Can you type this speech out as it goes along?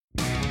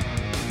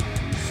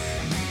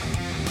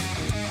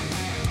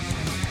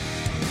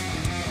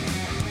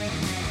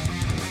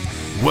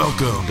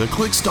Welcome to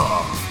Click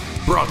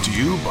Stuff, brought to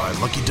you by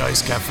Lucky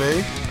Dice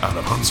Cafe out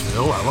of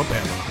Huntsville,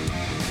 Alabama.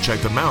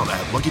 Check them out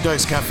at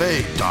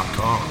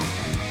LuckyDiceCafe.com.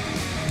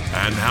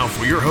 And now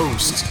for your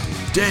hosts,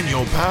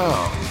 Daniel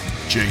Powell,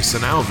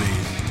 Jason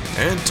Alvey,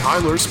 and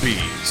Tyler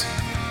Spees.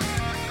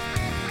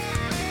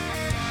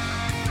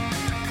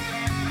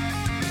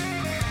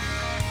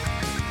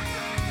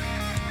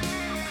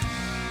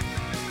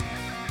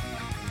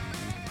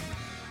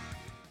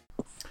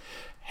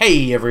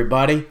 Hey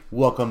everybody,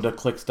 welcome to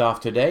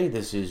Clickstuff today.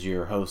 This is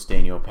your host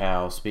Daniel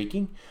Powell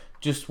speaking.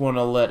 Just want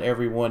to let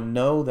everyone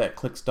know that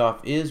Clickstuff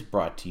is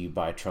brought to you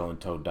by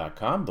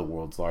TrollandToad.com, the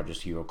world's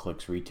largest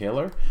HeroClix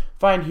retailer.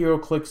 Find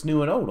HeroClix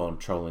new and old on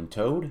Troll and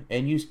Toad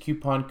and use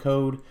coupon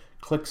code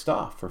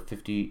Clickstuff for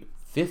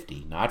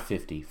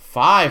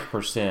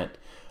 5%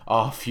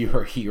 off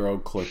your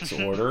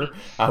HeroClix order.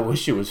 I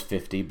wish it was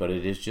 50, but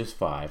it is just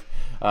 5.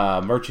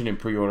 Merchant and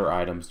pre-order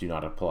items do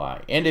not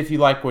apply. And if you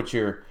like what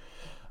you're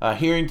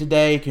hearing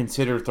today,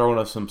 consider throwing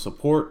us some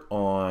support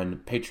on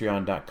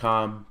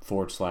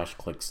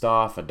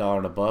patreon.com/clickstuff. $1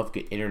 and above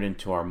get entered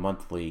into our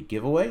monthly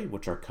giveaway,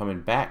 which are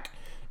coming back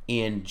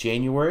in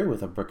January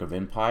with a Brick of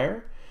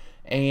Empire.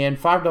 And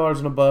 $5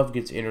 and above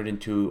gets entered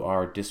into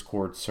our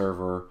Discord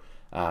server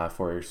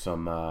for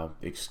some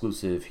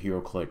exclusive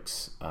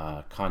HeroClix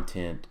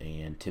content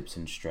and tips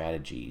and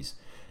strategies.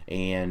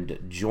 And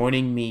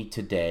joining me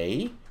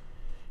today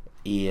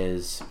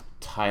is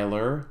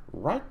Tyler,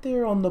 right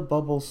there on the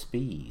bubble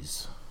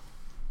Spees.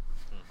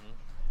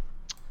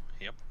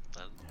 Yep,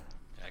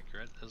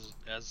 accurate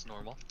as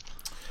normal.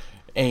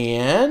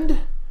 And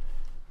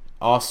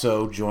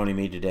also joining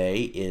me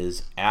today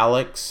is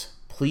Alex.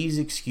 Please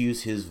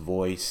excuse his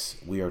voice.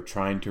 We are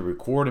trying to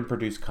record and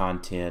produce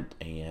content,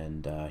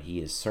 and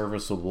he is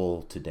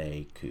serviceable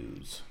today,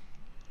 Coos.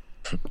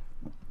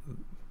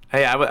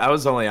 Hey, I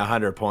was only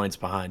 100 points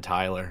behind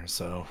Tyler,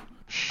 so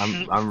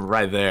I'm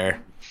right there.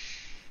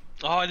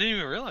 Oh, I didn't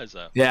even realize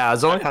that. Yeah, I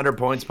was only 100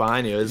 points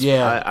behind you.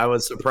 I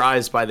was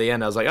surprised by the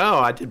end. I was like, oh,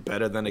 I did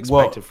better than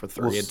expected for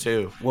 3 and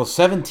 2. Well,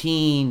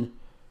 17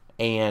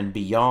 and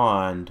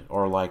beyond,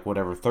 or like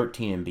whatever,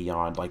 13 and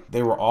beyond, like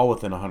they were all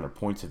within 100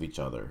 points of each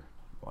other.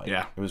 Like,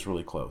 yeah. It was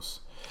really close.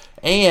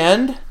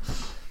 And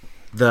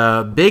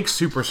the big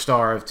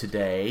superstar of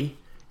today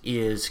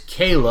is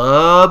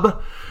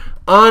Caleb,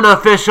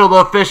 unofficial,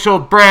 official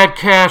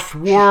broadcast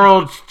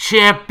world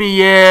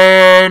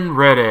champion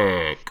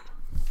Riddick.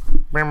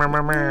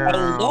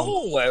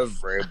 Hello,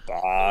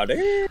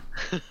 everybody.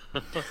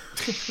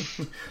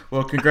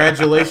 Well,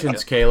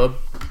 congratulations, Caleb.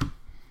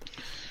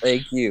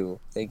 Thank you.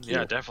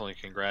 Yeah, definitely.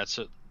 Congrats.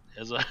 It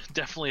is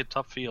definitely a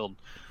tough field.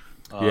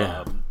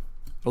 Yeah,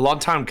 a long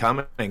time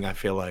coming. I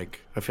feel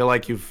like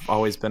you've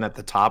always been at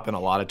the top in a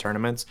lot of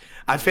tournaments.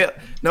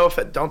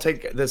 Don't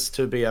take this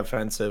to be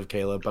offensive,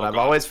 Caleb, but I've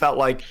always felt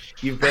like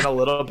you've been a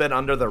little bit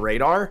under the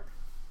radar.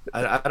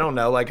 I don't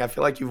know. Like I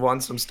feel like you've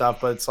won some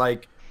stuff, but it's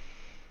like,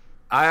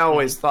 I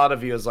always thought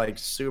of you as like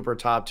super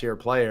top tier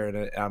player,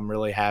 and I'm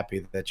really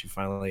happy that you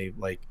finally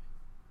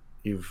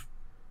you've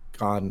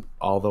gone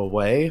all the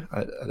way.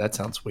 That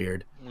sounds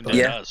weird. It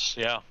does,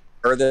 yeah.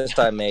 Furthest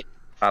I made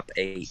top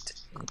 8,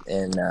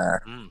 and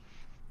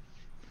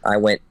I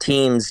went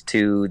teams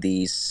to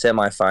the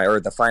semifinal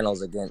or the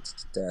finals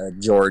against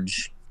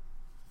George.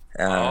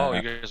 You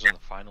guys are in the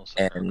finals.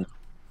 And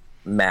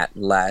Matt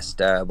last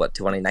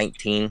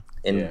 2019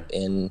 in the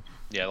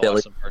Philly.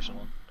 last in-person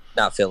one.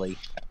 Not Philly.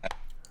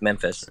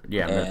 Memphis.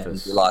 Yeah, and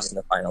Memphis. We lost in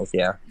the finals,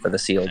 for the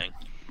sealed. Dang.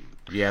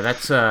 Yeah,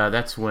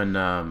 that's when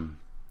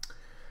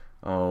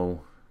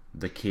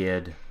the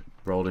kid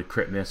rolled a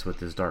crit miss with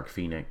his Dark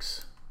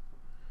Phoenix.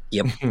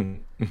 Yep.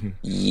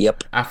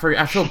 Yep. I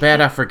feel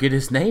bad I forget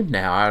his name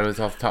now. I was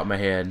off the top of my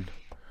head.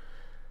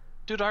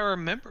 Dude, I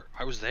remember.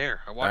 I was there.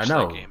 I watched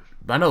that game.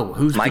 I know.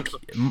 Who's Mike?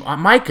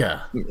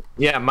 Micah.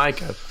 Yeah,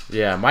 Micah.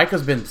 Yeah,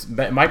 Micah's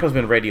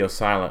been radio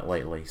silent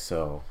lately,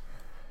 so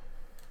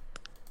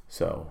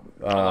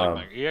I like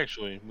Mike. We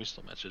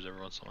still message every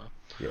once in a while.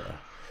 Yeah.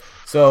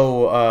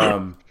 So,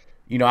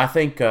 I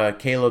think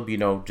Caleb,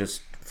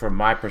 just from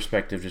my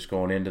perspective, just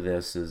going into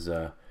this is,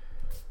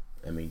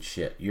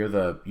 shit. You're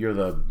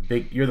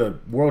the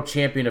world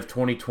champion of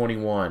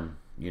 2021.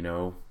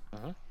 You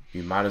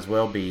might as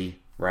well be,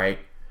 right?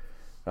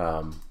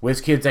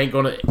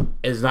 WizKids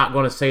is not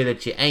gonna say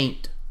that you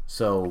ain't,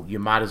 so you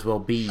might as well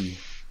be.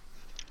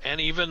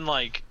 And even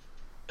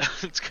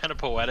it's kind of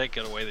poetic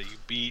in a way that you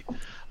beat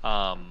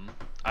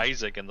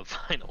Isaac in the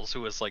finals, who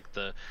was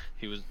the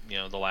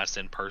last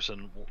in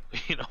person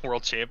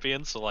world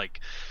champion. So I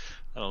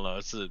don't know,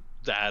 it's to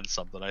add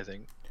something, I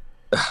think.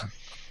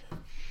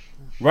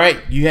 Right,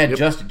 you had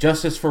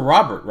justice for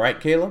Robert, right,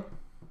 Caleb?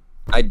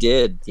 I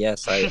did.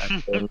 Yes, I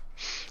did.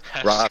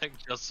 Hashtag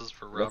justice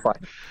for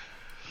Robert.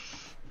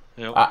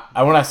 Yep.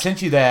 When I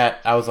sent you that,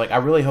 I was like, I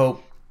really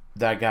hope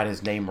that I got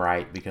his name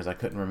right, because I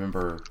couldn't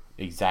remember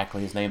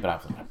exactly his name, but I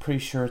was like, I'm pretty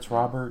sure it's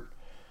Robert.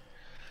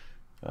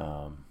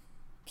 I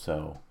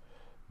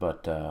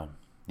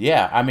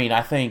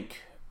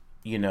think,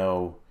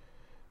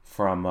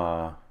 from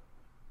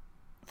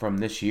from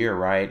this year,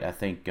 right? I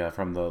think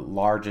from the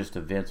largest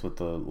events with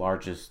the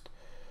largest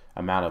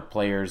amount of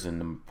players and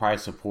the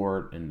prize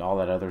support and all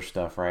that other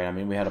stuff, right? I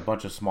mean, we had a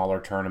bunch of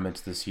smaller tournaments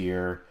this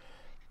year,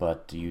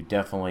 but you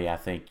definitely, I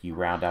think, you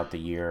round out the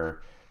year,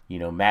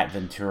 Matt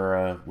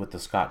Ventura with the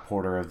Scott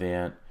Porter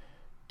event,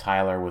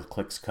 Tyler with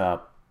Clicks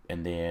Cup,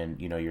 and then,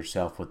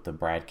 yourself with the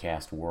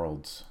Broadcast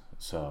Worlds.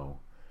 So,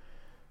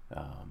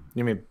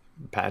 you mean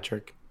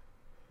Patrick?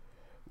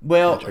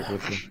 Well, Patrick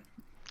with you.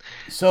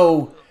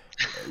 So,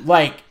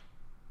 like,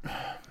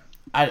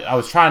 I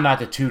was trying not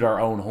to toot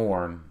our own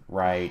horn,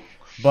 right?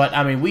 But,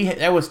 I mean,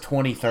 that was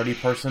 20,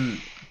 30-person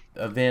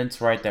events,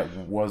 right? That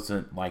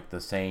wasn't, like,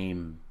 the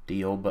same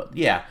deal. But,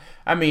 yeah,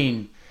 I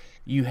mean,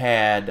 you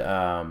had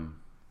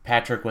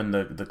Patrick win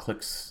the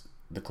Clicks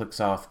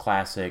Off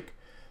Classic.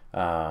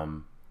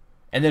 And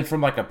then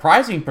from, like, a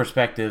prizing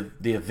perspective,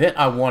 the event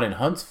I won in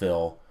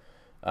Huntsville,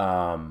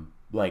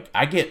 like,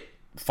 I get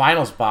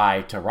finals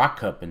bye to Rock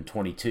Cup in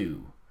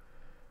 22.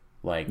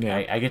 Like,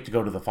 yeah. I get to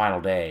go to the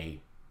final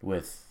day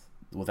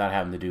without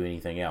having to do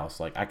anything else.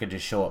 Like, I could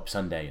just show up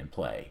Sunday and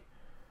play.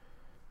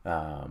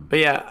 But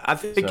yeah, I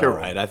think you're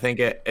right. I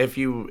think if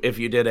you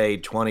did a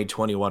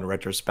 2021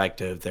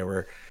 retrospective, there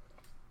were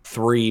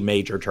 3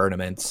 major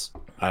tournaments,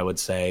 I would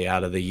say,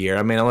 out of the year.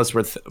 I mean, unless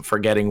we're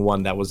forgetting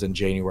one that was in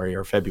January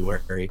or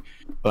February,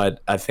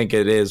 but I think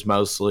it is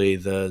mostly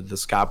the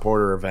Scott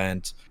Porter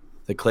event,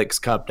 the Clicks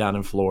Cup down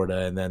in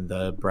Florida, and then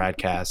the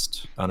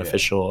Broadcast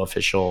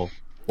official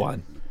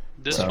one.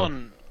 This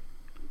one,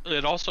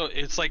 it's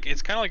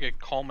kind of like a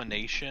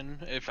culmination,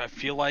 if I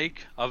feel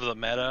like, of the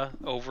meta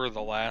over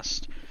the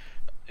last,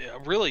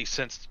 really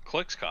since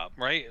Clicks Cup,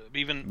 right?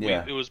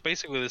 It was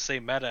basically the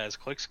same meta as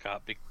Clicks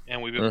Cup,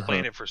 and we've been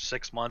playing it for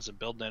 6 months and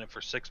building it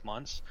for 6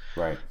 months.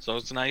 Right. So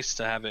it's nice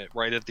to have it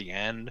right at the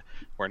end,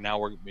 where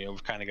now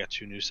we've kind of got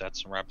 2 new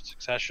sets in rapid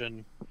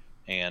succession,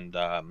 and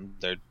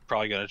they're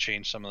probably going to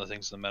change some of the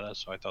things in the meta.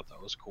 So I thought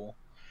that was cool.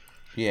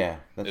 Yeah,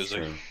 that's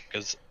true.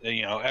 Because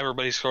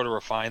everybody's sort of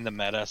refined the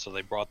meta, so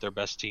they brought their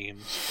best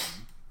teams.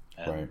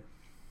 And, right.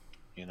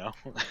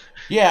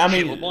 Yeah,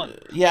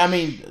 I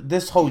mean,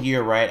 this whole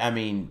year, right? I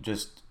mean,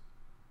 just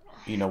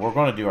we're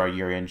going to do our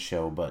year-end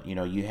show, but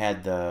you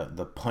had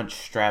the Punch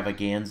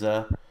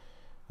Stravaganza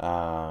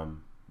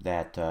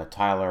that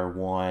Tyler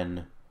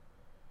won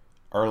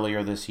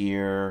earlier this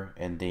year,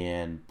 and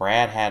then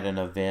Brad had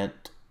another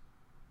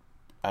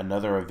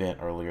event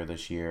earlier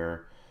this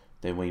year.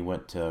 Then we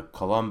went to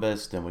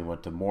Columbus. Then we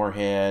went to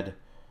Moorhead.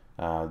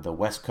 The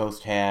West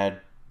Coast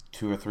had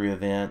 2 or 3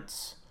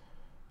 events.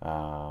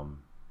 And,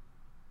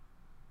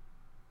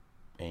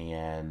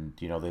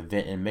 the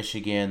event in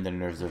Michigan. Then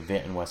there's the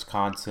event in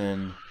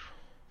Wisconsin.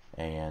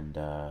 And,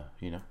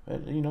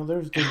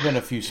 there's been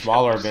a few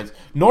smaller events.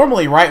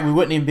 Normally, right, we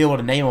wouldn't even be able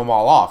to name them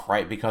all off,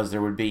 right? Because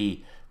there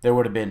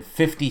would have been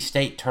 50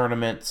 state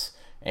tournaments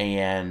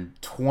and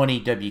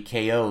 20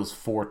 WKOs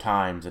 4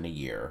 times in a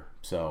year.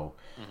 So...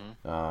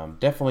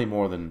 definitely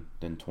more than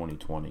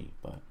 2020,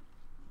 but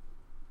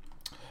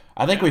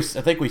I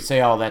think we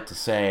say all that to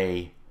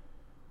say,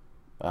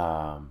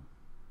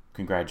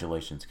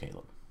 congratulations,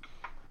 Caleb.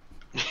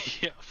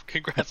 Yeah,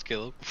 congrats,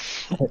 Caleb.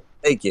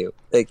 Thank you.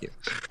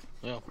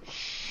 Yeah.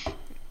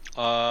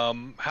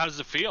 How does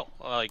it feel?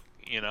 Like,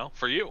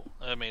 for you?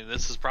 I mean,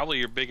 this is probably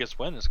your biggest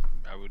win,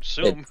 I would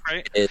assume,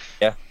 right?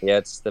 Yeah,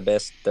 it's the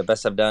best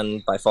I've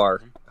done by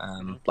far.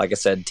 Like I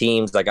said,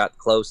 teams, I got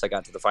close. I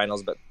got to the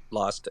finals, but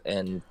lost.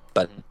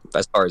 But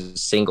as far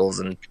as singles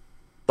and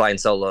flying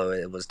solo,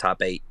 it was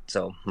top 8.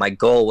 So my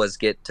goal was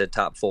get to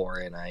top 4,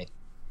 and I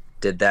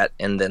did that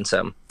and then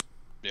some.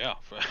 Yeah,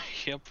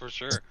 for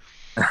sure.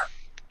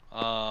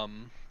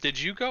 Did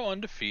you go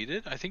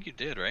undefeated? I think you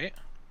did, right?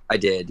 I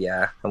did,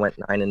 yeah. I went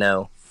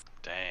 9-0.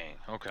 Dang.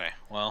 Okay.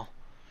 Well,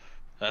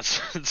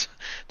 that's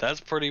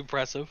pretty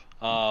impressive.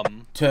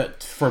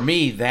 For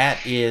me,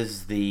 that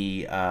is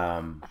the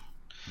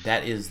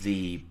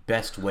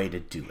best way to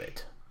do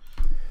it.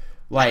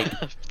 Like,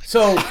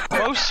 so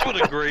most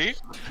would agree.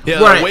 Yeah,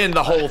 right. Win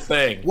the whole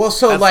thing. Well,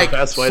 so that's like the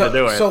best way to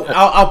do it. So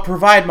I'll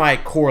provide my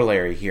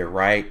corollary here,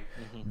 right?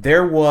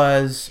 There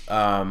was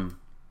a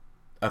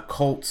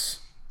Colts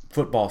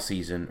football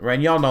season, right?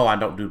 And y'all know I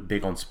don't do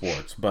big on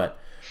sports, but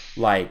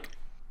like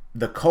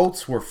the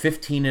Colts were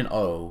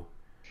 15-0,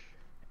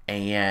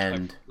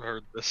 and I've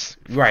heard this.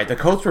 Right, the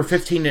Colts were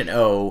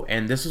 15-0,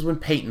 and this is when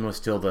Peyton was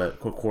still the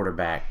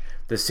quarterback.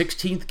 The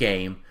 16th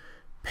game,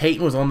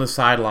 Peyton was on the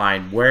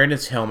sideline wearing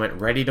his helmet,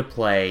 ready to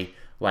play,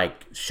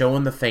 like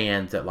showing the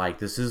fans that like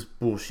this is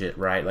bullshit,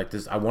 right? Like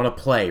this, I want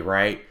to play,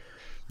 right?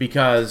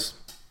 Because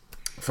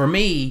for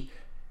me,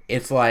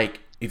 it's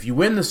like if you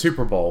win the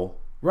Super Bowl,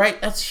 right?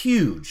 That's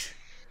huge,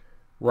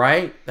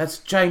 right? That's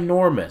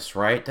ginormous,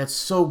 right? That's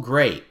so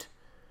great.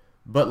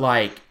 But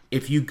like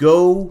if you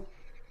go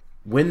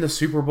win the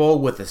Super Bowl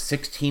with a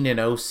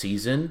 16-0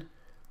 season,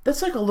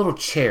 that's like a little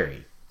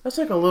cherry. That's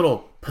like a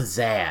little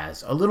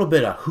pizzazz, a little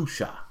bit of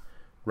hoosha,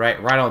 right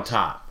on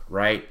top,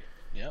 right?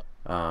 Yep.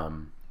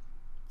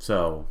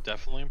 So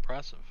definitely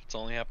impressive. It's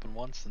only happened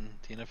once in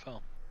the NFL.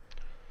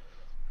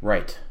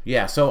 Right.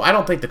 Yeah. So I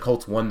don't think the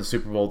Colts won the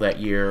Super Bowl that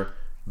year,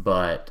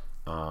 but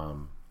I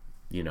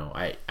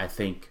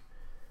think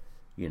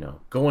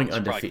going It's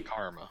probably undefeated.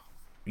 karma.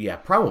 Yeah,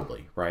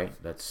 probably right.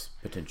 That's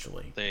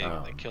potentially They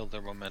killed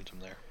their momentum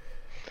there.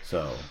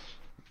 So,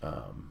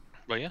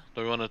 But yeah,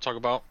 do we want to talk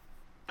about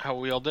how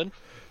we all did?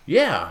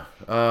 yeah.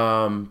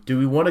 Do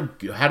we want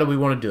to? How do we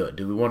want to do it?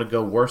 Do we want to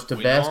go worst to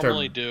We best,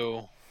 normally or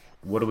do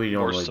what do we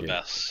normally worst to do?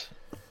 best.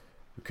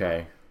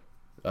 Okay.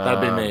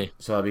 That'd be me.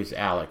 So that'd be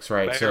Alex,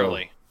 right?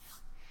 Barely.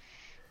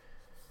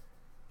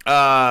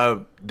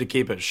 To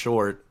keep it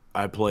short,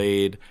 I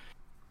played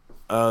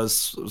a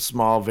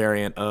small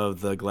variant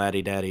of the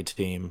Gladdy Daddy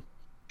team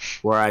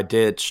where I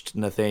ditched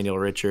Nathaniel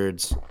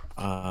Richards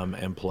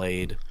and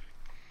played.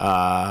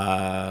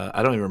 I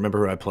don't even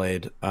remember who I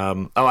played.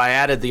 I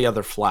added the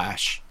other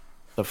Flash,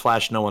 the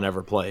Flash no one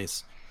ever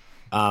plays,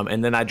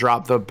 and then I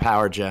dropped the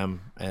Power Gem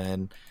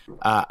and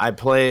I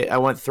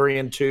went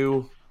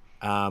 3-2.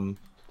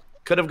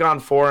 Could have gone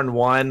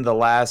 4-1. The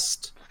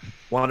last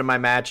one of my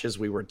matches,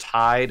 we were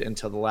tied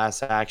until the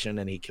last action,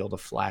 and he killed a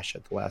Flash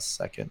at the last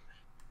second,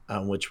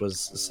 which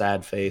was a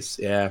sad face.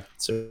 Yeah,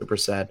 super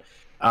sad.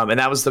 And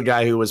that was the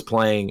guy who was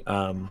playing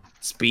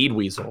Speed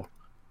Weasel.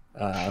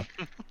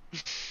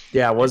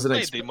 Yeah, wasn't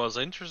it? The most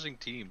interesting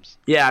teams.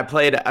 Yeah, I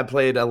played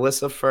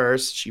Alyssa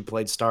first. She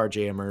played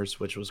Starjammers,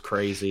 which was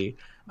crazy.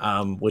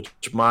 Which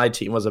my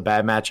team was a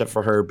bad matchup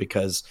for her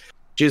because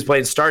she was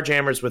playing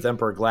Starjammers with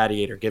Emperor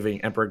Gladiator,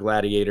 giving Emperor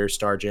Gladiator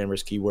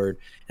Starjammers keyword,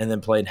 and then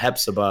playing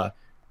Hepzibah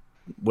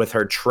with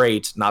her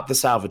trait, not the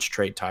salvage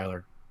trait,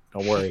 Tyler.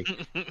 Don't worry.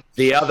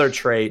 The other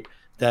trait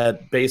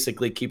that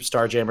basically keeps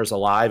Starjammers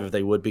alive if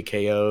they would be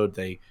KO'd.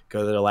 They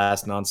go to the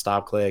last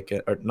non-stop click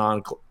or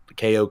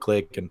non-KO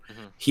click and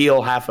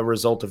heal half a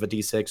result of a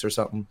D6 or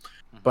something.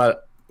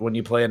 But when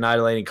you play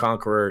Annihilating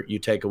Conqueror, you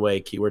take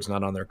away keywords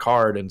not on their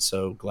card, and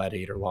so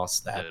Gladiator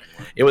lost that.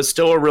 It was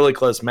still a really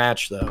close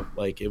match, though.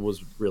 Like, it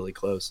was really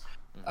close.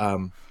 I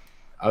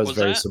was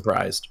very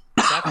surprised.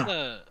 That's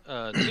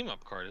the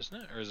team-up card, isn't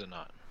it? Or is it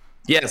not?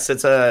 Yes,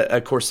 it's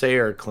a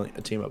Corsair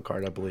team-up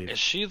card, I believe. Is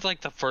she like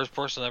the first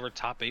person ever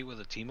top 8 with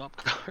a team-up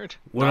card?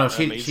 Well, no,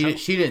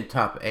 she didn't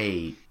top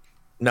 8.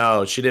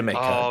 No, she didn't make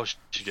cut. Oh,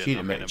 she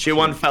didn't. She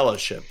won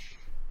Fellowship.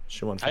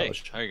 She won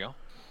Fellowship. There you go.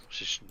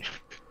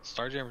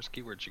 Starjammer's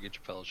keyword should get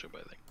you Fellowship,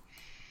 I think.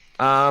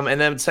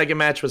 And then second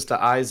match was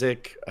to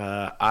Isaac.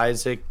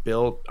 Isaac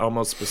built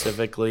almost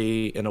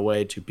specifically in a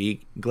way to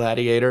beat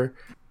Gladiator.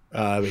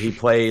 He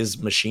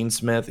plays Machine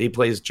Smith. He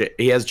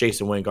has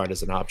Jason Wingard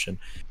as an option,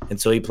 and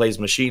so he plays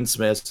Machine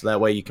Smith. So that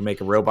way you can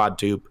make a robot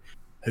dupe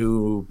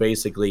who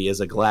basically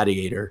is a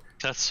Gladiator.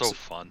 That's so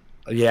fun.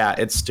 Yeah,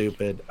 it's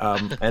stupid.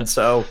 And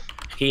so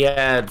he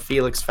had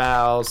Felix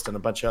Faust and a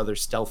bunch of other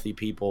stealthy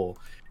people,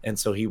 and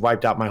so he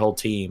wiped out my whole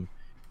team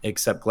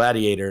except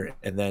Gladiator,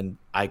 and then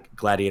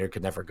Gladiator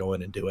could never go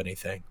in and do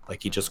anything.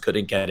 Like, he just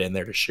couldn't get in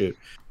there to shoot.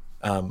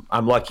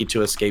 I'm lucky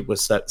to escape with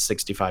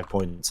 65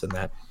 points in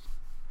that.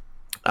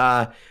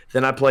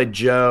 Then I played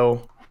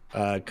Joe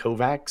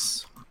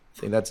Kovacs. I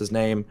think that's his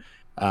name.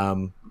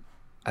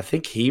 I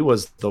think he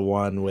was the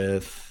one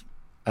with...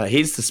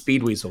 he's the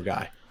Speed Weasel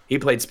guy. He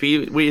played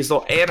Speed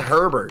Weasel and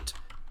Herbert.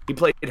 He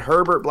played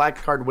Herbert,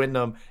 Blackheart,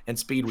 Wyndham, and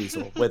Speed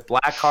Weasel with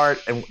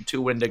Blackheart and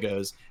 2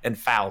 Wendigos and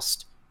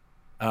Faust.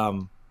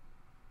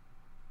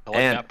 I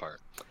like that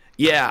part.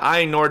 Yeah, I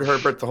ignored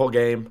Herbert the whole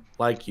game,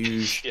 like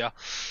you. Yeah.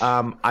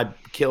 I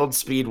killed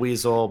Speed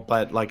Weasel,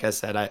 but like I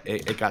said,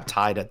 it got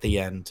tied at the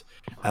end.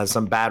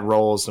 Some bad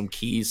rolls, some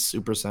keys,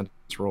 super sense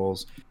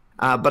rolls.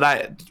 But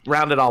I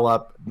rounded all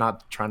up,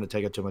 not trying to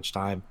take up too much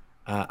time.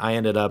 I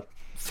ended up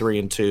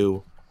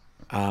 3-2.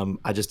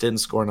 I just didn't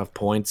score enough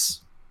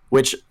points,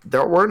 which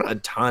there weren't a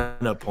ton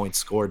of points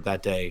scored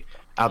that day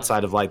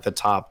outside of like the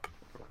top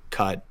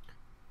cut,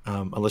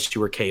 unless you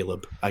were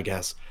Caleb, I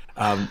guess.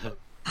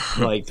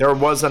 Like, there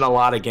wasn't a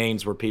lot of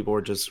games where people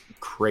were just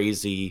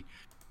crazy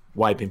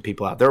wiping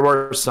people out. There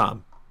were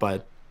some,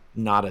 but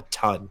not a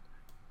ton.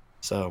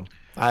 So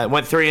I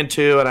went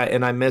 3-2,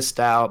 and I missed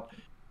out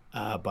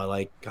by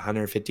like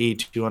 150,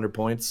 200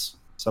 points,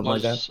 something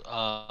like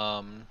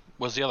that.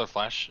 Was the other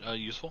Flash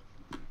useful?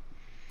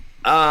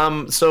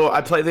 So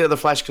I played the other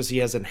Flash because he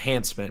has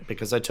enhancement,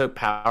 because I took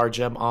Power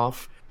Gem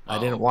off. I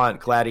didn't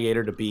want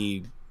Gladiator to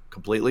be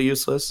completely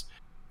useless.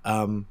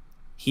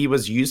 He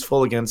was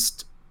useful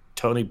against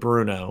Tony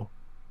Bruno,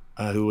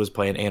 who was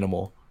playing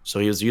Animal. So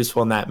he was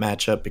useful in that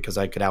matchup because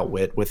I could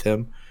outwit with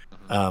him.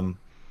 And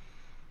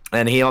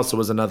he also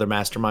was another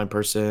mastermind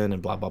person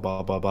and blah, blah,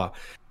 blah, blah, blah.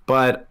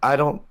 But I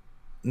don't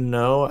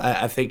know.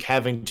 I think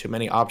having too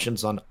many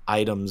options on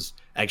items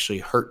actually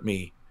hurt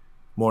me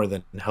more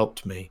than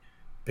helped me,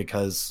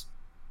 because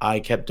I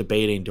kept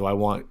debating, do I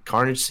want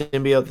Carnage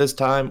Symbiote this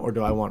time or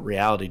do I want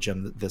Reality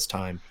Gem this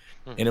time?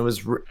 And it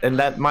was, and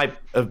that might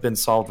have been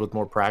solved with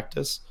more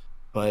practice,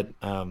 but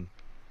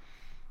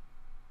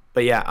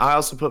yeah, I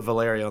also put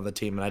Valeria on the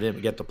team, and I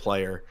didn't get to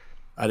play her.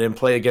 I didn't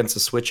play against a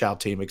switch out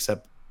team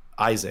except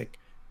Isaac,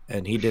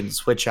 and he didn't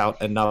switch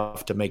out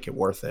enough to make it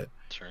worth it.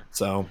 Sure.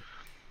 So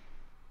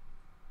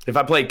If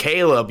I played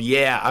Caleb,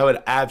 yeah, I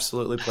would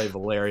absolutely play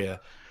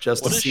Valeria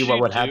just What to does see she what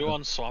would do happen.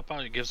 on swap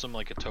out? It gives them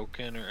like a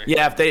token or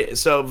Yeah,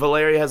 so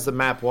Valeria has the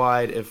map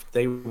wide. If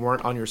they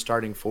weren't on your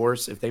starting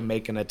force, if they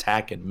make an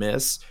attack and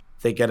miss,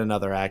 they get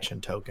another action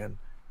token.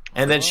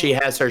 And then she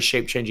has her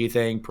shape changing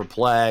thing,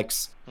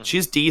 Perplex.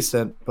 She's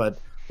decent, but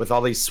with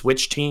all these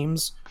Switch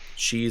teams,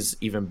 she's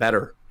even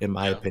better in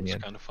my opinion.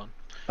 It's kind of fun.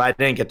 But I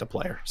didn't get to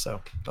play her,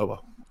 so oh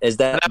well. Is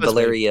that That was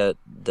Valeria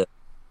the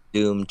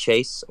Doom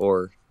Chase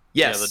or?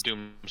 Yes. Yeah, the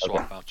Doom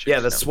swap out. Yeah,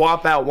 the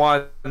swap out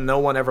one no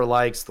one ever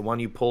likes. The one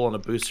you pull on a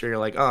booster, you're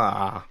like,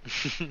 ah.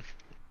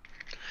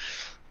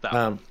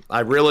 I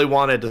really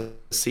wanted to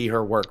see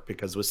her work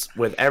because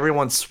with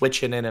everyone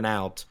switching in and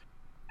out,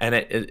 and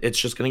it's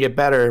just going to get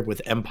better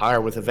with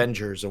Empire, with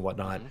Avengers and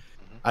whatnot.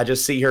 I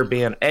just see her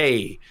being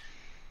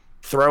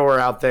throw her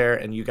out there,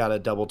 and you got to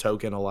double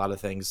token a lot of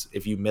things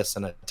if you miss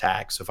an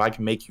attack. So if I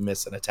can make you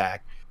miss an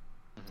attack,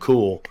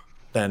 cool.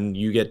 Then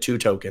you get 2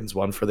 tokens,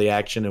 one for the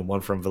action and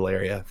one from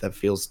Valeria. That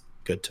feels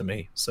good to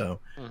me. So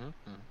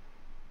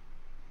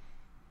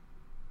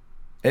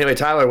anyway,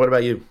 Tyler, what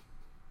about you?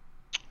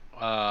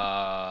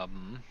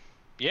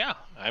 Yeah,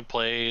 I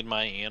played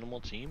my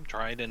animal team,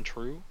 tried and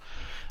true.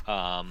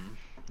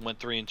 Went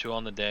 3-2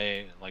 on the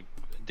day. Like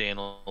Dan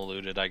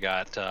alluded, I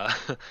got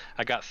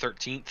I got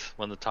 13th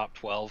when the top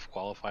 12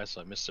 qualifies,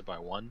 so I missed it by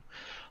 1.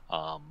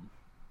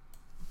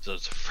 So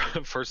it's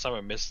the first time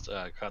I missed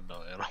cut in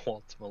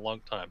a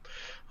long time.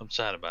 I'm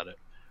sad about it.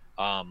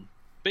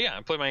 But yeah,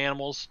 I play my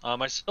animals.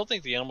 I still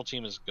think the animal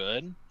team is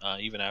good,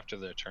 even after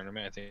the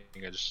tournament. I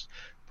think I just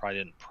probably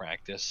didn't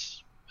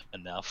practice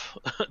enough,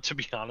 to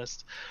be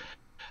honest.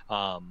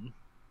 Yeah.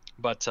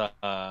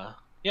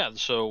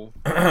 So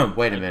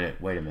wait a minute.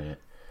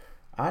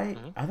 I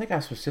think I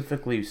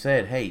specifically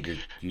said, "Hey,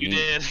 you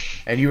did,"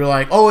 and you were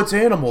like, "Oh, it's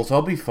animals.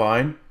 I'll be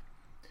fine."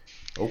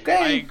 Okay.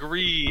 I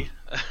agree.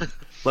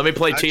 Let me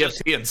play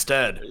TFT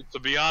instead. To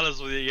be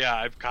honest with you, yeah,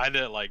 I've kind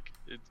of been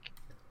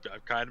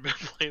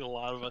playing a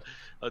lot of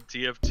a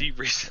TFT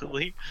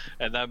recently,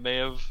 and that may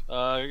have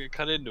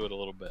cut into it a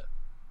little bit.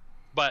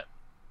 But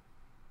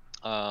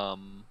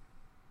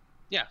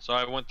yeah, so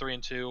I went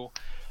 3-2.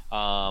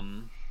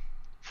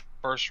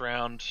 First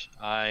round,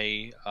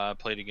 I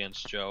played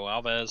against Joe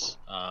Alves.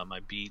 I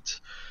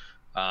beat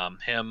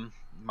him.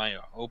 My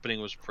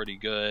opening was pretty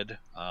good.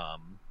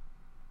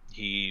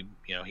 He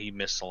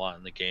missed a lot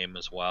in the game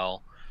as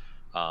well.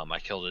 I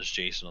killed his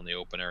Jason on the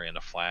opener and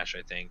a flash,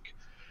 I think.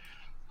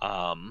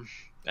 And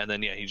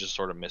then he just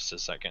sort of missed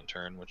his second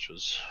turn, which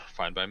was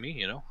fine by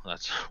me.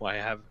 That's why I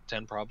have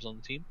 10 probs on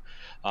the team.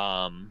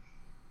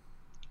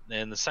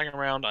 In the second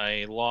round,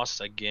 I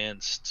lost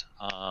against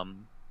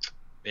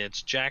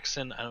it's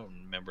Jackson. I don't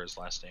remember his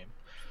last name.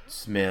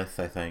 Smith,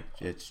 I think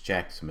it's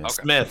Jack Smith. Okay.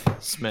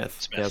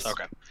 Smith. Yes.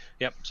 Okay.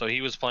 Yep. So he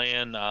was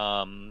playing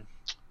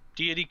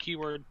deity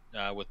keyword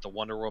with the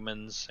Wonder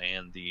Womans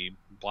and the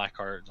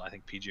Blackheart. I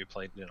think PJ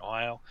played in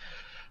Ohio.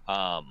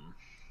 I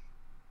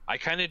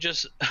kind of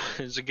just,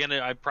 again,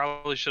 I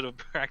probably should have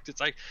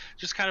practiced. I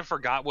just kind of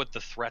forgot what the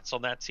threats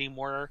on that team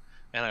were,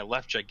 and I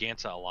left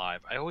Giganta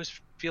alive. I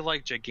always feel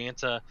like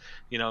Giganta,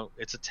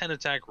 it's a 10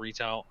 attack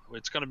retail.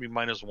 It's going to be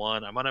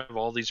 -1. I'm going to have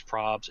all these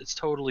probs. It's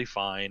totally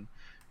fine.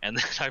 And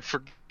then I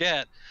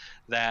forget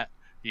that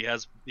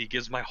he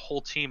gives my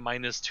whole team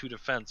 -2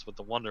 defense with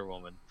the Wonder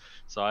Woman.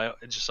 So I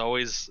just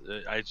always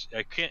I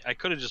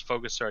could have just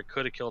focused her. I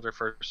could have killed her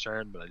first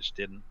turn, but I just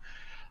didn't.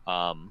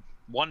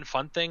 One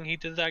fun thing he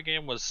did that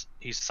game was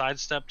he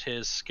sidestepped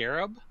his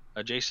Scarab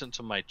adjacent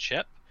to my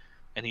chip,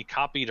 and he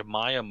copied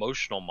my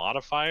emotional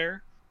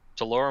modifier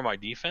to lower my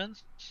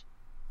defense.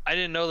 I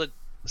didn't know that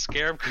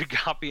Scarab could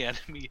copy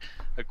enemy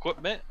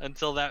equipment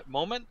until that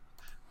moment,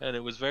 and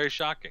it was very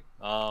shocking.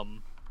 Yeah.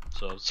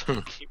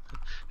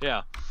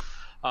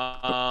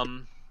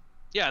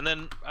 Yeah, and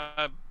then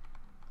I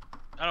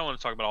don't want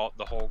to talk about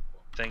the whole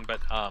thing,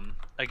 but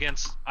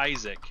against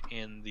Isaac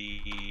in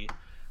the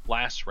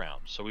last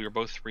round, so we were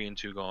both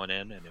 3-2 going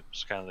in, and it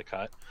was kind of the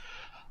cut.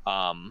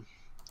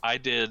 I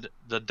did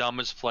the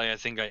dumbest play I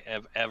think I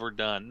have ever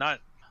done. I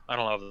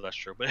don't know if that's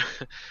true, but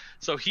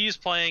so he's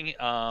playing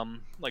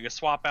like a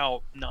swap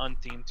out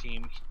non-theme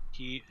team.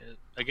 He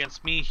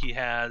against me, he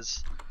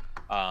has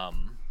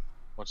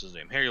what's his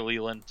name, Harry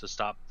Leland, to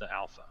stop the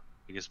alpha,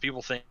 because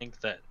people think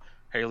that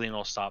Harry Leland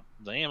will stop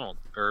the animal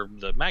or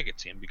the maggot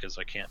team because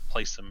I can't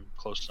place them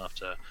close enough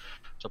to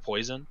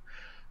poison.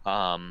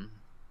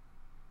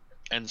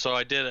 And so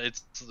I did.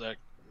 It's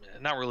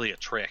not really a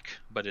trick,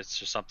 but it's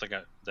just something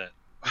that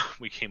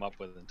we came up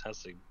with in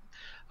testing.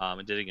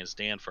 And did against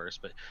Dan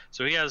first. But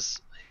so he has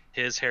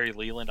his Harry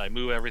Leland. I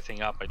move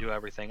everything up. I do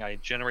everything. I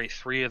generate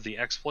 3 of the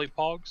exploit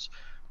pogs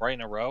right in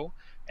a row,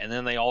 and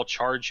then they all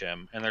charge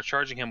him, and they're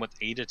charging him with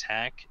 8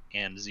 attack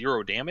and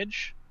 0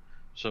 damage.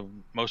 So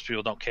most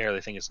people don't care.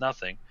 They think it's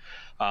nothing.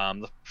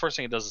 The first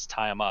thing it does is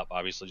tie them up.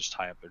 Obviously, just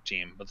tie up their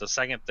team. But the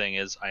second thing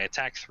is I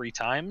attack 3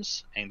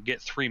 times and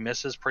get 3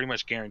 misses pretty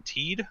much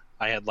guaranteed.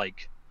 I had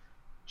like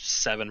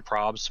 7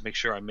 probs to make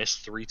sure I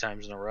missed 3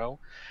 times in a row.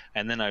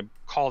 And then I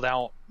called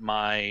out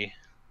my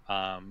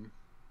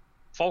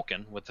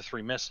falcon with the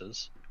 3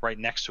 misses right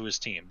next to his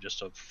team,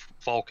 just a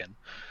falcon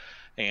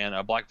and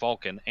a black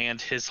Vulcan, and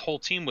his whole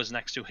team was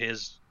next to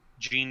his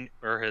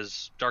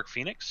his Dark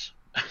Phoenix.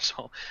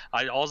 So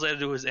all I had to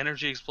do was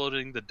energy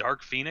exploding the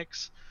Dark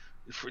Phoenix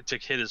to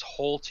hit his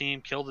whole team,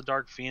 kill the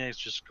Dark Phoenix,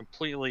 just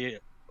completely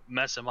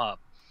mess him up.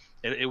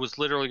 It was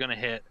literally going to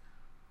hit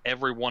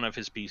every one of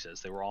his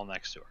pieces. They were all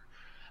next to her.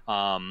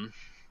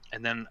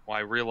 And then I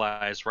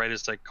realized right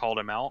as I called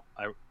him out,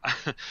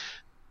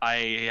 I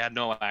had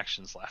no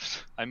actions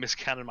left. I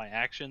miscounted my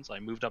actions. I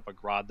moved up a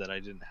Grodd that I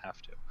didn't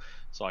have to.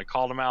 So I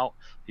called him out.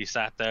 He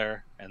sat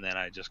there, and then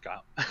I just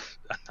got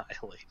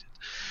annihilated.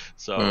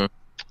 So,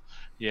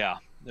 yeah,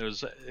 it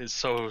was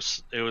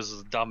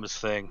the dumbest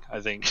thing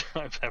I think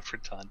I've ever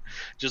done.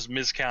 Just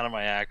miscounted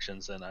my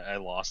actions, and I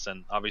lost.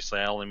 And obviously,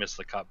 I only missed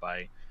the cut by,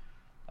 I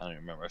don't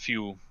even remember, a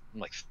few,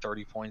 like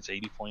 30 points,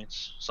 80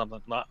 points, something,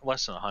 not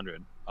less than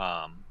 100.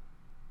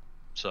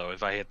 So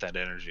if I hit that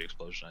energy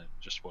explosion, I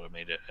just would have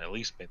at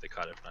least made the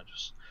cut, if not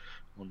just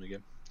won the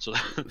game. So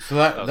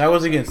that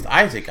was against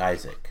Isaac.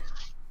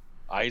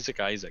 Isaac,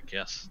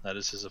 yes, that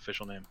is his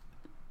official name.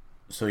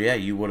 So yeah,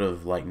 you would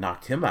have like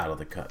knocked him out of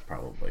the cut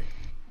probably.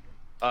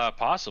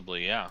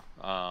 Possibly, yeah.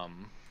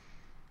 I'm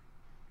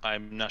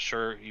not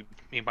sure.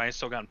 He might have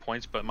still gotten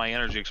points, but my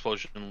energy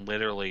explosion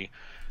literally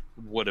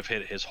would have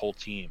hit his whole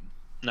team.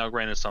 Now,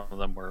 granted, some of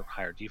them were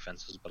higher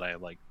defenses, but I had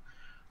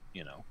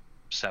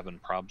 7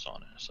 probs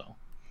on it. So.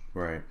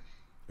 Right.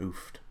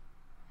 Oofed.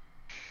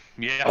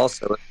 Yeah.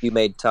 Also, if you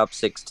made top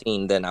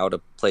 16, then I would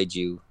have played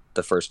you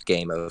the first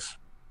game of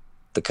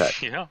the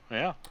cut. Yeah.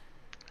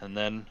 And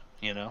then,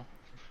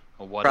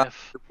 what Probably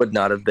if? Would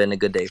not have been a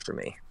good day for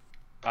me.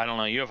 I don't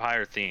know. You have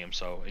higher themes,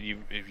 so you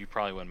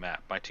probably win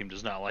map. My team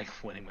does not like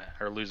winning map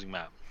or losing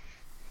map.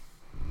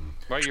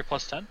 Right, you're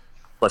plus 10.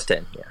 Plus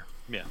 10, yeah.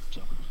 Yeah.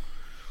 So.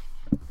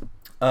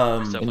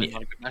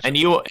 And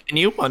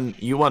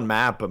you won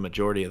map a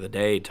majority of the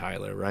day,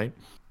 Tyler, right?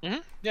 Mm-hmm.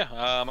 Yeah.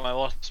 I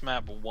lost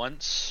map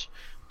once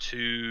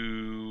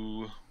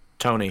to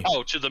Tony.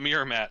 Oh, to the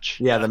mirror match.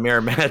 Yeah, the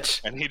mirror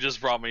match. And he just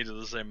brought me to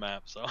the same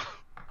map. So.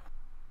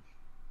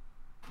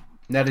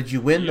 Now, did you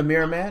win the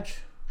mirror match?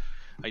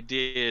 I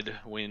did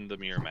win the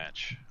mirror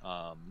match.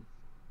 I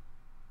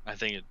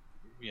think it.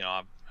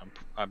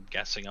 I'm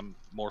guessing I'm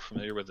more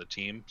familiar with the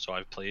team, so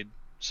I've played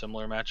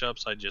similar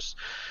matchups. I just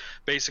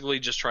basically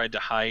tried to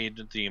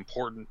hide the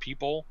important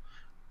people,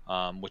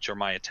 which are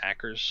my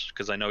attackers,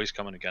 because I know he's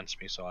coming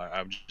against me. So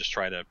I would just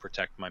try to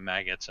protect my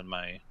maggots and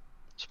my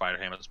Spider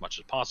Ham as much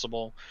as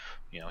possible.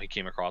 He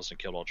came across and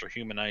killed Ultra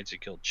Humanites. He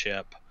killed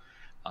Chip.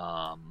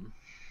 A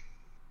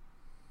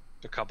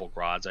couple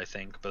Grodds, I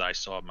think, but I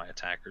still have my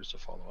attackers to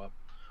follow up.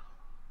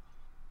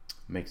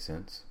 Makes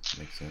sense.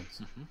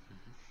 Mm-hmm.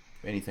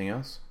 Anything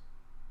else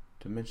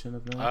to mention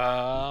of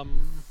that?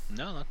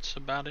 No, that's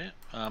about it.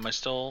 I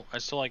still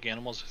like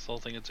animals. I still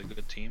think it's a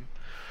good team.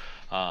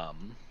 But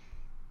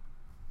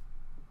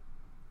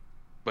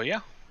yeah,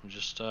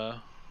 just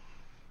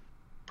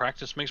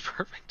practice makes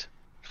perfect.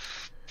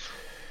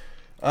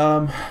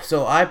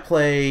 So I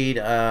played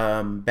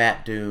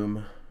Bat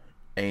Doom,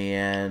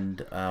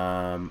 and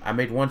I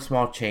made one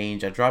small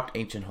change. I dropped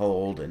Ancient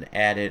Hold and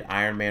added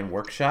Iron Man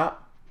Workshop.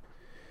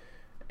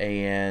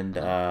 And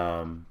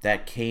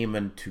that came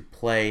into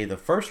play the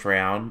first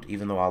round,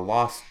 even though I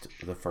lost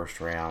the first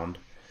round.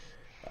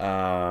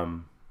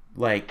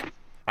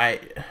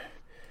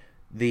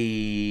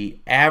 The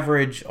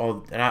average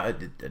of,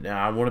 and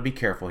I want to be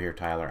careful here,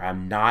 Tyler.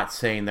 I'm not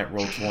saying that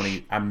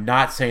Roll20. I'm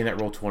not saying that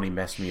Roll20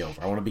 messed me over.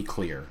 I want to be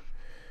clear,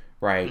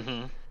 right?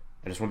 Mm-hmm.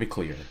 I just want to be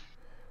clear.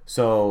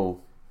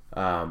 So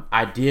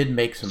I did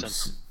make some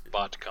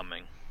bot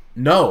coming.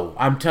 No,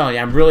 I'm telling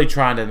you, I'm really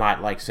trying to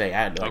not say.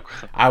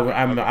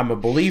 I'm a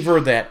believer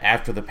that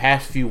after the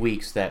past few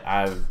weeks that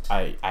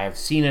I have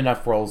seen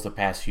enough rolls the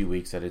past few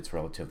weeks that it's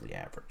relatively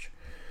average.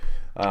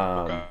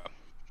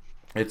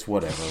 It's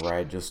whatever,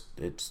 right? Just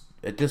it's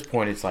at this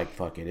point it's like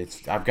fuck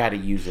it. I've got to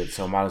use it,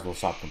 so I might as well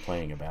stop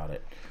complaining about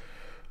it.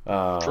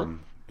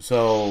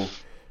 So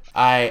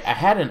I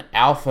had an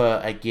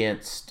alpha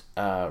against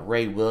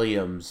Ray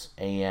Williams,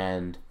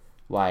 and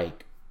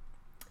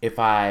if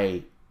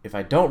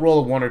I don't roll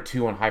a 1 or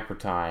 2 on Hyper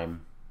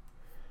Time,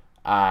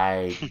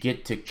 I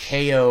get to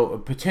KO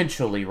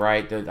potentially,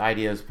 right? The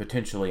idea is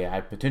potentially I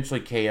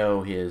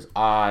KO his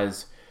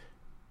Oz,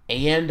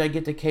 and I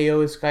get to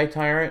KO his Sky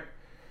Tyrant.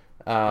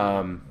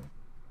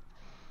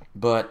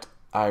 But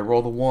I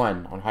roll the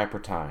 1 on Hyper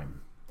Time,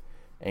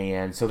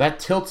 and so that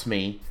tilts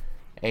me,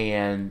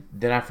 and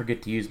then I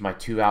forget to use my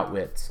 2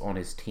 outwits on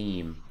his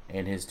team,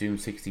 and his Doom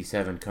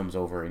 67 comes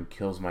over and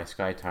kills my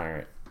Sky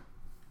Tyrant.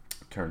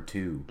 Turn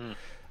 2.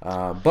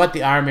 But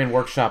the Iron Man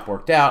Workshop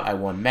worked out. I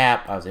won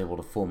map. I was able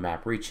to full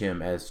map reach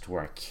him, as to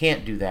where I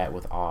can't do that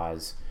with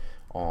Oz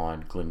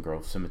on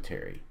Glengrove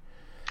Cemetery.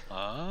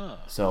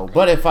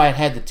 But if I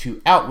had the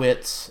 2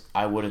 outwits,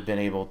 I would have been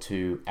able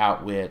to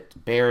outwit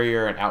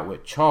Barrier and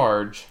outwit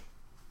Charge.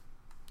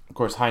 Of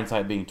course,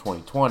 hindsight being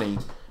 2020,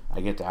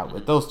 I get to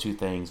outwit those 2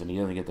 things, and he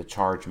doesn't get to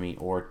charge me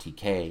or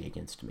TK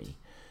against me.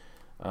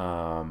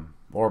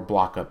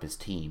 block up his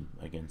team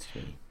against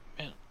me.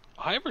 Man,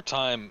 Hyper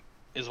Time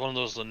is one of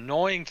those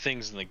annoying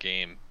things in the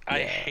game. I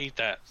hate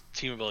that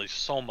team ability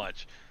so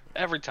much.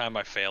 Every time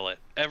I fail it,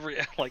 every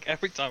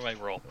time I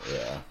roll.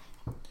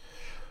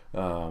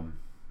 Yeah.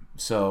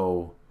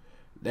 So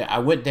I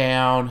went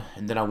down,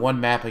 and then I won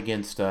map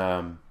against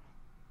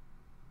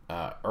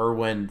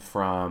Erwin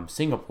from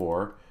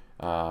Singapore,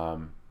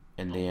 and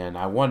then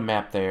I won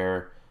map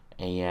there,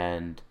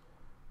 and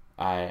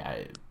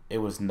it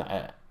was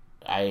not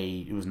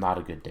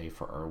a good day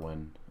for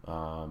Erwin.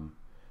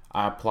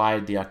 I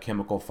applied the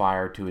Alchemical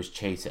Fire to his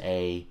Chase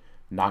A,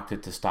 knocked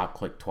it to stop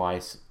click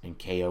twice, and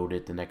KO'd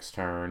it the next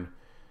turn.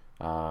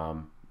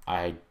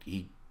 I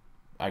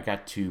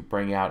got to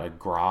bring out a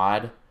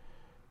Grodd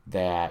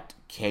that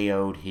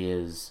KO'd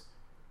his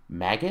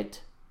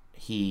Maggot.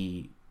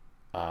 He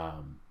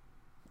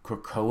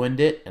Krakoan'd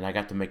it, and I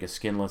got to make a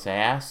skinless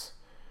ass.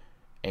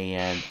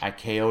 And I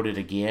KO'd it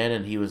again,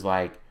 and he was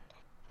like,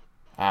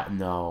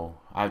 no,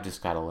 I've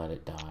just got to let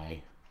it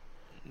die.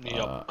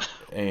 Yep.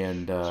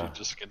 And so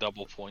just get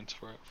double points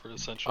for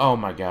essentially. Oh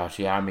my gosh,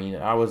 yeah. I mean,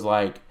 I was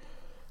like,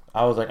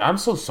 I'm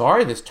so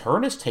sorry this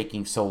turn is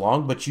taking so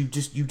long, but you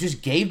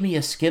just gave me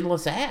a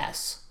skinless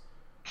ass.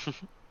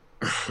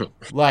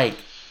 Like,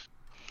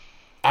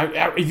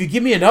 if you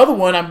give me another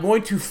one, I'm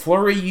going to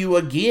flurry you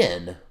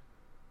again.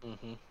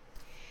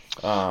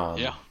 Yeah,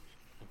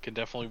 it could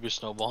definitely be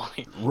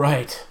snowballing.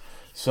 Right.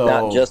 So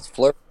not just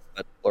flurry,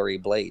 but flurry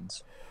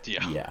blades.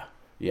 Yeah,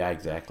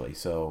 exactly.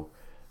 So,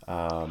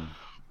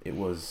 it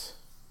was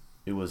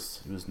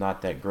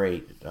not that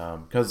great.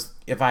 Because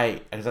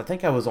I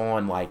think I was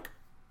on like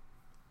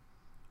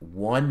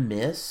one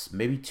miss,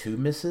 maybe two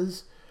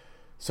misses.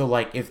 So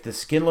like if the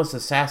skinless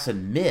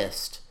assassin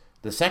missed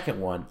the second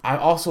one, I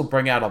also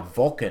bring out a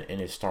Vulcan in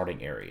his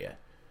starting area.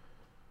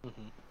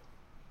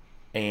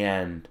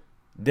 And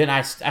then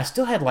I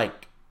still had I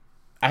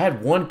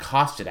had one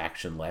costed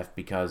action left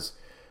because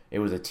it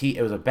was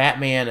a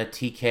Batman, a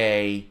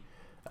TK,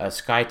 a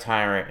Sky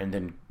Tyrant, and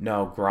then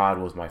Grodd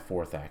was my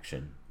fourth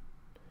action.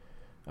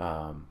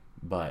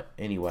 But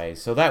anyway,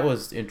 so that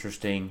was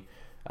interesting.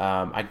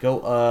 I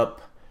go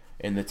up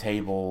in the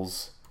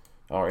tables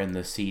or in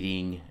the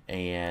seating,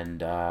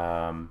 and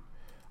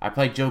I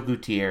played Joe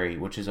Gutierrez,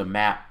 which is a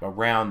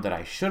round that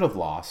I should have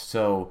lost.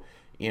 So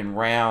in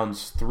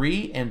rounds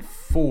 3 and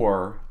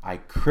 4, I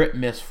crit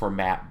miss for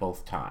Matt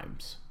both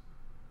times.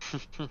 So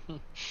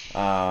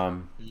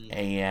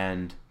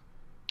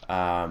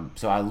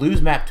I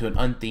lose map to an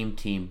unthemed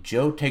team.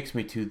 Joe takes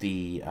me to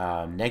the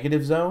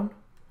negative zone,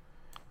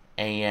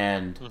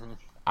 and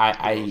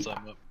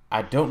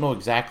I don't know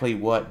exactly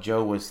what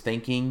Joe was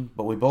thinking,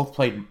 but we both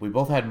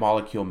had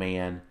Molecule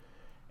Man,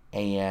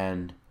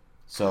 and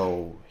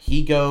so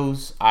he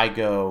goes, I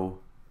go.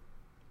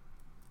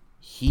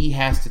 He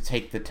has to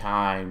take the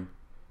time.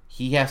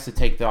 He has to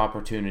take the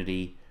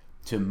opportunity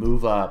to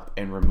move up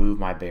and remove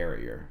my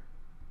barrier.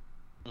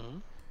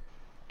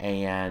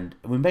 And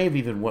we may have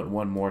even went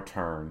one more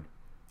turn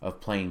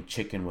of playing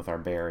chicken with our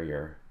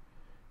barrier.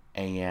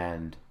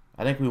 And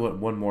I think we went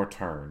one more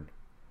turn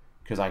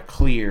because I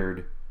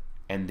cleared,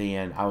 and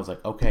then I was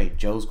like, okay,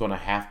 Joe's going to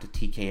have to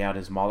TK out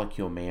his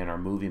Molecule Man or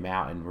move him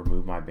out and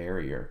remove my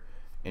barrier.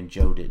 And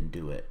Joe didn't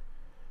do it.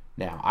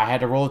 Now, I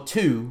had to roll a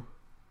 2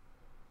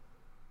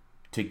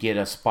 to get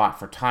a spot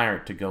for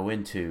Tyrant to go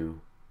into.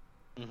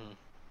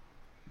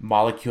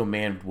 Molecule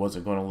Man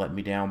wasn't going to let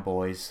me down,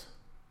 boys.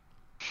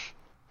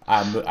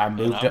 I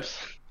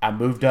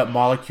moved up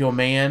Molecule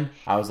Man.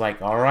 I was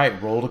like, all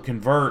right, roll to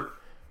convert.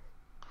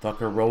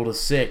 Fucker rolled a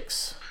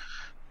 6.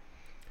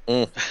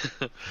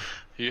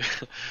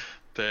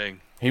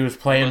 Dang. He was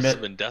playing. He must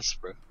have been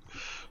desperate.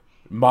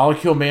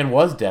 Molecule Man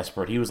was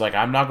desperate. He was like,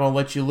 I'm not going to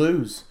let you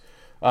lose.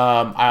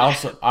 I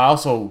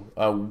also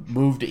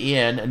moved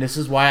in, and this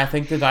is why I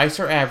think the dice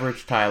are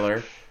average,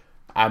 Tyler.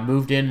 I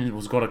moved in and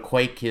was going to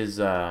quake his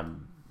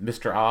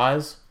Mr.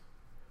 Oz.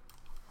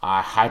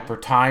 I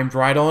hyper-timed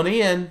right on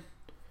in.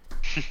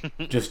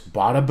 Just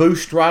bought a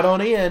boost right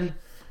on in.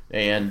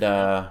 And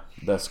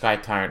the Sky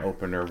Tyrant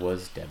opener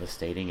was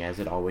devastating, as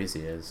it always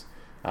is.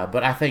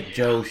 But I think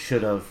Joe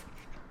should have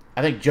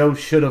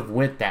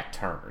went that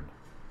turn.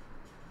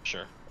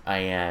 Sure.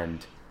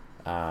 And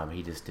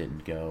he just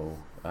didn't go.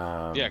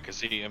 Because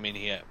he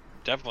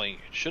definitely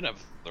should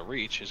have the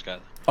reach. He's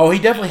got. Oh, he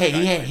definitely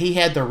he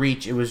had the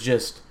reach. It was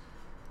just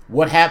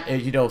what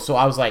happened. So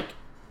I was like,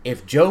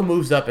 if Joe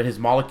moves up and his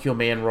Molecule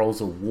Man rolls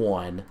a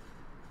 1,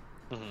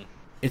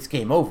 it's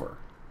game over.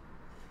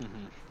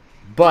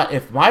 But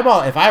if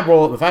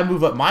I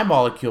move up my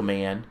Molecule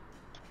Man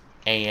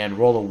and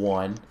roll a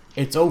 1,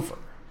 it's over.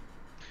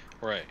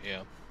 Right.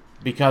 Yeah.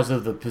 Because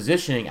of the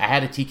positioning, I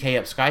had to TK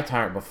up Sky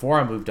Tyrant before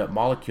I moved up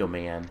Molecule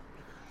Man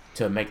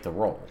to make the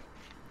roll.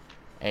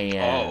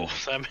 And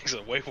that makes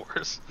it way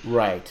worse.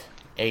 Right.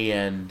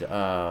 And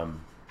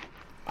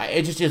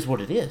it just is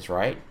what it is,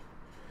 right?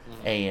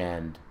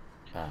 And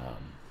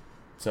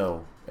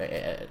so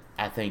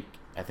I think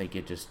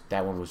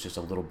that one was just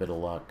a little bit of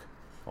luck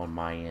on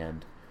my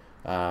end.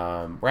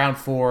 Round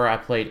 4, I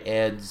played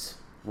Ed's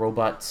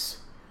Robots,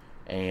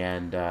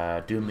 And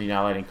Doom the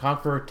Annihilating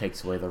Conqueror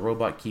takes away the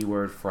robot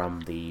keyword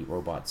from the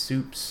robot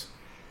soups,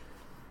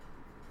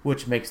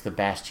 which makes the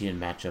Bastion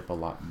matchup a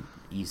lot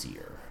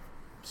easier.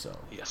 So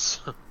Yes,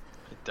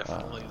 it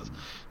definitely is.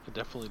 It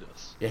definitely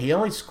does. yeah, he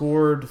only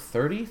scored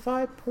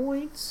 35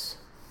 points,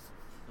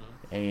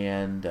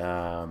 and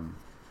I'm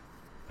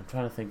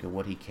trying to think of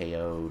what he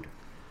KO'd.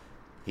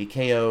 He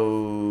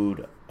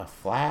KO'd a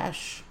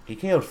Flash. He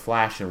KO'd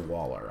Flash and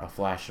Waller. A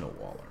Flash and a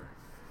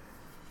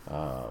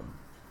Waller.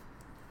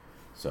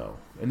 So,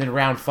 and then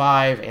round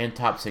 5 and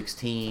top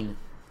 16,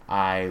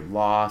 I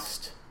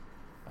lost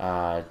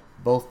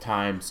both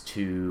times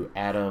to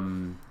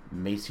Adam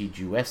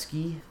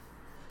Maciejewski.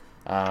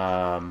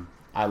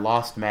 I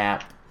lost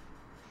map,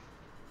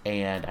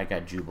 and I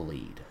got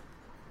Jubileed.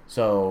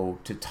 So,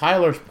 to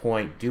Tyler's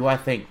point, do I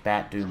think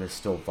Bat Doom is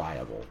still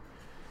viable?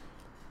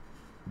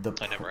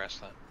 I never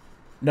asked that.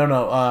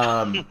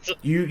 No.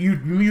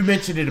 You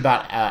mentioned it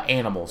about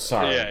animals.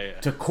 Sorry. Yeah.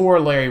 To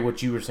corollary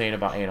what you were saying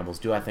about animals,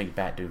 do I think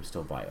Bat Doom's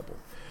still viable?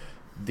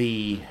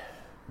 The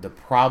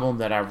problem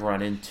that I've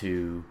run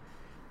into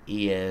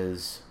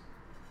is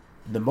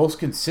the most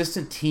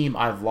consistent team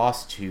I've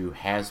lost to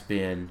has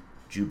been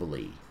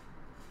Jubilee.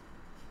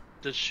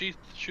 Does she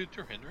shoot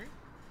through Henry?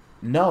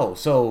 No.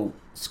 So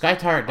Sky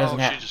Tyrant doesn't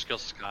have. She just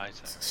goes Sky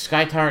Tyrant.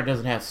 Sky Tyrant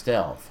doesn't have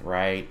stealth,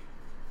 right?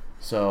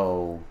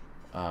 So.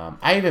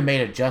 I even made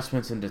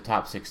adjustments into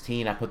top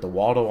 16. I put the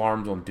Waldo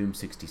arms on Doom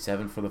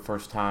 67 for the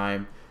first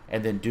time,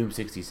 and then Doom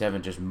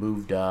 67 just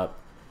moved up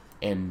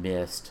and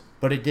missed.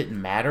 But it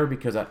didn't matter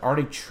because I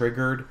already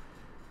triggered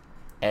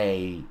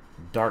a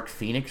Dark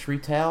Phoenix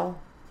retail.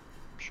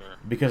 Sure.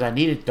 Because I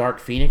needed Dark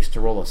Phoenix to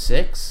roll a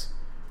 6.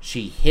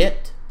 She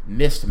hit,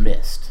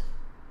 missed.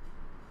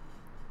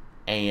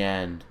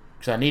 And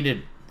because I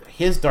needed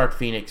his Dark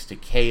Phoenix to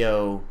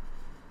KO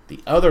the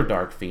other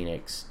Dark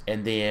Phoenix,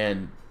 and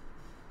then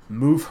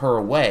move her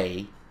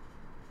away,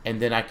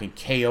 and then I can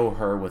KO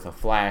her with a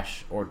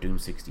Flash or Doom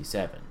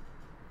 67.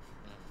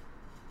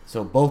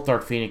 So both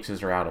Dark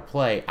Phoenixes are out of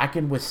play. I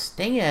can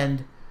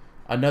withstand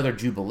another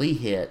Jubilee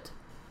hit.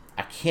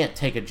 I can't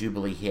take a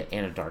Jubilee hit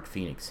and a Dark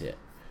Phoenix hit.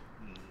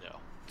 No.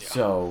 Yeah.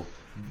 So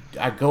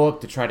I go up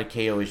to try to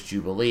KO his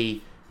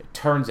Jubilee. It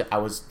turns out I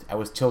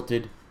was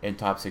tilted in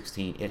top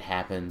 16. It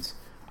happens.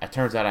 It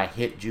turns out I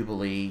hit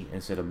Jubilee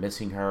instead of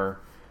missing her,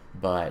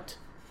 but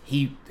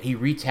he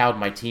retailed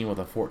my team with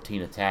a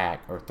 14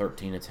 attack or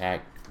 13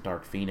 attack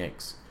Dark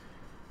Phoenix,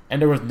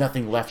 and there was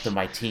nothing left of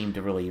my team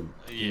to really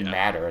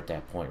matter at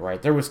that point,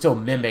 right? There was still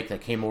Mimic that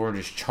came over and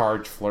just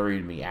charged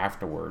flurried me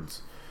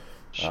afterwards.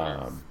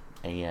 Sure.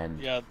 And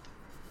yeah,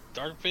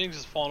 Dark Phoenix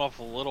has fallen off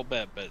a little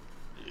bit, but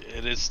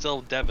it is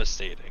still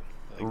devastating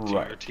to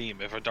your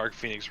team if a Dark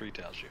Phoenix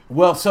retails you.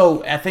 Well,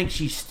 so I think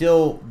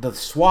the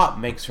swap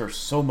makes her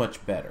so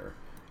much better.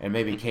 And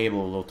maybe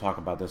Cable will talk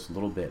about this a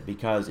little bit,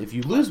 because if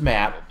you lose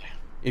map,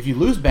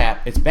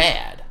 it's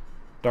bad.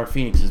 Dark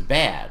Phoenix is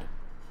bad,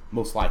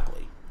 most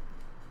likely.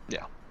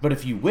 Yeah. But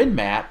if you win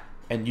map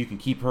and you can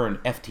keep her in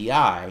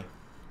FTI,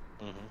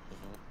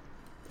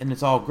 and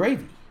it's all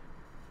gravy.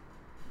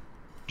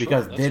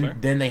 Because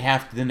then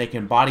they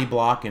can body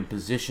block and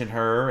position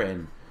her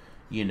and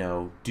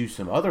do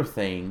some other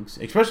things,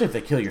 especially if they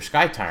kill your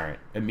Sky Tyrant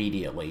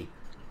immediately.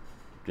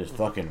 Just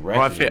fucking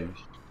wreck him.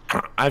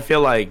 I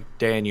feel like,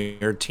 Dan,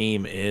 your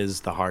team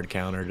is the hard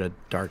counter to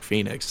Dark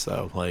Phoenix.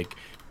 So,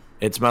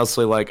 it's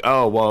mostly like,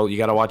 oh, well, you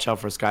got to watch out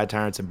for Sky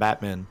Tyrants and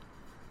Batman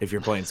if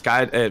you're playing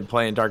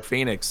playing Dark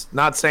Phoenix.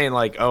 Not saying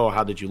oh,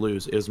 how did you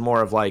lose? It was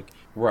more of right.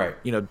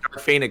 Dark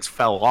Phoenix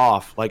fell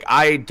off.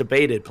 I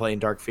debated playing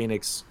Dark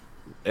Phoenix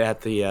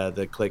at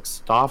the Click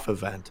Stoff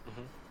event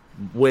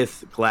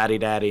with Gladdy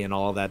Daddy and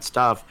all of that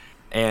stuff,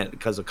 and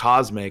because of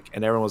Cosmic,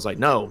 and everyone was like,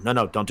 no,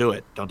 don't do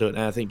it. And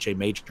I think Jay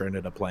Major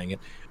ended up playing it,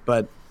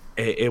 but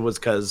it was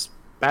because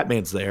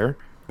Batman's there.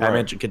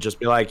 Batman could just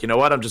be like, you know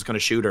what, I'm just going to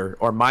shoot her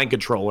or mind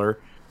control her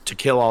to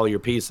kill all your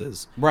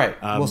pieces.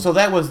 Right. Well, so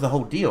that was the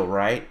whole deal,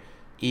 right?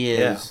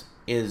 So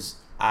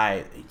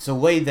the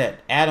way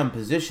that Adam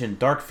positioned,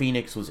 Dark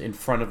Phoenix was in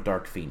front of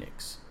Dark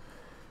Phoenix.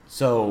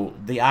 So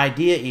the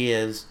idea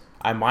is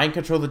I mind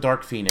control the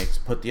Dark Phoenix,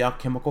 put the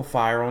alchemical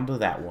fire onto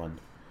that one.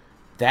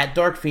 That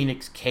Dark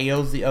Phoenix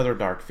KOs the other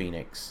Dark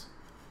Phoenix.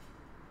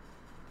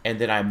 And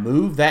then I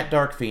move that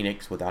Dark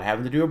Phoenix without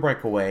having to do a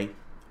breakaway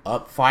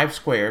up 5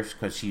 squares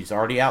because she's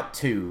already out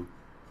 2.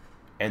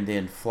 And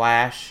then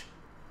Flash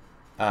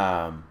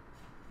or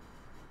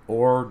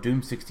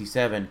Doom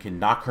 67 can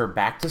knock her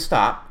back to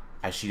stop.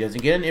 As she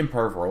doesn't get an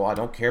imperv roll. I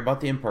don't care about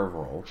the imperv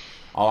roll.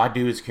 All I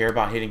do is care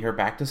about hitting her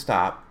back to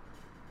stop.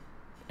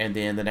 And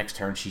then the next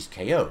turn she's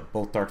KO'd.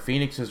 Both Dark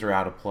Phoenixes are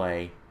out of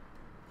play.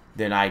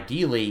 Then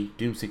ideally,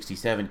 Doom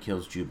 67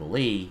 kills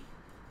Jubilee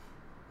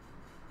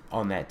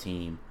on that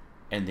team.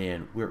 And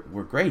then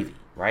we're gravy,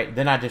 right?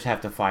 Then I just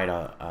have to fight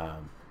a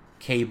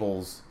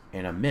Cables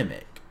and a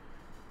Mimic,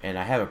 and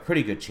I have a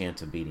pretty good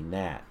chance of beating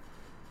that.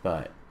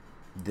 But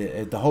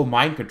the whole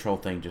mind control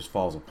thing just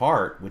falls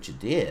apart, which it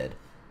did.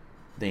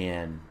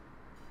 Then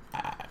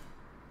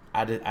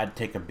I'd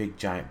take a big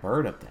giant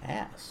bird up the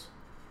ass.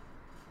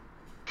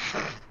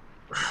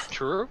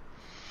 True.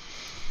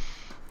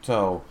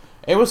 So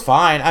it was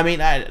fine. I mean,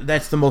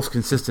 that's the most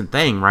consistent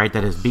thing, right?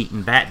 That has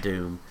beaten Bat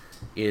Doom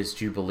is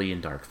Jubilee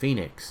and Dark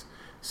Phoenix.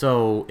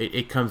 So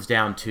it comes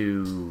down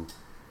to,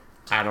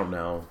 I don't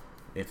know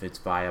if it's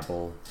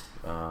viable.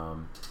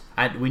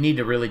 We need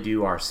to really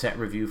do our set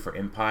review for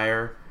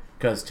Empire,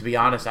 because to be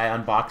honest, I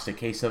unboxed a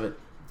case of it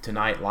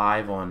tonight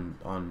live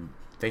on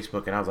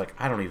Facebook, and I was like,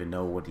 I don't even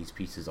know what these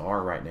pieces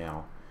are right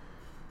now.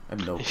 I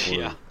have no clue.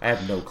 Yeah. I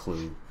have no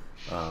clue.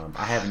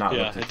 I have not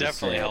looked at it the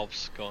definitely set.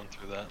 helps going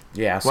through that.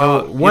 Yeah, so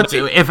Well, once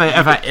if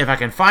I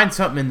can find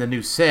something in the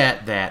new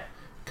set that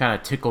kind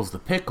of tickles the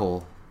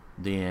pickle,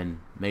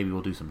 then maybe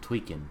we'll do some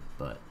tweaking.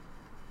 But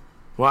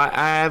Well,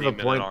 I have a Demon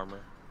and point. armor.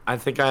 I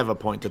think I have a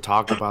point to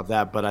talk about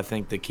that, but I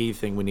think the key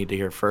thing we need to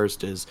hear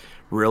first is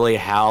really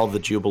how the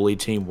Jubilee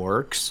team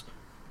works.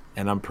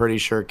 And I'm pretty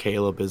sure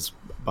Caleb is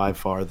by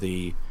far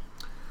the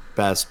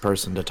best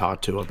person to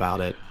talk to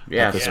about it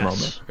at this Yes.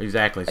 moment.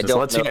 exactly. I So don't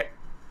let's know. hear.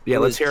 Yeah,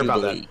 Who let's is hear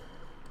about that. Jubilee?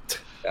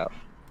 Yeah.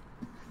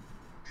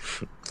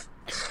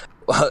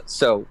 Well,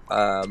 so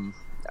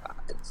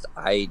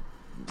I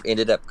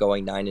ended up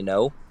going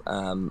 9-0.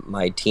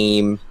 My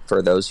team,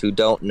 for those who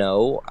don't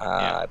know,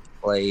 I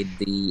played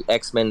the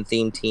X-Men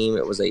theme team.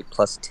 It was a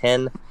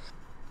 +10.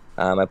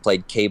 I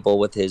played Cable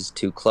with his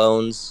 2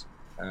 clones,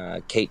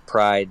 Kate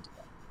Pride,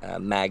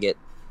 Maggot,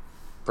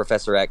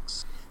 Professor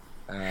X,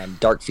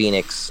 Dark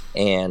Phoenix,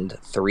 and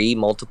 3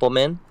 multiple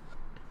men,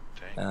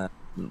 Dang.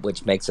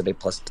 which makes it a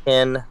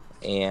 +10.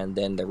 And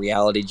then the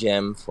reality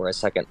gem for a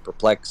second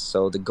perplex.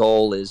 So the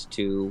goal is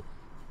to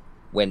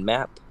win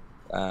map,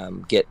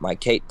 get my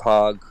Kate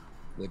Pog,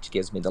 which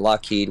gives me the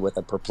Lockheed with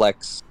a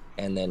perplex,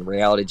 and then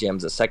reality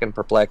gems a second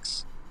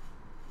perplex.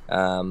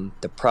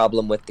 The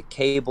problem with the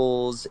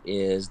cables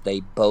is they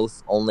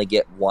both only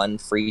get 1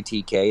 free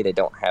TK. They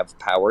don't have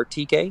power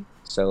TK,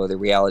 so the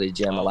reality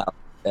gem allows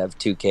to have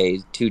 2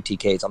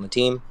 TKs on the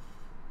team.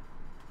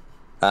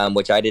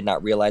 Which I did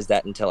not realize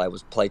that until I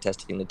was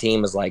playtesting the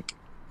team. Is like,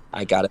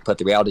 I got to put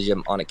the reality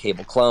gem on a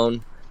cable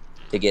clone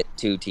to get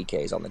 2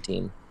 TKs on the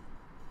team.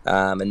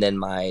 And then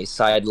my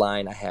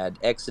sideline, I had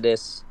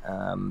Exodus,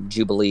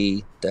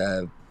 Jubilee,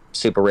 the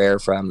super rare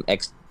from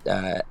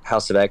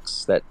House of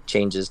X that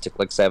changes to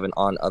click 7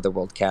 on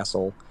Otherworld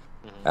Castle.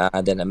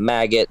 Then a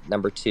Maggot,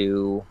 number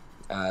 2,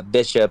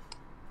 Bishop,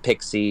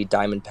 Pixie,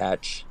 Diamond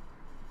Patch,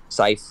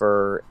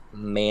 Cypher,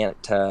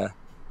 Manta,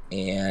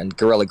 and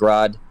Gorilla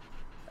Grodd.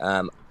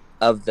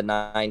 Of the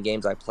 9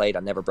 games I played, I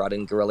never brought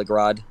in Gorilla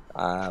Grodd.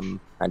 Kind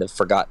of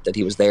forgot that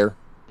he was there.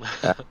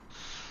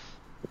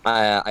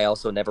 I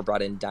also never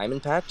brought in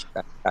Diamond Patch.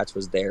 Patch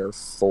was there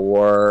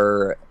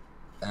for,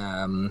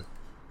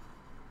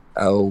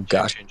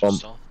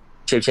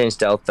 Shape Change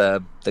Stealth,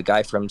 the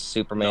guy from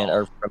Superman, Null.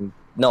 or from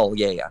Null,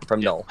 from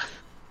Null.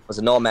 It was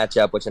a Null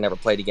matchup, which I never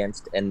played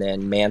against, and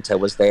then Manta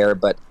was there,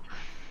 but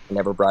I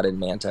never brought in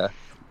Manta.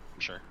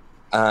 Sure.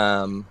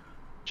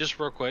 Just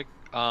real quick,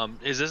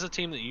 is this a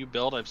team that you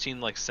build? I've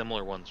seen like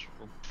similar ones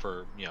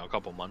for a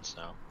couple months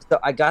now. So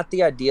I got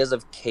the ideas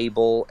of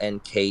Cable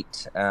and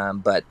Kate,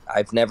 but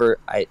I've never.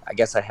 I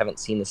guess I haven't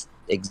seen this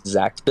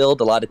exact build.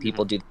 A lot of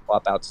people do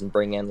swap outs and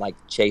bring in like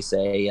Chase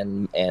A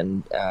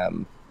and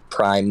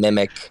Prime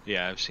Mimic.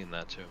 Yeah, I've seen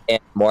that too.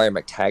 And Moira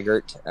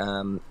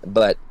McTaggart.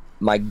 But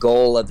my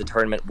goal of the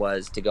tournament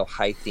was to go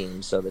high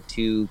theme. So the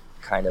 2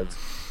 kind of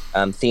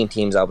theme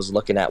teams I was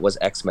looking at was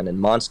X-Men and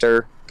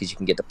Monster, because you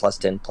can get to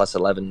 +10,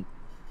 +11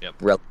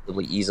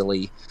 relatively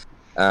easily.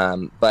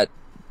 But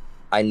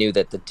I knew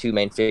that the 2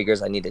 main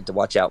figures I needed to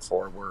watch out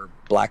for were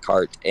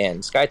Blackheart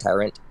and Sky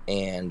Tyrant.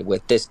 And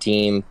with this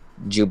team,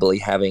 Jubilee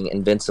having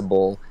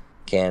Invincible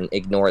can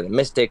ignore the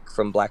Mystic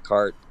from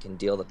Blackheart, can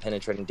deal the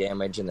penetrating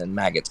damage, and then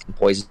Maggots can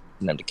poison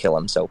them to kill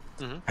him. So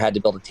I had to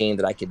build a team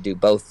that I could do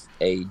both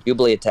a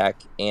Jubilee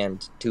attack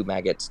and 2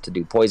 Maggots to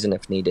do poison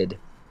if needed.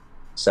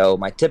 So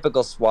my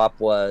typical swap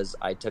was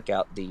I took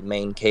out the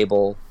main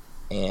Cable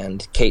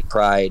and Kate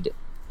Pride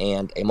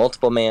and a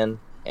multiple man,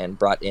 and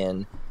brought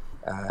in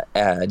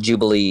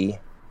Jubilee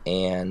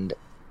and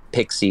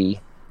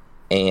Pixie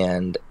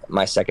and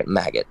my second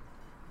Maggot.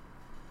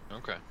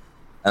 Okay.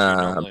 So you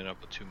normally end up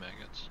with 2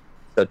 Maggots.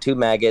 So 2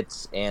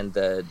 Maggots, and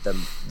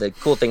the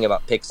cool thing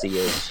about Pixie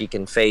is she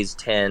can phase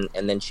 10,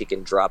 and then she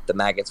can drop the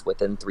Maggots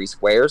within 3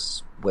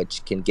 squares,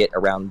 which can get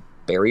around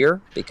barrier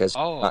because she's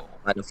not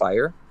line of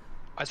fire.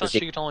 I thought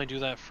she could only do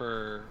that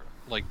for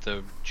like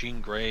the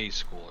Jean Grey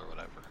school or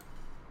whatever.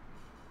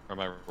 Or am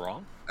I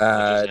wrong?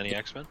 Just any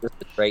X-Men?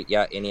 Right,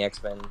 yeah, any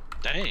X-Men.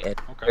 Dang. And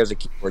Okay. there's a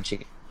keyword she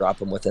can drop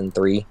them within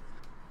 3.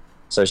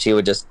 So she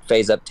would just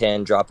phase up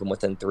 10, drop them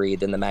within 3.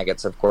 Then the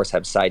Maggots, of course,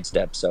 have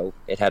sidestep, so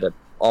it had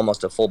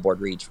almost a full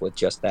board reach with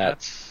just that.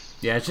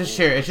 it's just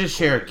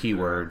share a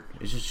keyword.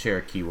 It's just share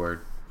a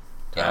keyword,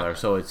 Tyler. Yeah.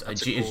 So it's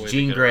That's a cool way to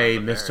Jean get Grey,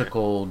 around the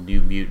Mystical,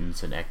 New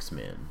Mutants, and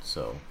X-Men.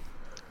 So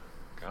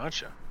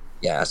Gotcha.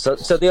 Yeah, so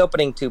the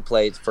opening 2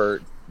 plays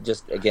for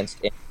just against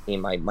any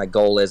team, my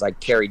goal is I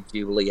carried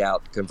Jubilee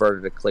out,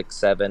 converted to click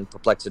 7,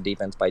 perplex the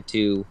defense by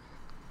 2,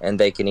 and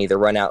they can either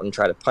run out and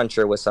try to punch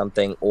her with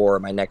something, or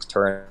my next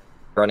turn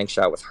running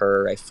shot with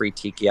her. I free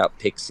tiki out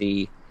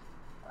Pixie.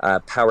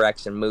 Power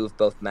action move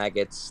both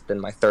maggots. Then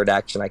my third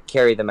action, I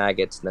carry the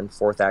maggots. And then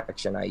fourth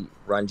action, I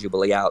run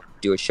Jubilee out,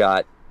 do a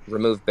shot,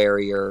 remove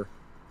barrier.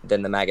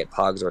 Then the maggot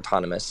pogs are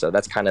autonomous. So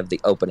that's kind of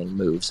the opening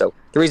move. So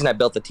the reason I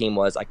built the team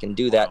was I can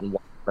do that in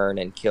one turn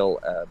and kill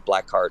a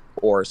Blackheart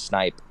or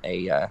snipe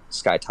a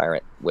Sky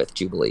Tyrant with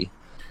Jubilee.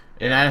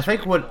 And I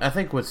think what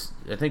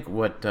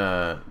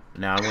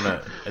now I want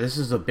to. This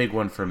is a big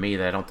one for me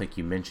that I don't think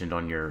you mentioned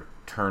on your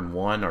turn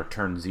 1 or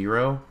turn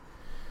 0.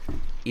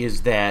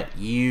 Is that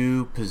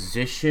you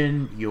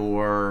position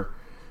your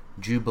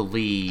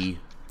Jubilee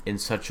in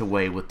such a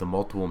way with the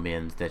multiple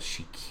mins that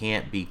she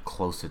can't be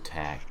close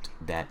attacked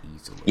that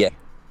easily.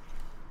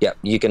 Yeah,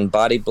 you can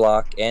body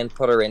block and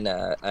put her in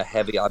a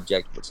heavy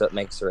object, so it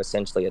makes her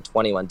essentially a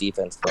 21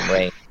 defense from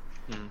range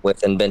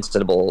with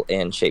invincible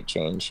and shape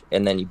change.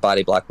 And then you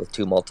body block with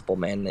 2 multiple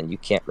men, and you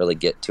can't really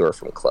get to her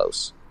from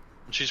close.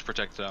 And she's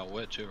protected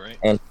outwit too, right?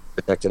 And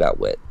protected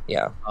outwit,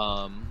 yeah.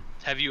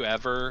 Have you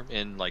ever,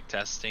 in like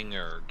testing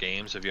or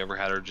games, have you ever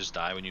had her just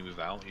die when you move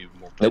out? You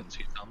more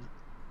potency come?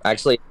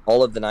 Actually,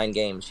 all of the 9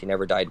 games, she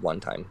never died one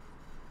time.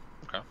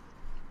 Okay.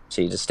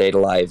 She just stayed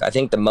alive. I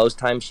think the most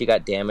time she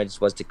got damaged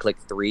was to click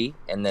 3,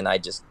 and then I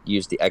just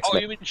used the X-Men.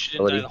 Oh, you mean she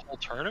didn't die the whole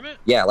tournament?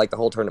 Yeah, like the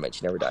whole tournament,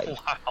 she never died.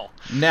 Wow.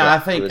 Now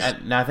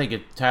Yeah, I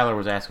think Tyler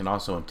was asking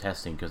also in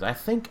testing because I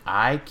think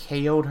I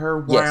KO'd her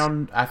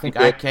round. I think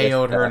I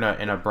KO'd her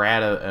in a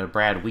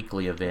Brad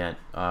Weekly event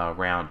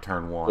round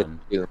turn 1.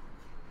 Yep.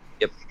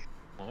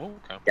 Oh,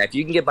 okay. Yeah, if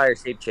you can get by her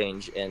shape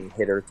change and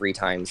hit her 3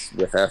 times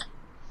with a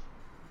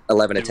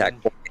 11 attack,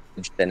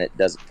 then it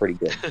does it pretty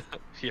good.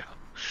 Yeah.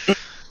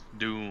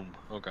 Doom.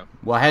 Okay.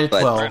 Well, I had a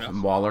But- 12,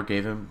 and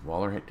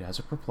Waller has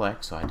a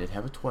perplex, so I did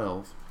have a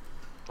 12.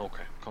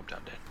 Okay. Calm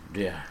down, Dan.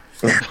 Yeah.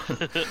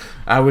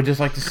 I would just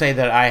like to say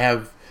that I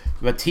have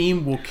my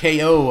team will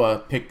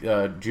KO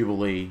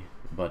Jubilee,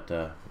 but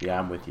yeah,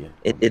 I'm with you.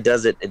 It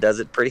does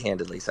it pretty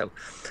handedly. So,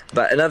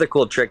 but another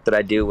cool trick that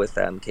I do with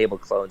cable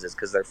clones is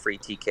because they're free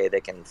TK,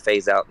 they can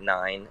phase out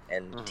 9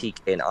 and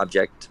TK an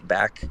object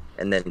back,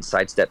 and then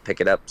sidestep pick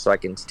it up, so I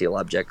can steal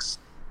objects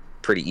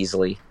pretty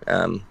easily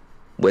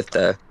with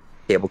the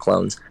cable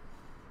clones.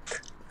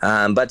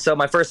 But so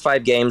my first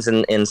 5 games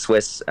in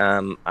Swiss,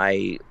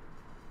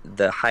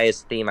 the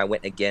highest theme I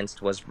went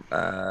against was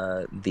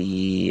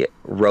the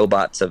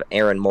robots of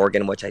Aaron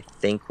Morgan, which I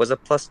think was a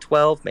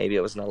 +12. Maybe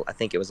it was I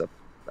think it was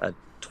a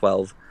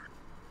 12.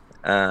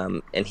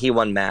 And he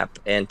won map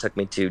and took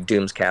me to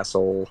Doom's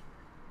Castle.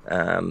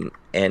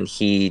 And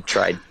he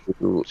tried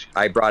to.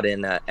 I brought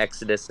in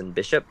Exodus and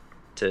Bishop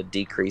to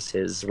decrease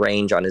his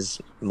range on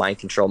his mind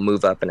control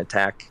move up and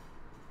attack.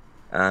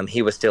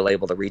 He was still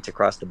able to reach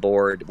across the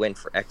board, went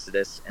for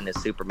Exodus, and his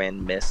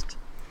Superman missed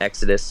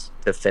Exodus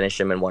to finish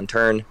him in 1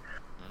 turn.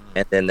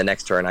 And then the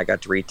next turn I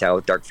got to reach out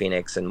with Dark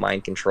Phoenix and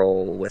mind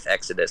control with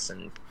Exodus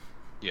and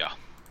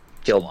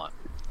killed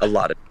a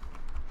lot of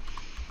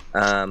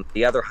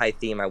the other high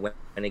theme I went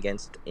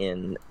against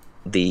in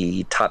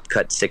the top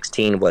cut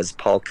 16 was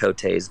Paul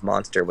Cote's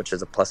Monster, which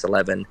is a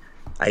 +11.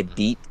 I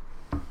beat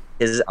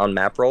his on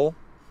map roll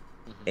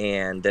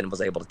and then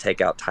was able to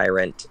take out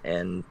Tyrant,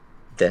 and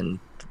then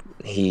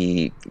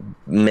he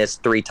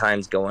missed 3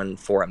 times going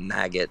for a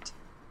maggot.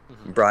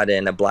 Brought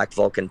in a Black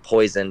Vulcan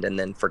poisoned, and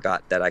then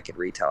forgot that I could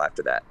retail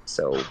after that.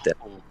 So then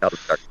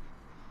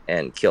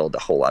and killed a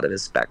whole lot of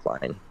his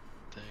backline.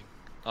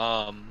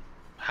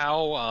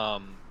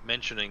 How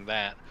mentioning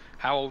that,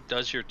 how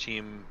does your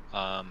team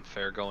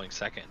fare going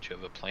second? Do you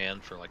have a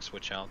plan for like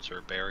switch outs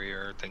or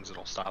barrier, things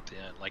that'll stop the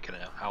like in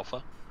an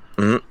alpha?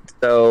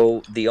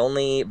 So the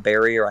only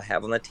barrier I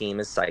have on the team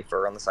is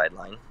Cypher on the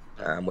sideline,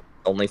 with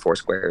only 4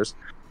 squares.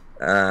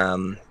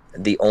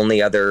 The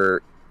only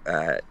other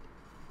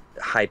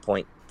high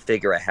point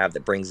figure I have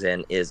that brings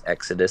in is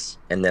Exodus,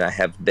 and then I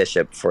have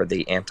Bishop for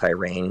the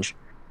anti-range.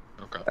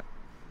 Okay.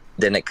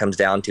 Then it comes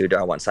down to, do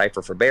I want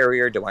Cypher for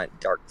barrier? Do I want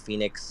Dark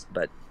Phoenix?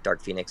 But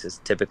Dark Phoenix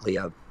is typically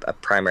a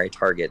primary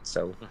target.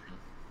 So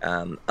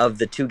of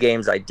the 2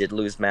 games I did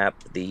lose map,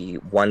 the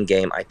 1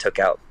 game I took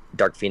out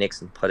Dark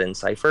Phoenix and put in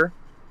Cypher.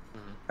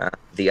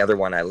 The other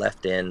one I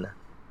left in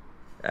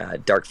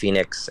Dark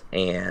Phoenix,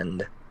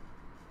 and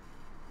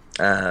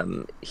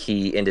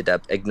he ended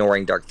up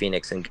ignoring Dark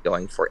Phoenix and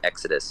going for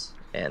Exodus,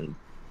 and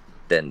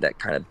then that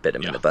kind of bit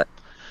him in the butt.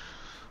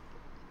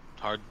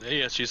 Hard,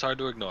 yeah, she's hard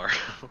to ignore.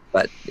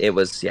 But it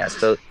was,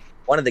 so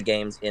one of the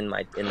games in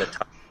the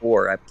top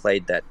 4, I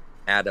played that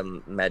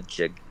Adam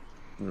Mesa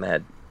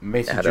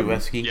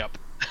Jewesky. Yep.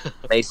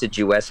 Mesa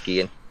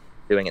Jewesky, and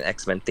doing an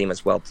X-Men theme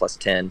as well,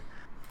 +10.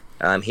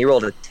 He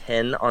rolled a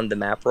 10 on the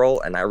map roll,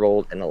 and I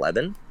rolled an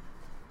 11.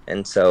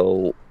 And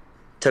so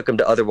took him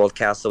to Otherworld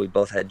Castle. We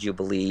both had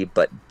Jubilee,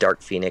 but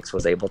Dark Phoenix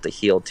was able to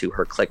heal to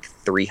her click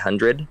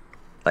 300,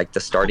 like the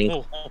starting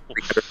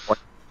 300 point.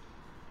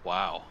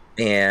 Wow.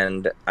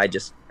 And I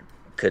just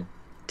could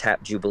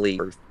tap Jubilee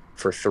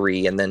for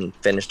 3 and then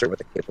finished her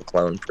with a cable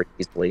clone pretty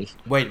easily.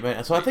 Wait,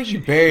 so I think you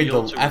buried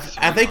I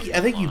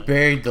think you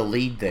buried the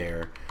lead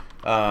there.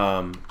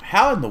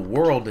 How in the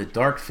world did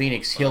Dark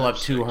Phoenix heal up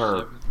to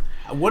her?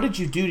 What did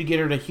you do to get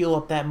her to heal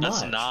up that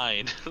much? That's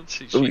 9.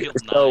 She healed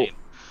So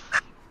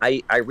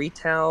 9. I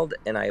retailed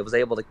and I was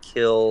able to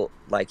kill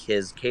like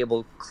his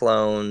cable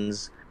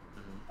clones.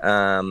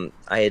 I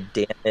had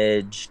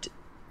damaged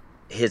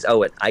his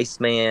an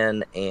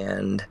Iceman,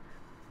 and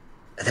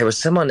there was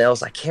someone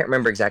else. I can't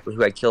remember exactly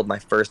who I killed my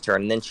first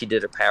turn. And then she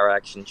did a power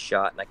action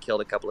shot, and I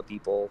killed a couple of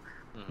people.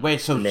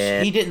 Wait, so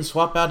Nah. he didn't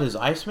swap out his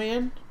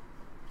Iceman?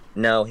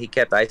 No, he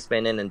kept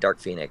Iceman in and Dark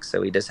Phoenix,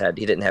 so he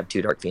didn't have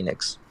 2 Dark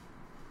Phoenix.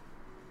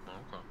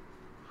 Okay.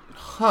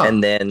 Huh.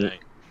 And then Dang.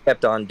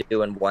 kept on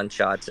doing one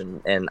shots,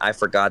 and I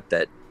forgot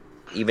that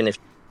even if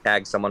she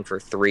tags someone for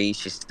 3,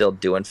 she's still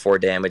doing 4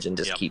 damage and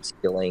just Yep. keeps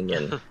healing,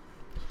 and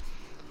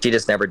she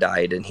just never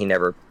died, and he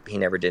never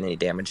did any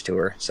damage to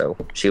her. So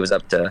she was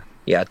up to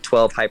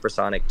 12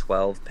 hypersonic,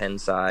 12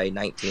 Pensai,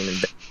 19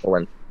 invincible,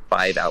 and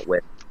 5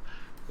 outwit.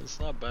 It's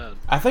not bad.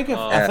 I think if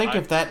I-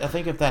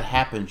 if that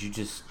happens, you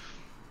just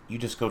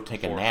go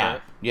take a Forfeit.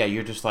 nap. Yeah,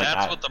 you're just like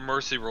That's what the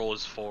mercy roll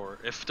is for.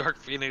 If Dark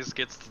Phoenix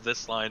gets to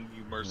this line,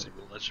 you mercy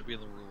roll. That should be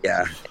in the rules.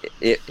 Yeah,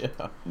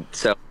 yeah.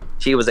 so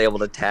she was able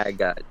to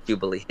tag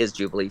his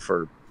Jubilee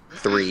for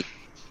 3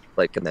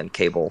 click, and then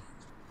Cable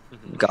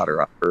got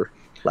her up her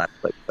last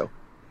click. So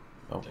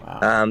Oh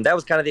wow. that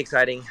was kind of the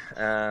exciting.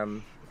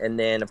 And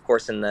then of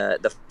course in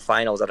the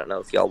finals, I don't know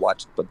if y'all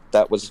watched, but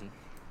that was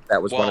one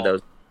of Well,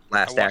 those I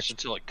last watched actions.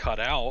 until it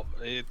cut out.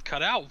 It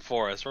cut out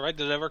for us, right?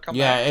 Did it ever come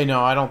Yeah, back? I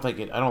know. I don't think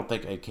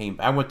it came.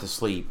 I went to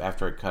sleep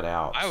after it cut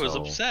out. I was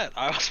so- upset.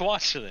 I was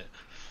watching it.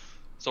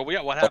 So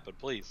what happened,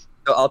 please?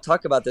 So I'll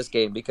talk about this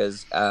game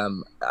because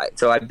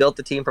I built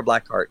the team for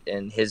Blackheart,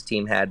 and his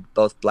team had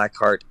both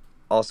Blackheart,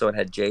 also it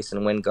had Jason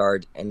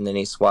Wingard, and then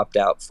he swapped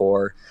out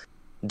for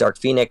Dark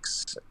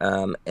Phoenix,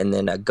 and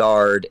then a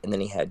guard, and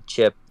then he had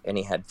Chip, and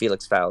he had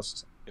Felix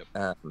Faust.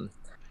 Yep.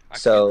 I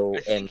So,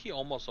 think and he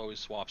almost always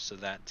swaps to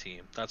that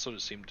team. That's what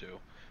it seemed to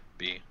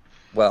be.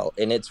 well,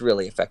 and it's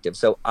really effective.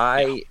 So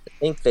I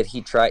think that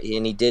he tried,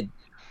 and he did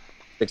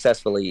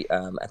successfully.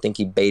 I think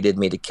he baited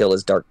me to kill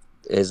his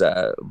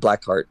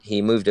Blackheart.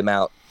 He moved him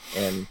out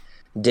and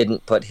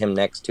didn't put him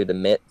next to the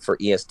Mitt for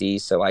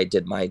ESD. So I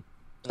did my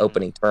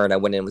opening turn. I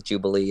went in with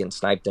Jubilee and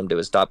sniped him to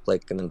his stop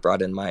click, and then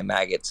brought in my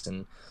maggots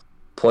and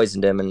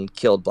poisoned him and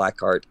killed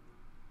Blackheart.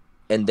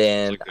 And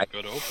then It's like a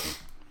good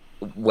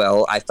open.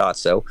 well, I thought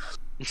so.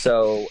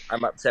 So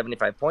I'm up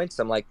 75 points.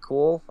 I'm like,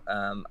 cool.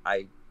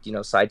 I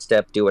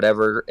sidestep, do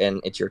whatever, and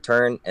it's your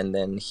turn. And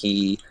then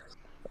he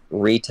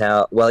he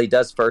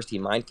does first. He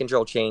mind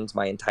control chains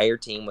my entire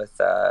team with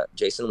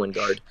Jason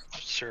Wingard.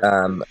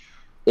 Sure.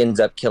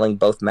 Ends up killing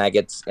both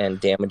maggots and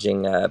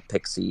damaging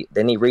Pixie.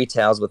 Then he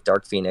retails with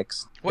Dark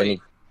Phoenix. Then Wait,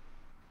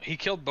 he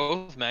killed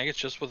both maggots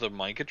just with a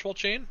mind control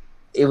chain?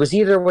 it was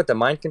either with the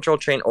mind control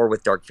chain or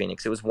with Dark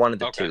Phoenix. It was one of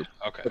the Okay, two.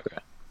 okay.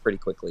 Pretty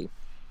quickly.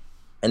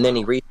 And then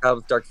he retailed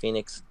with Dark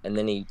Phoenix, and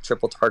then he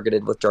triple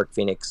targeted with Dark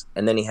Phoenix,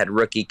 and then he had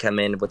Rookie come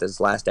in with his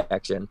last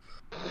action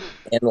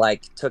and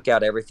took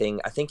out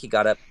everything. I think he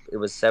got up, it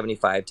was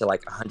 75 to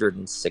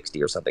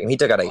 160 or something. He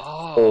took out a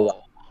whole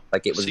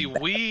lot. It was See,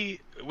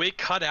 we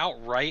cut out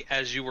right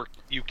as you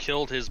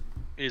killed his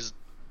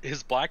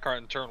Blackheart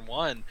in turn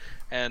 1,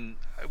 and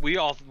we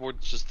all were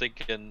just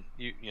thinking,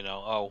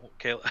 Caleb,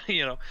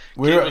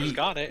 Caleb's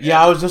got it.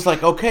 Yeah, I was just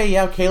like, okay,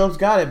 yeah, Caleb's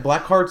got it.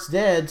 Blackheart's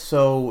dead.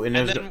 So And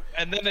then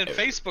in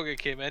Facebook it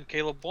came in,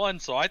 Caleb won.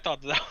 So I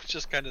thought that was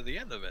just kind of the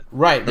end of it.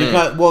 right,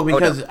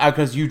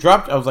 because you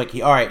dropped. I was like,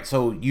 all right,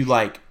 so you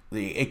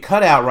it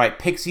cut out right.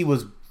 Pixie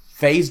was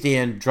phased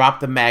in,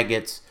 dropped the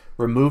maggots,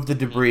 removed the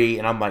debris,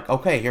 and I'm like,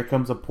 okay, here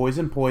comes a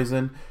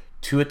poison,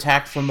 2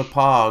 attacks from the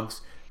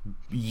Pogs,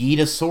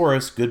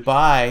 Yeetosaurus,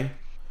 goodbye.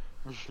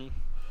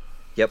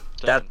 Yep.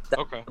 That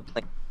Okay.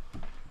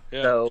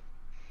 Yeah.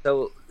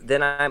 So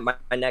then my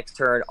next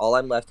turn, all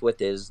I'm left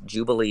with is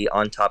Jubilee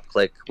on top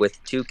click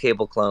with 2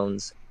 Cable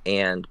clones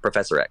and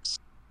Professor X.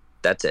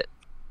 That's it.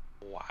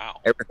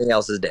 Wow. Everything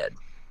else is dead.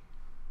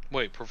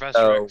 Wait,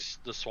 Professor X,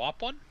 the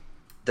swap one?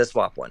 The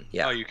swap one,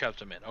 yeah. Oh, you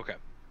kept him in. Okay.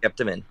 Kept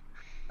him in.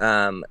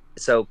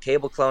 So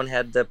Cable clone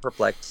had the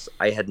Perplex.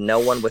 I had no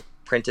one with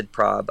printed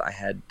prob. I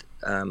had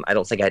I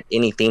don't think I had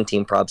any theme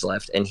team probs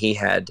left, and he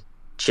had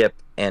Chip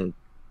and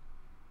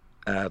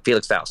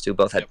Felix Faust, who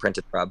both had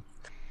printed prob.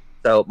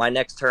 So my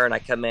next turn, I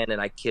come in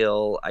and I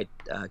kill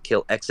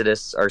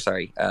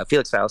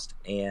Felix Faust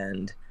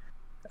and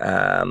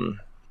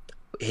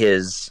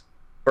his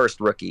first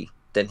rookie.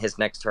 Then his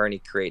next turn, he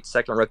creates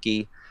second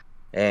rookie,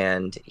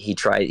 and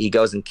he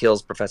goes and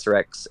kills Professor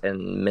X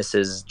and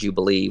misses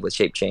Jubilee with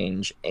shape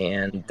change,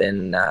 and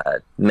then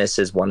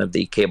misses one of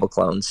the Cable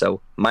clones. So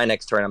my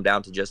next turn, I'm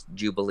down to just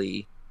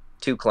Jubilee,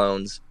 2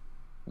 clones,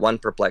 1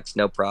 perplex,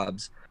 no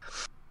probs,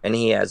 and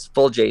he has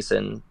full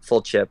Jason,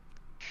 full Chip,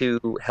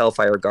 2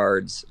 Hellfire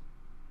guards,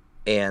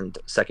 and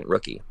second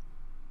rookie.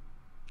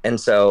 And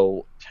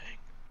so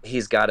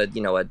he's got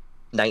a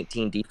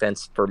 19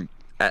 defense for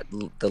at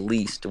the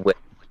least with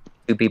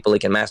 2 people he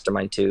can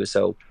mastermind to.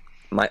 So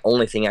my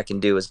only thing I can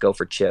do is go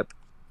for Chip,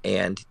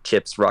 and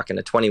Chip's rocking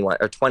a 21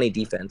 or 20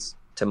 defense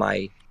to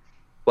my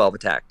 12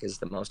 attack is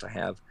the most I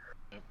have.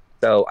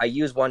 So I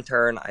use one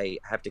turn. I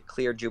have to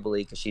clear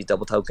Jubilee because she's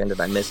double tokened,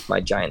 and I missed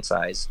my giant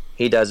size.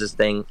 He does his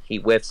thing. He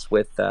whiffs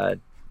with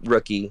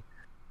Rookie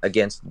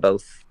against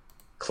both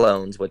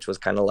clones, which was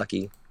kind of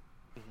lucky.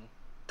 Mhm.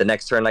 The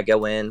next turn I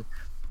go in,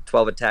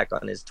 12 attack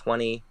on his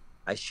 20.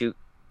 I shoot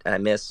and I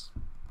miss.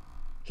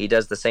 He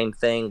does the same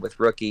thing with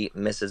Rookie,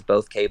 misses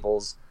both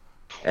cables,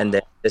 and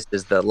then this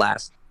is the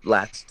last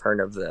turn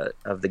of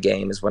the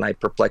game is when I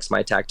perplex my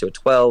attack to a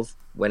 12,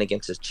 win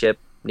against his chip,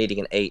 needing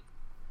an 8,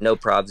 no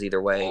probs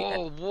either way,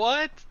 Oh,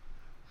 what?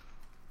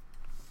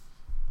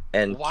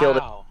 and killed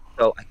it. Wow.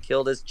 So I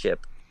killed his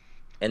chip,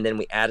 and then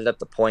we added up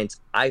the points.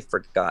 I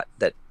forgot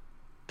that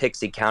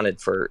Pixie counted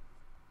for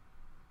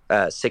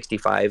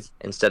 65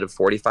 instead of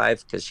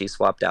 45 because she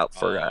swapped out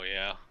for. Oh,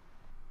 yeah.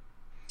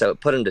 So it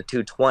put him to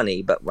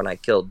 220, but when I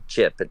killed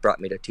Chip, it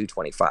brought me to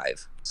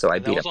 225. So I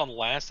And beat that him. was on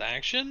last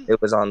action?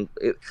 It was on.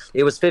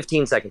 It was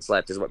 15 seconds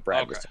left, is what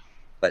Brad was Okay. saying.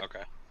 But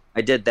Okay. I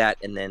did that,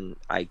 and then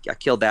I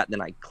killed that, and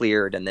then I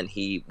cleared, and then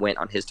he went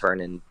on his turn,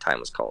 and time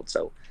was called.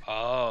 So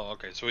Oh,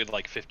 okay. So we had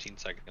like 15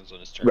 seconds on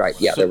his turn. right,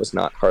 yeah, there was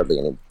not hardly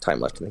any time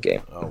left in the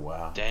game. Oh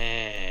wow.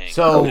 Dang.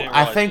 So didn't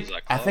I realize it think was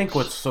that I think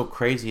close. what's so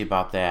crazy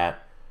about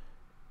that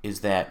is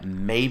that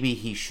maybe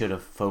he should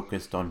have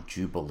focused on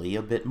Jubilee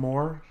a bit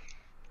more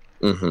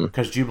Mm-hmm.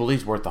 because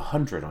Jubilee's worth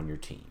 100 on your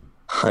team.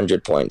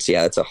 100 points.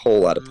 Yeah, it's a whole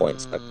lot of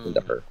points into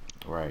her.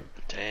 Right.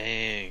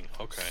 Dang.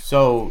 Okay.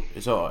 So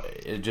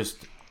it just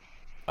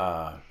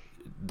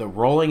the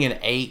rolling an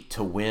 8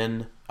 to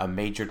win a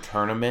major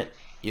tournament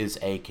is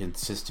a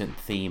consistent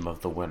theme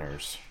of the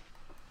winners.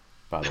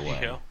 By the way,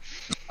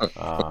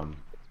 Yeah.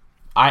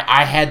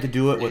 I had to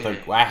do it with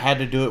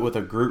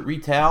a Groot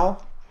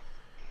retail,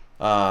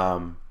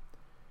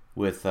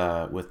 with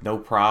no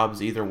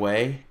probs either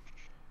way,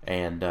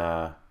 and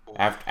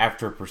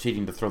after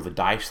proceeding to throw the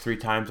dice 3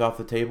 times off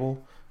the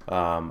table,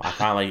 I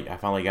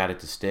finally got it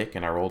to stick,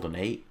 and I rolled an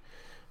 8.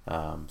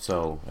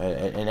 So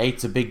an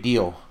 8's a big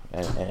deal.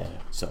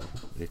 So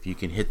if you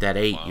can hit that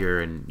 8,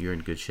 you're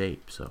in good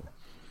shape. So.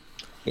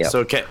 Yeah.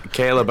 So,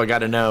 Caleb, I got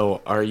to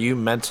know, are you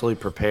mentally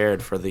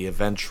prepared for the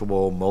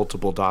eventual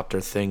multiple Dr.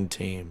 Thing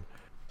team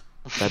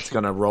that's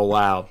going to roll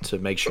out to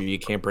make sure you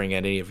can't bring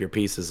any of your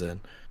pieces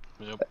in?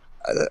 Yep.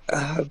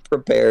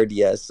 Prepared,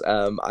 yes.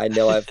 I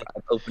know I've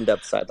opened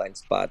up sideline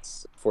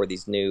spots for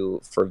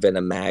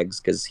Venom Mags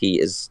because he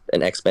is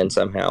an X-Men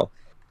somehow.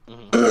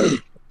 Mhm.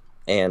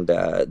 And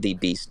the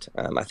Beast.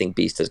 I think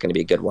Beast is going to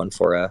be a good one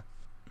for an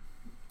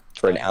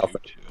I alpha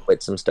do too.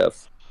 with some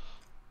stuff.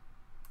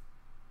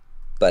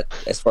 But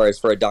as far as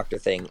for a Doctor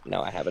Thing,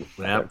 no, I haven't.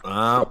 Yep.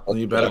 Well,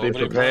 you better be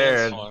Nobody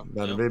prepared. plans, so,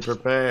 Better yep. be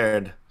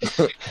prepared.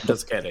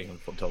 Just kidding.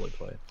 I'm totally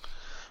playing.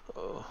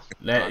 Oh,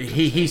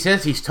 He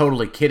says he's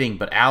totally kidding,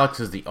 but Alex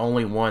is the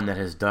only one that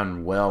has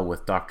done well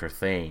with Dr.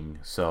 Thing.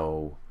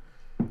 So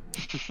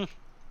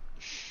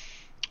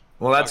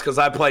Well, that's because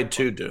I played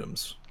 2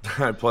 Dooms.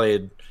 I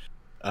played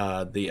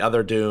the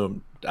other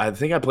Doom. I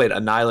think I played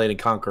Annihilate and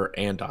Conquer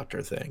and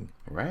Dr. Thing.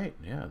 right,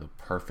 yeah, the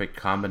perfect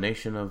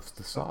combination of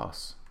the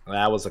sauce.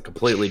 That was a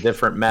completely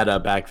different meta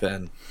back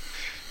then.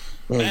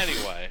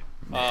 Anyway,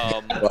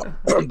 Well,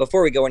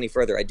 before we go any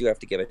further, I do have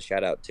to give a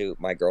shout out to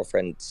my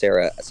girlfriend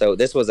Sarah. So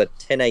this was a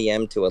 10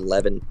 a.m. to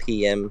 11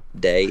 p.m.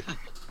 day,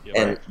 yep.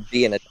 and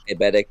being a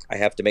diabetic, I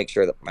have to make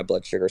sure that my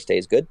blood sugar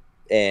stays good,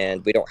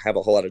 and we don't have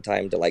a whole lot of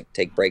time to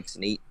take breaks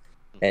and eat.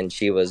 And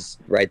she was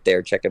right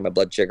there checking my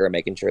blood sugar and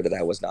making sure that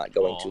I was not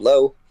going Aw. too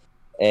low,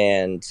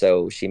 and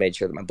so she made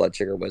sure that my blood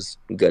sugar was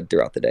good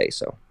throughout the day.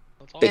 So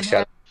That's big awesome.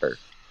 shout out to her.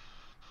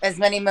 As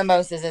many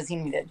mimosas as he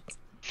needed.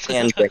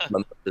 And drink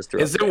mimosas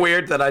throughout Is the it day.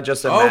 weird that I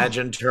just Oh.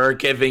 imagined her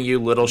giving you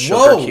little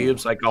sugar Whoa.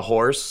 cubes like a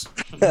horse?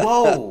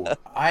 Whoa!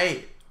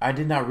 I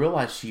did not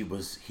realize she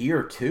was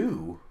here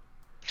too.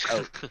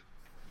 Oh,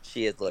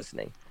 she is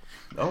listening.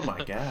 Oh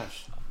my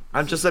gosh!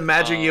 I'm just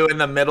imagining you in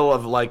the middle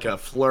of a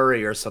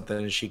flurry or something,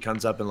 and she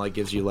comes up and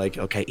gives you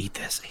okay, eat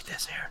this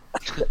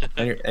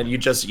here, and you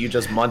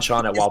just munch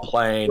on it while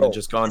playing and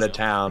just going to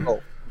town.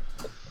 Oh.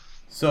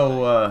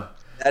 So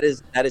That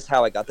is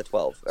how I got the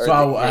 12. Or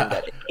So,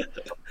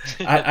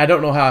 the- I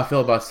don't know how I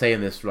feel about saying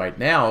this right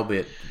now,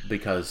 but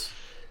because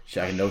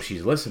I know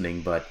she's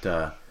listening, but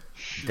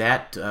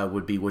that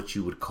would be what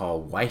you would call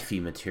wifey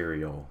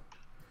material.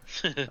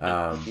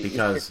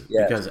 Because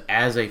Yes. because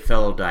as a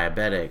fellow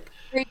diabetic,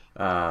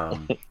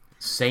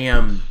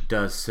 Sam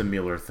does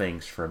similar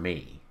things for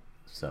me.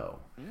 So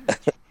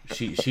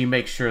she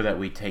makes sure that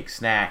we take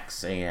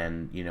snacks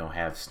and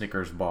have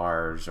Snickers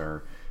bars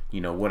or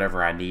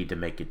whatever I need to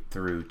make it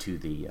through to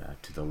the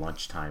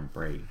lunchtime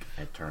break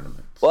at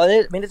tournaments. Well,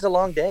 it's a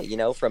long day,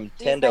 from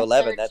 10 to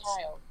 11. That's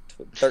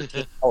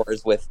 13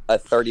 hours with a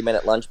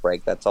 30-minute lunch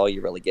break. That's all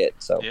you really get.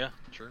 So, Yeah,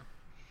 true.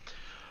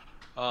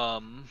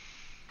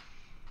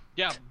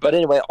 Yeah, but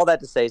anyway, all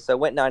that to say, so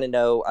went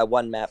 9-0. I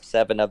won map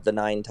 7 of the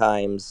 9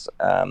 times.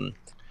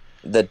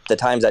 The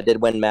times I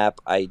did win map,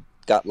 I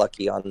got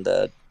lucky on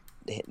the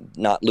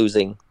not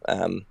losing.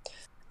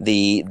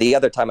 The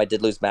other time I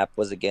did lose map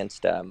was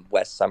against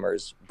Wes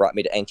Summers, brought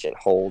me to Ancient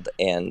Hold,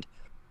 and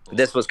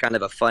this was kind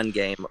of a fun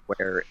game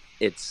where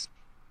it's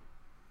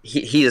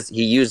he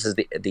uses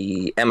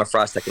the Emma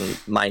Frost that can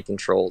mind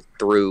control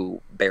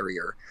through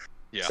barrier.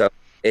 Yeah. So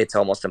it's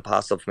almost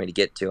impossible for me to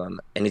get to him.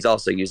 And he's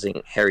also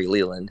using Harry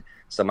Leland,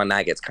 so my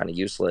maggot's kind of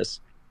useless.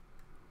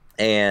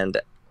 And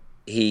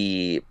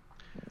he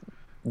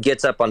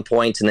gets up on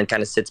points and then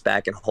kind of sits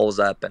back and holds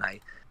up, and I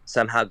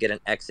somehow get an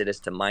Exodus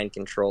to mind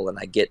control, and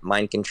I get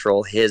mind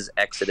control his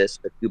Exodus,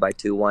 the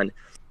 2x2-1.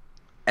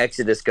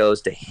 Exodus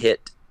goes to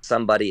hit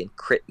somebody and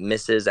crit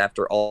misses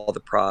after all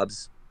the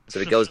probs. So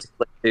it goes to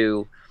click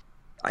 2.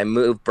 I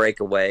move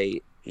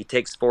breakaway. He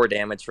takes 4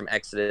 damage from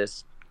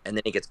Exodus, and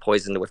then he gets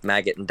poisoned with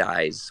maggot and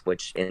dies,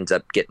 which ends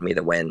up getting me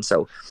the win.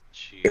 So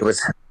Jeez.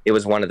 it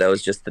was one of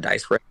those, just the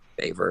dice were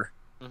in favor.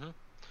 Mm-hmm.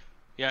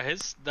 Yeah,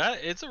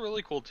 it's a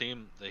really cool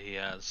team that he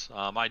has.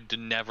 I did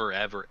never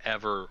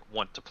ever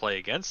want to play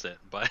against it,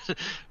 but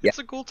it's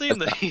a cool team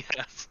that he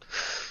has.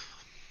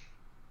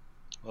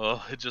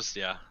 Oh, it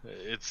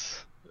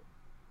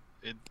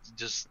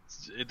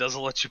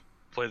doesn't let you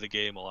play the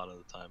game a lot of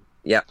the time.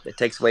 Yeah, it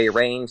takes away your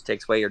range,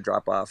 takes away your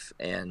drop off,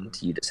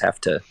 and you just have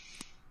to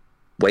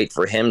wait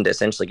for him to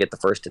essentially get the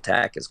first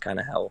attack. Is kind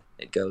of how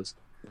it goes.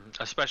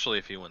 Especially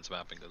if he wins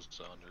mapping goes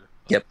under.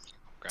 Yep.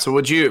 So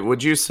would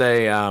you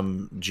say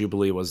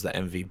Jubilee was the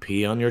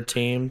MVP on your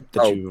team?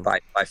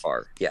 By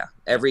far, yeah.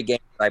 Every game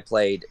I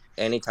played,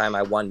 anytime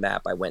I won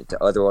map, I went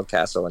to Otherworld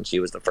Castle, and she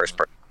was the first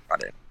person I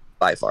got in,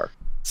 by far.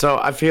 So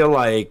I feel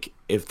like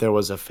if there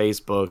was a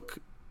Facebook,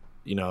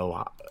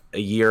 a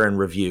year in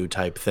review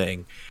type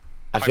thing,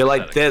 I feel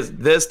like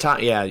this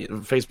time, yeah,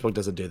 Facebook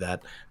doesn't do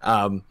that.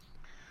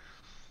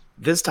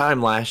 This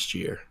time last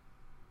year,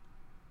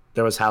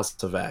 there was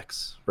House of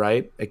X,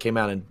 right? It came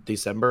out in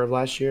December of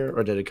last year,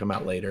 or did it come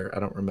out later? I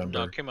don't remember.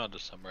 No, it came out in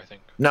December, I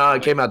think. No,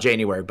 it came out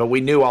January, but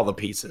we knew all the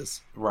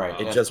pieces. Right.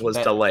 It just was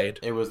delayed.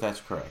 That's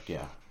correct,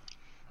 yeah.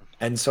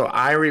 And so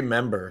I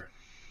remember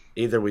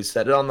either we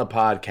said it on the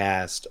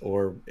podcast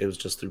or it was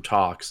just through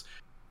talks.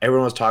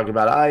 Everyone was talking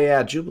about, oh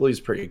yeah, Jubilee's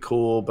pretty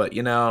cool, but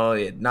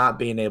it not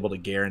being able to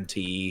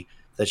guarantee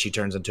that she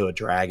turns into a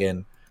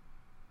dragon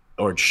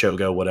or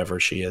Shogo, whatever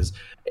she is,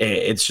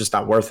 it's just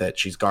not worth it.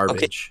 She's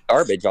garbage. Okay,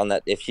 garbage on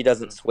that. If she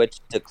doesn't switch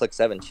to click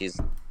 7, she's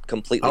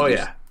completely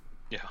useless.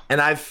 Yeah. And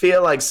I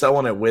feel like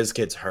someone at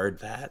WizKids heard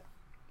that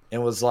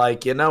and was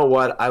like, you know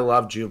what? I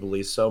love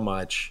Jubilee so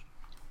much.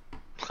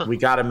 We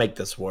got to make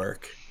this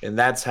work. And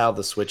that's how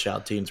the switch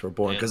out teams were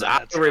born. Because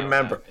I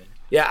remember,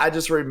 I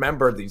just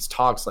remember these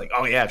talks like,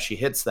 oh yeah, if she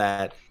hits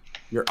that,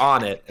 you're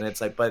on it. And it's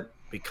like, but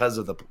because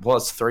of the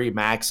 +3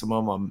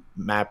 maximum on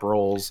map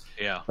rolls,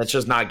 that's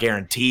just not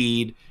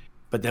guaranteed.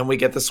 But then we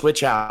get the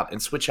switch out,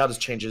 and switch out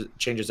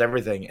changes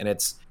everything. And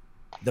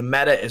the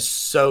meta is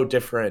so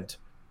different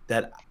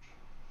that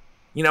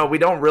we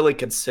don't really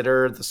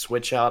consider the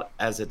switch out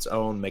as its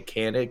own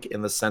mechanic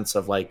in the sense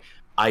of like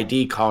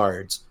ID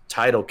cards,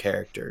 title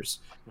characters.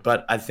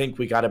 But I think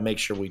we got to make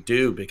sure we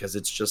do, because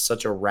it's just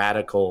such a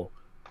radical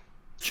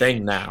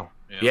thing now.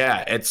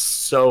 Yeah,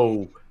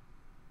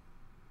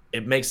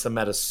 it makes the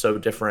meta so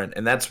different.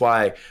 And that's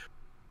why,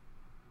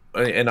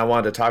 and I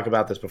wanted to talk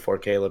about this before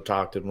Caleb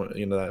talked,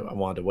 and I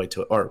wanted to wait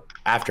till, or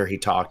after he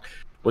talked,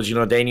 was,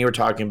 Dane, you were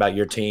talking about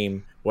your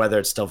team, whether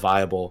it's still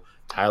viable.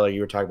 Tyler,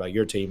 you were talking about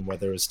your team,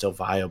 whether it's still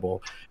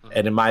viable.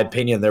 And in my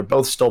opinion, they're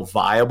both still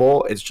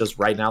viable. It's just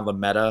right now the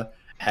meta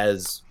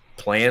has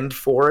planned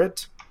for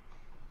it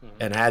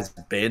and has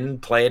been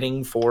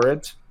planning for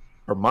it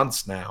for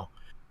months now.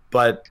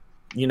 But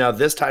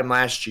this time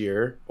last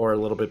year, or a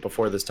little bit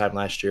before this time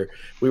last year,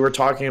 we were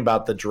talking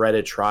about the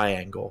dreaded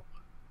triangle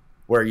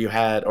where you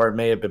had, or it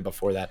may have been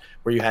before that,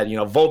 where you had,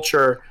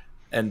 Vulture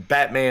and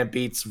Batman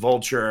beats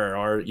Vulture,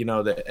 or,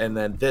 and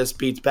then this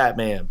beats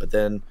Batman, but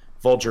then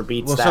Vulture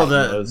beats that. So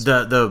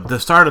the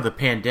start of the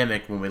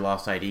pandemic, when we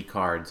lost ID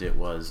cards, it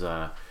was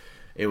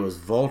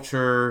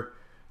Vulture,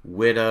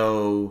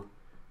 Widow,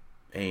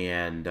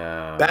 and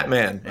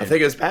Batman. I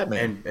think it was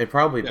Batman. And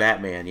probably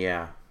Batman,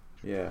 yeah.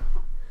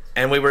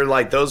 And we were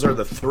like, those are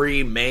the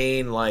 3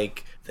 main,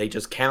 like, they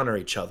just counter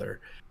each other.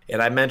 And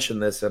I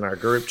mentioned this in our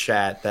group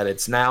chat, that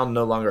it's now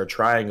no longer a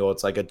triangle.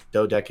 It's like a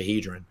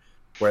dodecahedron,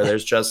 where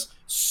there's just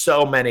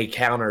so many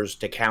counters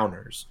to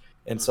counters.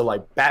 And so,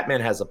 like, Batman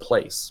has a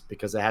place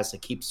because it has to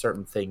keep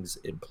certain things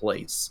in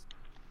place.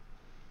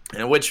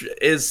 And which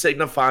is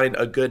signifying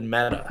a good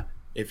meta,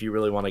 if you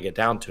really want to get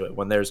down to it.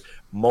 When there's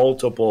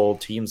multiple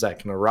teams that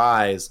can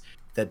arise,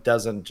 that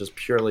doesn't just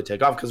purely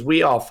take off. Because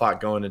we all thought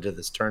going into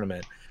this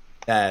tournament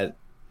that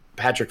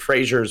Patrick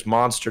Frazier's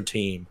monster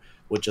team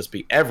would just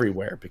be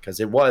everywhere, because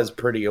it was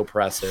pretty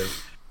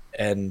oppressive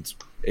and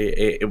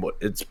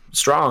it's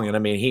strong. And I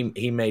mean,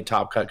 he made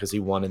top cut because he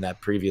won in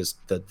that previous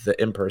the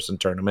in-person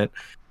tournament,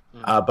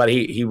 but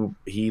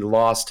he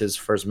lost his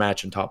first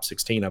match in top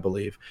 16, I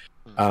believe.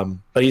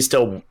 But he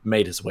still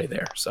made his way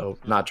there, so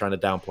not trying to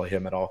downplay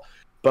him at all.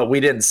 But we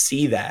didn't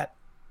see that,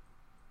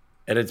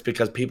 and it's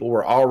because people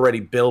were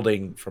already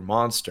building for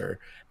Monster.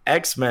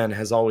 X-Men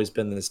has always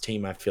been this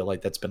team, I feel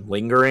like, that's been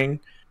lingering,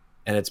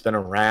 and it's been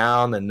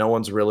around, and no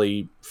one's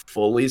really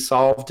fully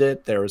solved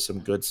it. There were some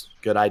good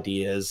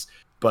ideas,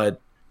 but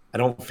I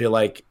don't feel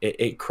like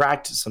it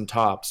cracked some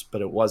tops,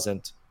 but it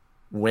wasn't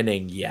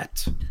winning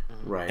yet.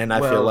 Right. And I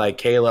feel like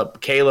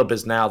Caleb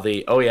is now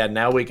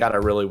now we got to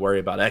really worry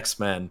about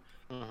X-Men,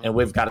 and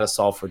we've got to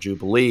solve for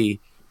Jubilee.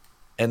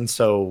 And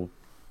so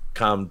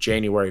come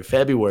January,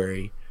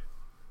 February,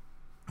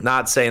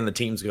 not saying the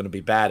team's going to be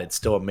bad. It's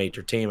still a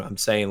major team. I'm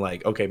saying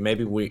like, okay,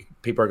 maybe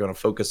people are going to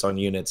focus on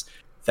units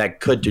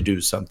that could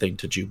do something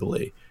to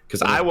Jubilee.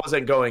 Because I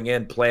wasn't going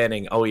in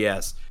planning, oh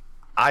yes,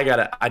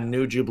 I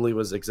knew Jubilee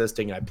was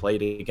existing. I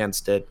played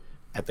against it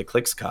at the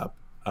Clicks Cup,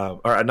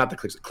 or not the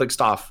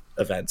Clickstoff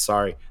event,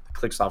 sorry, the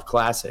Clickstoff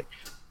Classic.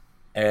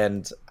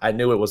 And I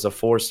knew it was a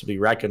force to be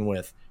reckoned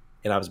with,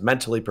 and I was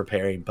mentally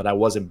preparing, but I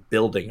wasn't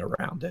building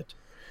around it,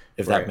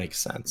 if that makes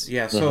sense.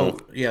 Yeah, so,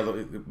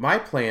 my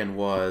plan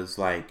was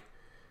like,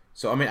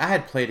 so, I mean, I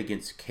had played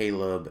against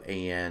Caleb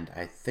and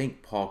I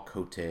think Paul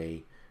Cote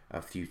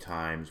a few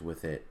times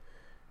with it.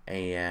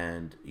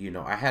 And,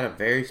 I had a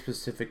very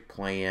specific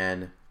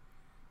plan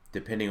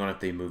depending on if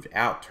they moved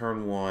out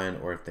turn 1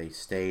 or if they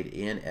stayed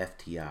in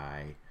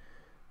FTI.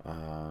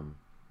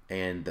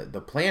 And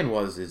the plan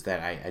is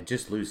that I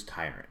just lose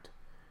Tyrant,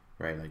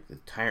 right? Like the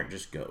Tyrant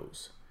just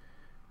goes.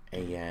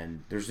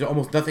 And there's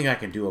almost nothing I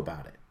can do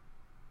about it,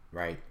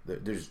 right?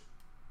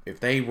 If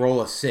they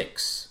roll a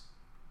 6,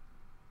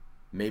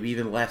 maybe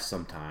even less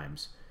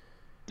sometimes,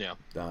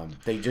 Tyrant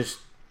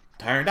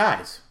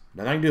dies.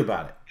 Nothing I can do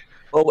about it.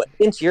 Well,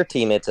 against your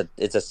team, it's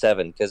a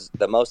 7 because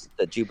the most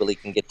that Jubilee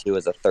can get to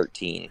is a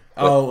 13.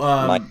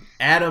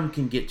 Adam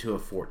can get to a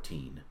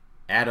 14.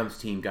 Adam's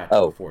team got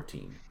to a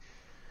 14.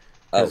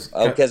 Because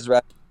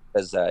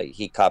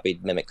he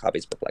copied Mimic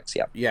copies Perplex.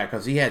 Yeah,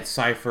 because he had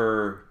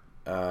Cypher,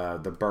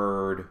 the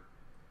Bird,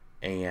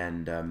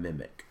 and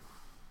Mimic.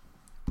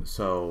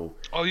 So.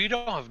 Oh, you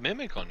don't have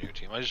Mimic on your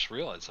team. I just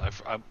realized. I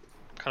kind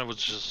of was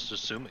just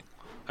assuming.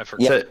 I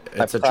forgot.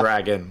 It's a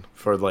dragon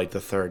for like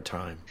the third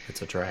time.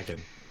 It's a dragon.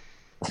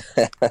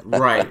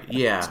 Right,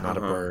 yeah. It's not a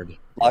bird.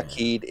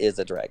 Lockheed is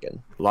a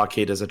dragon.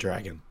 Lockheed is a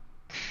dragon.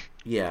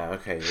 Yeah,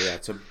 okay. Yeah,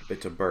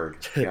 it's a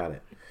bird. Got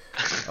it.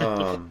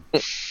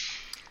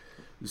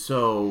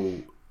 So,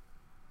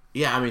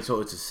 yeah, I mean, so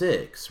it's a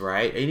 6,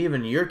 right? And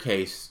even in your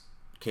case,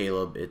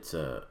 Caleb, it's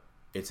an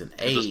 8. It's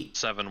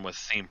a 7 with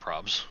theme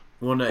probs.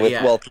 Well,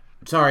 no,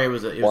 sorry, it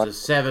was a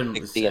 7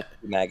 with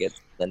maggots,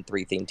 then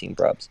 3 theme team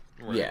probs.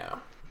 Right. Yeah.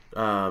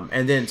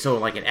 And then, so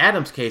like in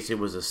Adam's case, it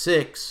was a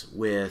 6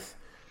 with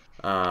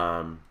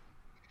the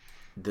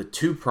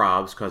 2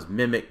 probs because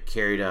Mimic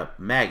carried up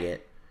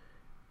Maggot,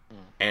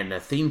 and a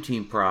theme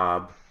team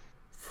prob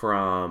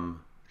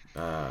from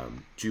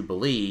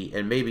Jubilee,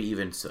 and maybe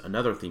even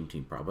another theme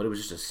team prob. But it was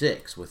just a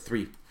 6 with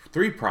three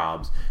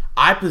probs.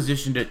 I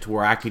positioned it to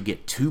where I could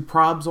get 2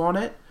 probs on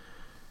it,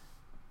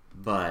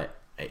 but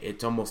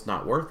it's almost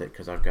not worth it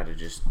because I've got to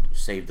just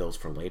save those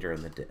for later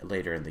in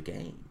the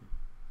game.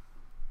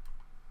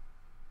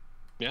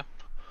 Yeah.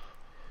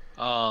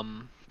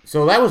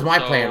 So that was my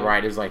plan,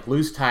 right? Is like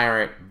lose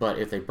Tyrant, but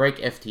if they break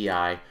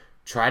FTI,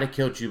 try to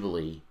kill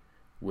Jubilee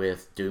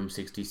with Doom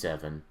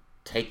 67,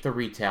 take the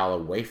retail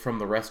away from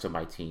the rest of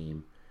my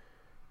team,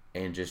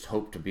 and just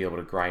hope to be able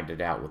to grind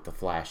it out with the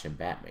Flash and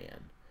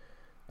Batman.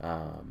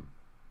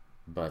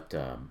 But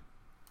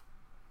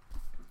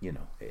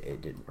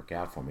it didn't work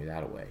out for me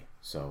that way.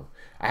 So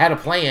I had a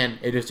plan,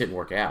 it just didn't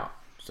work out.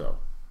 So.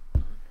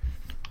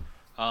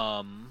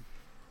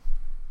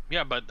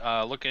 Yeah,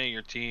 but looking at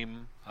your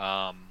team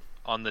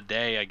on the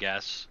day, I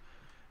guess,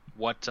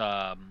 what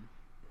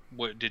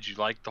did you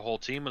like the whole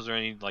team? Was there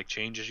any like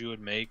changes you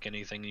would make?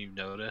 Anything you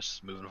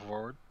noticed moving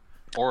forward,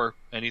 or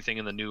anything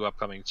in the new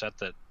upcoming set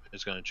that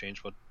is going to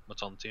change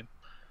what's on the team?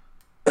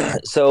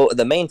 So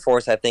the main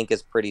force, I think,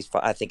 is pretty.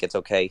 I think it's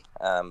okay.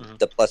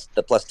 The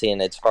plus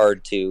 10. It's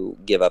hard to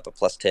give up a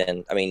plus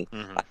 10. I mean,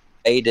 I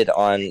aided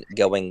on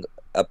going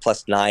a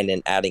plus 9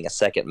 and adding a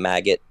second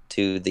maggot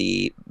to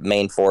the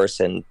main force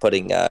and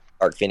putting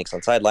Arc Phoenix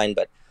on sideline,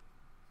 but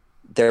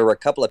there were a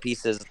couple of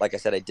pieces, like I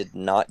said, I did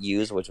not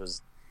use, which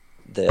was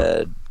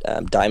the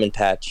Diamond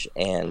Patch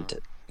and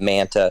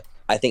Manta.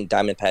 I think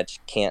Diamond Patch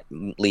can't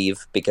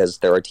leave because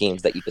there are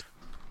teams that you just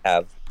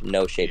have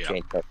no shape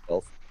change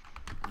health.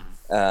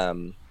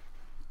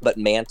 But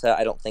Manta,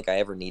 I don't think I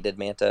ever needed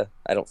Manta.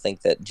 I don't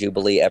think that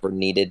Jubilee ever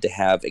needed to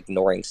have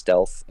ignoring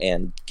stealth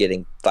and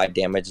getting 5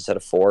 damage instead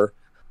of 4.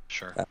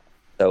 Sure.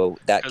 So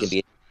that can be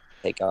a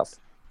takeoff.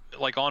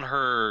 Like on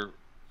her,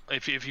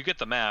 if you get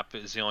the map,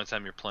 is the only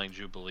time you're playing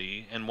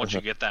Jubilee, and once you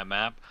get that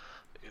map,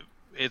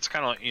 it's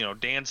kind of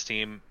Dan's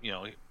team.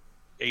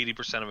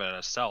 80% of it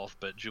is stealth,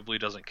 but Jubilee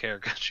doesn't care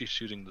because she's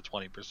shooting the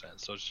 20%,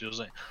 so she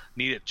doesn't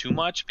need it too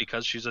much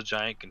because she's a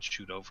giant, can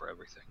shoot over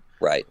everything.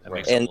 Right. That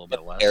makes it a little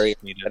bit less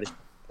needed.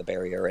 The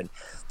barrier and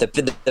the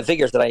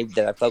figures that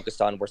I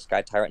focused on were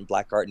Sky Tyrant and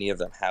Blackheart. Neither of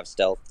them have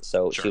stealth,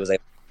 so she was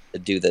able to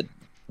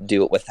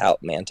do it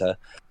without Manta.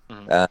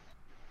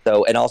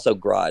 So, and also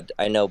Grodd.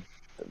 I know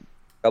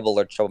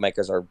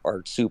troublemakers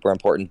are super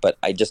important, but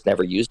I just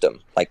never used them.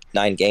 Like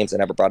 9 games, I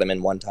never brought him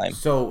in one time.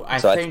 So I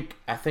think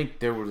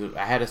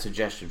I had a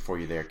suggestion for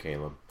you there,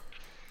 Caleb.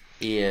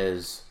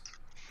 Is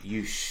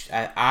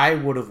I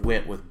would have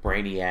went with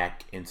Brainiac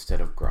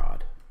instead of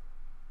Grodd.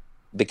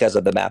 Because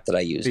of the map that I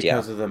used,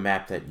 Because of the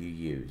map that you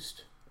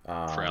used.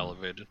 For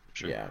elevated.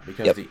 Sure. Yeah,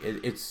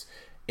 because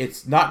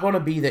it's not going to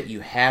be that you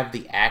have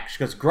the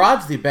action, because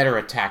Grodd's the better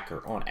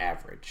attacker on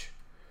average.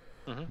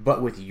 Mm-hmm.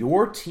 But with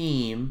your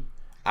team,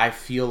 I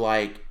feel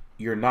like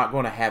you're not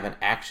going to have an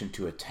action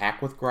to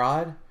attack with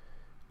Grodd.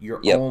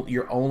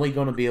 You're only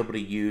going to be able to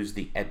use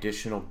the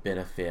additional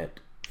benefit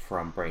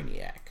from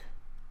Brainiac.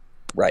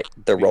 Right,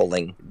 the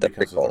rolling,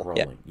 because of the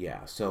rolling.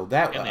 Yeah. So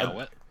that and the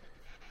outwit.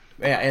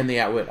 Yeah, and the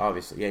outwit,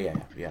 obviously. Yeah.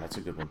 That's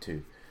a good one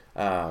too.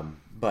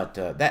 But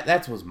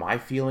that was my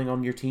feeling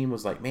on your team,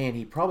 was like, man,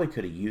 he probably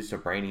could have used a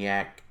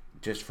Brainiac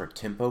just for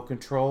tempo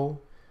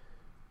control.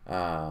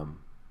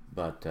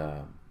 But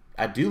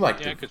I do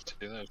like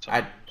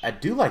I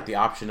do like the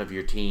option of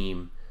your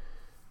team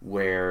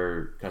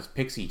where, because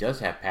Pixie does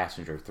have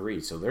Passenger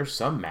 3, so there's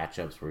some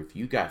matchups where if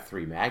you got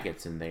 3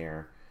 maggots in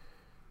there,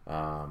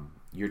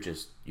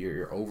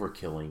 you're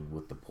overkilling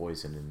with the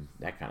poison and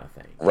that kind of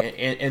thing, right.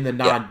 and the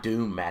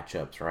non-Doom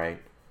matchups,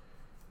 right?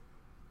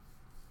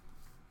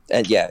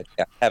 And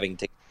having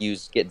to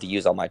get to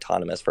use all my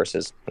autonomous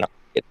versus not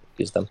get to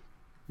use them.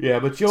 Yeah,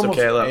 but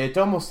it's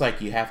almost like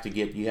you have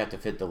to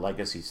fit the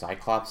Legacy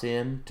Cyclops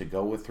in to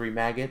go with 3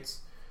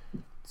 maggots,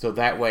 so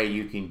that way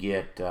you can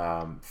get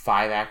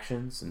 5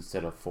 actions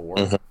instead of 4.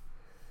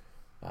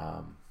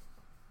 Mm-hmm.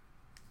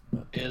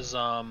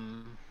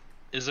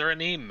 Is there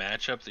any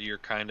matchup that you're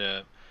kind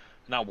of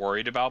not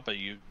worried about, but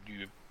you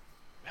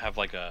have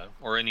like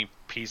or any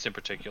piece in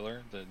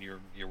particular that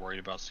you're worried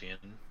about seeing?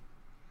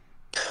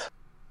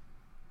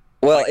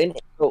 Well,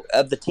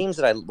 of the teams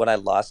that when I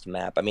lost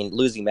map, I mean,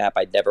 losing map,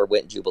 I never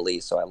went Jubilee,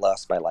 so I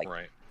lost my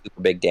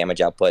super big damage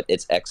output.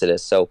 It's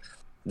Exodus. So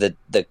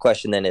the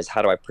question then is,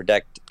 how do I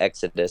protect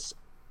Exodus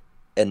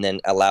and then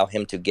allow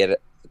him to get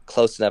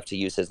close enough to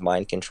use his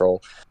mind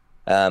control?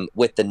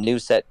 With the new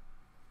set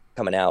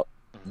coming out,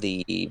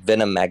 the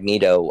Venom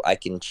Magneto, I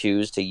can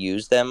choose to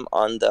use them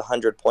on the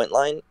 100-point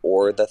line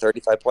or the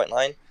 35-point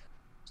line.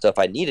 So if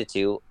I needed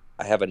to,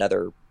 I have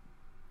another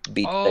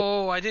beat.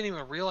 I didn't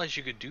even realize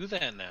you could do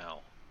that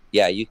now.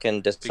 Yeah, you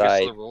can decide.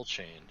 Because of the rule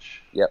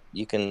change. Yep,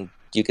 you can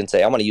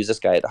say, I'm going to use this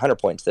guy at 100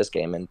 points this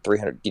game and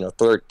 300,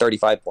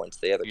 35 points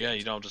the other. Yeah,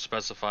 you don't have to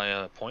specify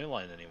a point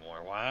line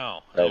anymore.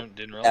 Wow, so I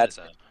didn't realize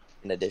that.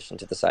 In addition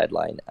to the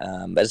sideline,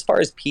 but as far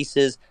as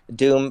pieces,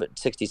 Doom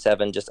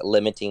 67 just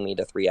limiting me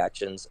to 3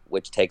 actions,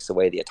 which takes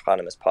away the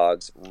autonomous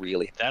pogs.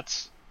 Really,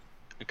 that's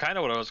kind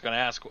of what I was going to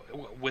ask.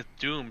 With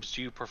Dooms,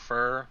 do you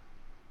prefer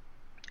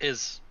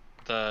is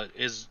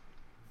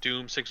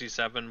Doom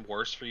 67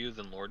 worse for you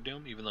than Lord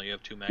Doom, even though you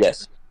have 2 maggots?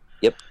 Yes.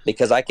 Yep,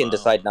 because I can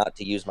decide not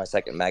to use my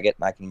second maggot.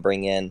 I can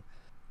bring in,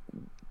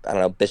 I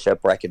don't know, Bishop,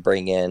 or I could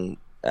bring in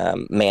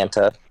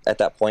Manta at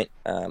that point.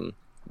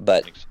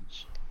 But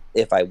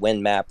if I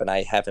win map and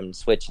I have him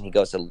switch and he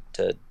goes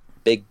to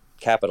big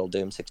capital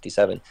Doom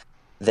 67,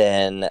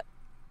 then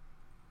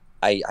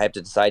I have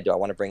to decide, do I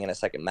want to bring in a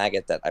second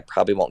maggot that I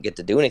probably won't get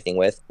to do anything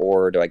with,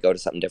 or do I go to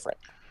something different?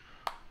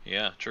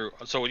 Yeah, true.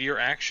 So your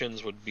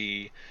actions would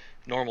be,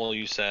 normally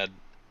you said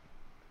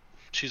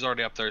she's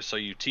already up there, so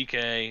you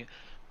TK,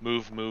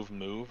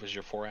 move as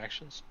your 4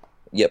 actions?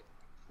 Yep.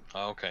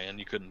 Okay, and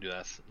you couldn't do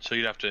that. So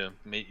you'd have to,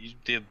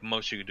 the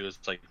most you could do is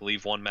like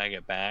leave 1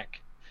 maggot back,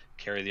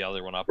 carry the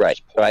other one up. Right.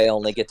 So I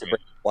only get to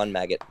bring 1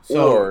 maggot.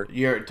 So or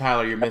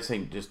you're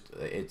missing just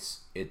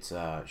it's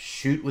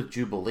shoot with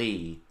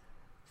Jubilee,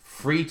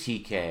 free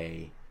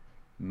TK,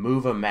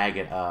 move a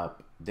maggot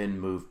up, then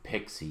move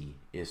Pixie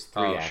is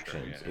 3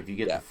 actions. Sure, yeah. If you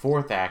get the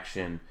 4th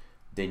action,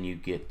 then you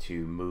get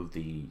to move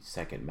the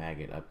second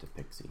maggot up to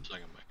Pixie.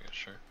 Second maggot,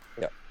 sure.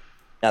 Yeah.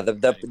 Now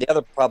the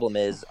other problem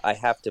is I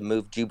have to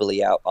move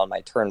Jubilee out on my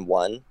turn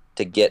 1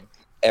 to get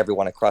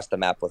everyone across the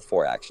map with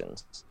 4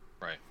 actions.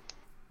 Right.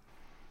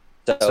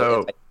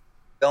 So if I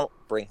don't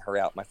bring her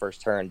out my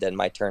first turn, then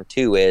my turn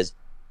 2 is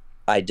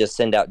I just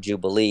send out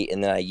Jubilee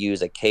and then I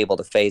use a cable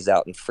to phase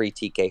out and free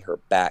TK her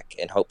back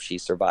and hope she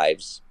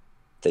survives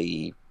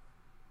the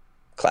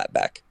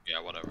clapback.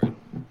 Yeah, whatever.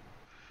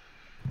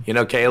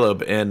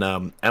 Caleb, in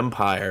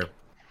Empire,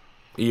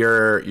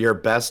 your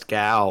best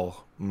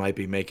gal might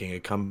be making a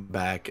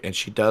comeback, and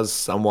she does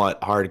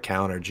somewhat hard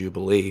counter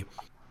Jubilee.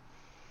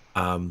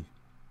 And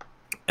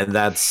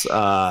that's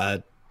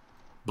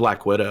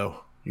Black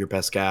Widow, your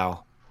best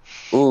gal.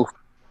 Ooh.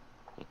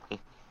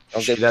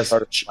 Don't get that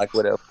started, Black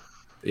Widow.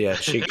 Yeah,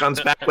 she comes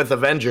back with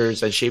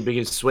Avengers, and she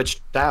gets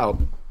switched out.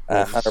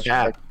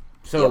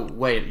 So,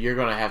 wait, you're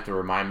going to have to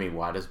remind me,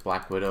 why does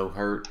Black Widow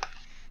hurt?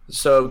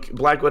 So,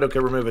 Black Widow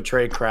can remove a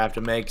trade craft.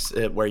 It makes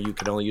it where you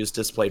can only use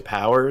display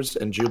powers,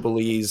 and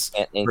Jubilee's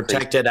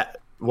protected.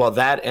 Well,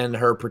 that and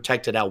her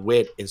protected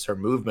outwit is her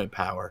movement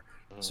power.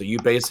 So you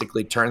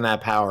basically turn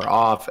that power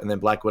off, and then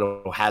Black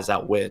Widow has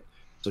outwit,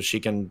 so she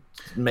can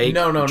make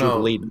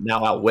Jubilee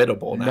now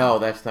outwittable. Now. No,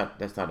 that's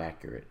not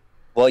accurate.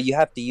 Well, you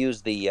have to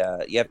use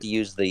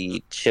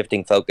the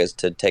shifting focus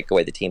to take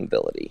away the team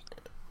ability.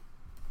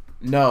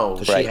 No,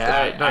 Does Right. she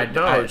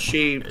have?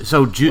 She.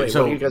 So Wait,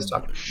 so what are you guys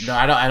talking? no,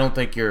 I don't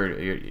think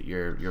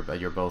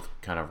you're both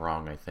kind of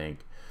wrong. I think.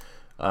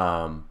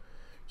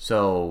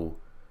 So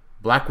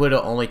Black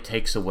Widow only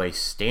takes away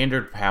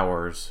standard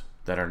powers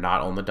that are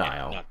not on the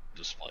dial. Not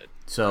displayed.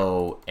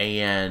 So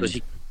and So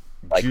she,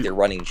 like Ju- the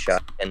running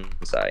shot and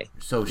Sai.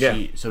 so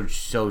Yeah.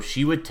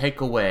 she would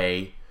take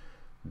away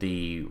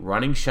the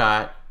running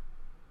shot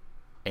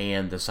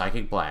and the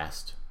psychic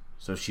blast.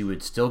 So she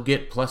would still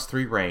get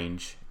 +3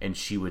 range, and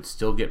she would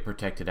still get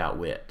protected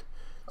outwit.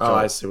 Oh,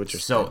 I see what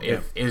you're So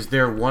saying. is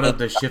there one of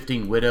the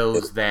shifting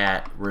widows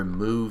that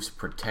removes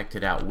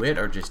protected outwit,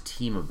 or just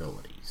team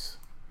abilities?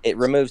 It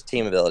removes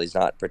team abilities,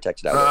 not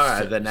protected All outwit.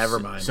 right, then never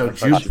mind. So I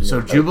thought you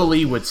knew.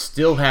 Jubilee would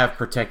still have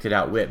protected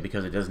outwit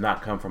because it does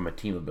not come from a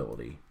team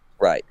ability.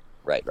 Right.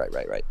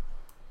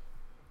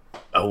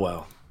 Oh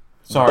well.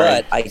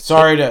 Sorry, But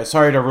sorry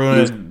to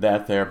ruin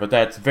that there, but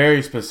that's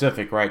very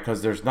specific, right?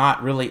 Because there's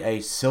not really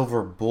a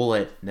silver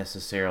bullet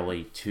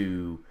necessarily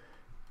to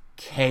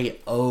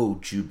KO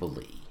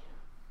Jubilee.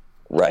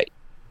 Right.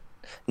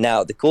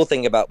 Now, the cool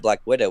thing about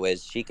Black Widow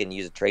is she can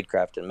use a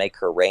tradecraft and make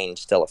her range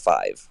still a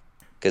 5,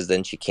 because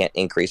then she can't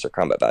increase her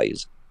combat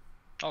values.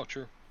 Oh,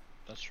 true.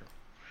 That's true.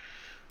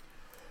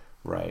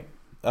 Right.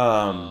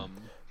 But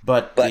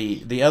But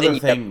the other then you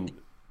thing,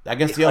 I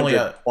guess the only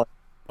 100 point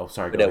oh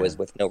sorry, go Widow ahead. is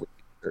with no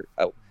reducer.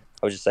 Oh,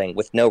 I was just saying,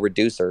 with no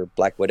reducer,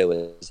 Black Widow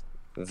is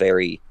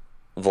very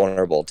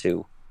vulnerable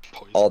to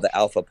Poison. all the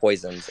alpha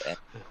poisons. And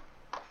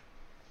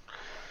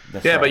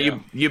That's Yeah, right.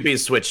 but you be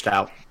switched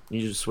out.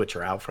 You just switch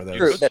her out for those.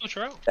 True. Good switch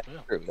her out. that's Yeah.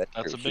 true.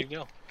 That's a true. big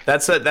deal.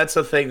 That's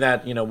a thing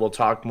that we'll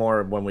talk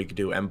more when we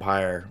do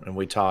Empire, and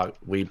we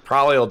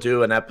probably will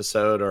do an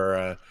episode or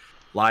a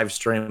live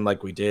stream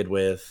like we did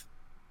with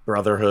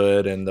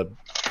Brotherhood and the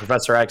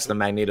Professor X and the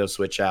Magneto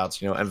switch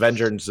outs.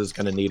 Avengers is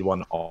going to need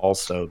one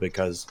also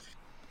because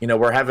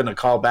we're having to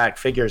call back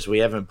figures we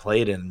haven't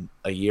played in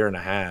a year and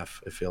a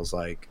half. It feels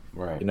like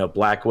Right.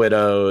 Black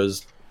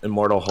Widows,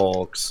 Immortal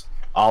Hulks,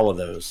 all of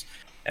those,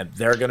 and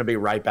they're going to be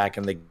right back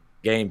in the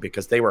game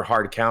because they were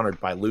hard countered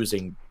by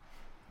losing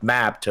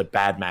map to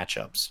bad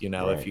matchups.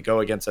 Right. If you go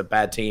against a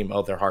bad team,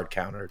 they're hard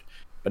countered.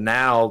 But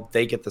now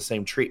they get the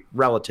same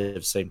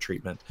relative same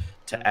treatment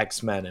to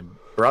X-Men and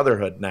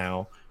Brotherhood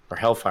now, or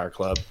Hellfire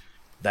Club,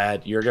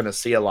 that you're going to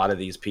see a lot of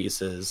these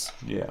pieces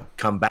Yeah.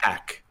 come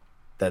back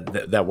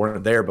that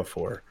weren't there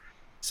before.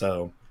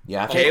 So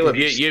Yeah, I think Caleb,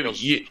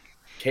 the-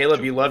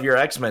 Caleb, you love your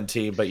X-Men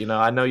team, but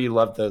I know you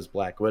loved those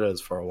Black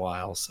Widows for a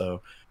while.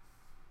 So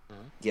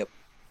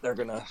They're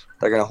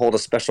gonna hold a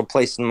special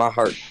place in my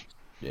heart.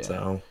 yeah.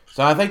 so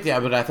So I think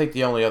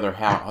the only other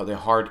the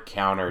hard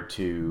counter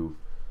to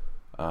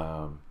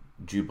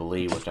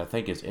Jubilee, which I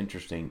think is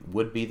interesting,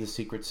 would be the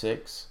Secret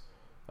Six.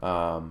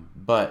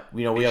 But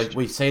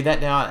we say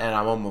that now, and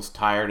I'm almost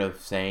tired of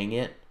saying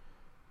it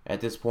at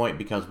this point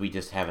because we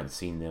just haven't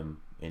seen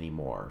them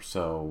anymore.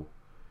 So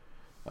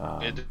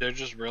They're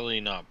just really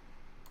not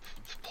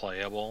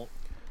playable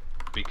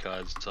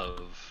because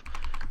of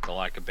the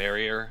lack of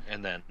barrier,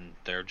 and then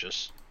they're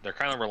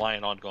kind of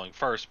reliant on going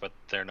first, but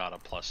they're not a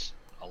 +11.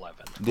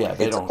 yeah,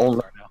 they It's don't only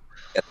right now.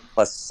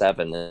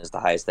 +7 is the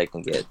highest they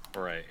can get.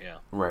 Right, yeah.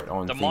 right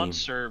on The theme.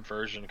 monster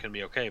version can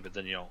be okay, but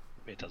then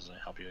it doesn't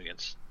help you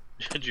against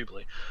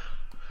Jubilee.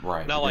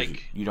 Right, Not because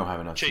like you don't have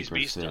enough Chase Secret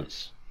Beast Six.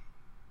 does.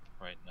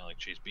 Right, not like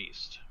Chase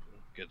Beast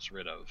gets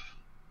rid of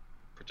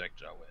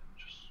protected outwit.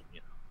 Just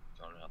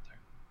throwing it out there.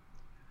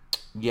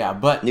 Yeah,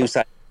 but New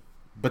side.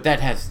 But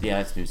that's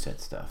new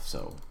set stuff.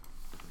 So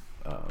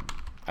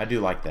I do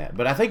like that.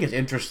 But I think it's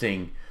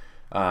interesting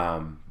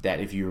that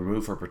if you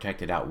remove her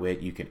protected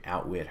outwit, you can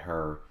outwit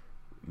her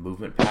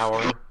movement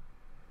power.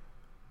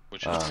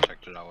 Which is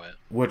protected outwit.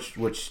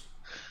 Which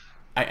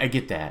I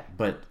get that,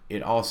 but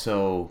it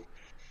also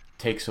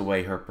takes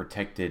away her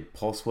protected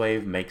pulse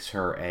wave, makes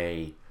her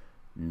a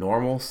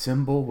normal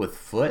symbol with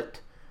foot,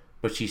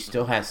 but she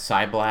still has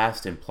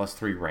Psyblast and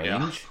 +3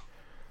 range.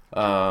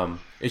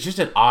 It's just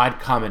an odd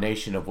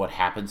combination of what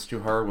happens to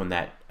her when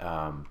that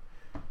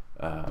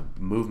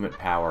movement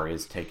power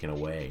is taken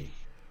away.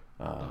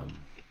 I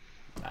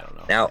don't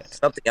know. Now,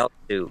 something else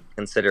to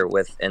consider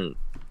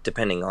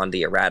depending on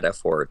the errata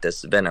for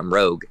this Venom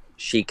Rogue,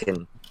 she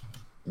can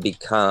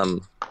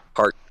become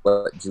part of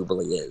what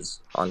Jubilee is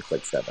on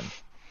click 7,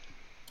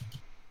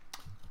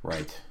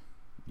 Right.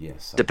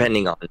 Yes.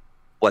 depending on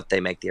what they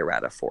make the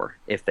errata for,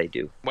 if they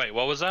do. Wait,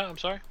 what was that? I'm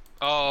sorry.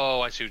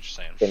 Oh, I see what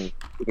you're saying.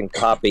 You can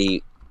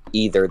copy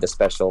either the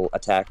special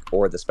attack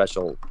or the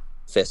special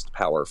fist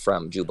power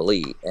from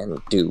Jubilee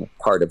and do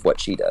part of what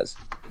she does.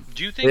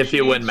 Do you think If she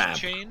you win needs map.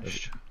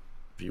 changed?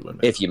 if you win,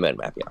 If you min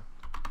map, yeah.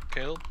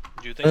 Caleb,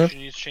 do you think she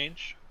needs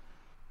changed?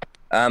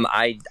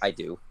 I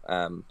do.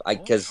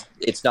 Because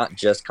it's not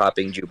just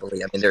copying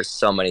Jubilee. I mean, there's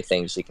so many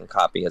things she can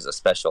copy as a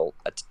special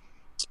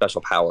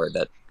power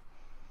that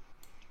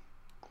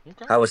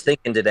Okay. I was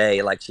thinking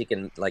today. Like she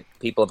can,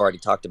 people have already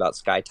talked about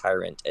Sky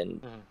Tyrant, and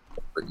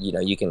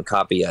you can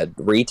copy a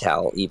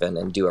retail even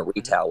and do a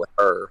retail with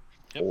her,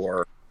 Yep.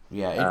 or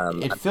Yeah.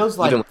 It feels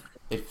like even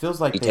it feels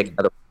like you they, take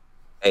another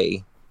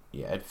way.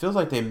 Yeah, it feels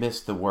like they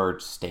missed the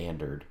word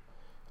standard.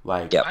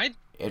 Like Yep.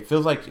 it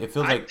feels like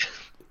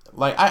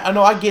I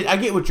know I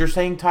get what you're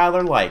saying,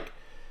 Tyler. Like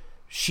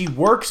she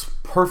works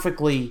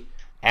perfectly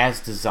as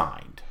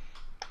designed.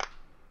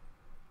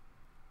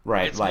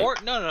 Right. It's like more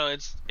no,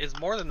 it's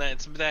more than that.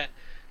 It's that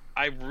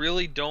I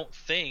really don't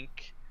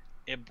think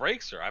it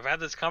breaks her. I've had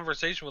this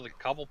conversation with a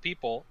couple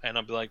people, and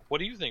I'll be like, "What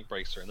do you think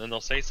breaks her?" And then they'll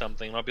say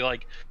something, and I'll be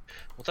like,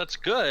 "Well, that's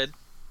good,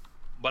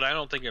 but I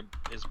don't think it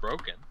is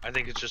broken. I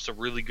think it's just a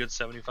really good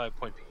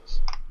 75-point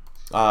piece."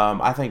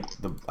 I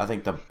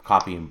think the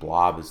copying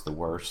blob is the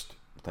worst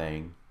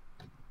thing.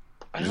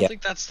 I don't Yeah.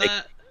 think that's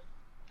that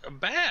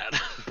bad.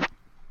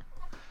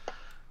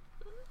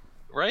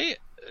 Right?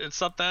 It's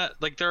not that,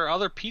 like, there are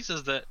other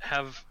pieces that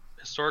have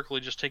historically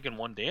just taken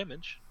 1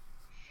 damage.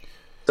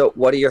 So,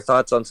 what are your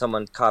thoughts on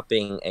someone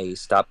copying a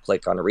stop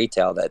click on a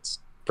retail that's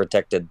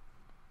protected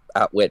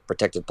outwit,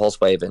 protected pulse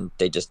wave, and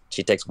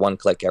she takes 1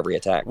 click every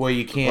attack? Well,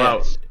 you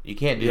can't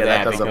do that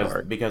that doesn't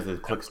work. because the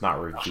click's not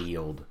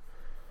revealed.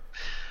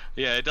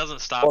 Yeah, it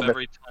doesn't stop Well,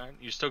 every time.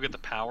 You still get the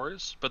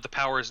powers, but the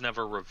power is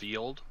never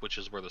revealed, which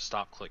is where the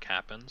stop click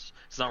happens.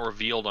 It's not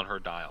revealed on her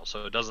dial,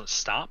 so it doesn't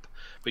stop,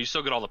 but you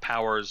still get all the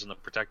powers and the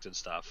protected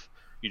stuff.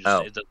 It's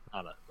not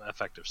an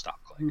effective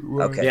stop click.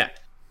 Okay.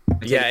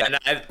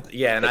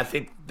 And I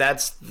think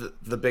that's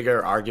the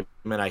bigger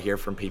argument I hear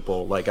from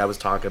people. Like I was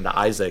talking to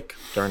Isaac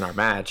during our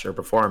match or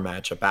before our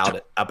match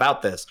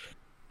about this,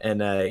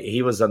 and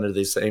he was under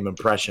the same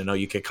impression. Oh,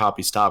 you could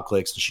copy stop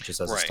clicks, and she just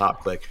has a Right.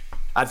 stop click.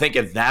 I think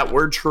if that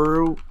were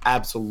true,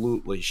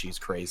 absolutely she's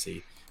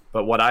crazy.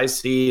 But what I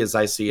see is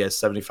a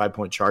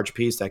 75-point charge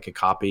piece that could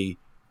copy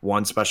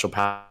 1 special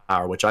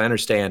power, which I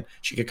understand.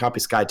 She could copy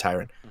Sky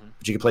Tyrant,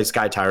 but you could play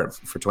Sky Tyrant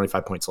for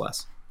 25 points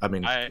less. I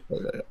mean, Yeah,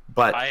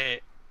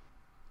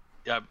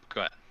 go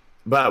ahead.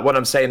 but what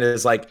I'm saying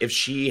is, like, if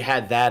she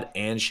had that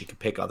and she could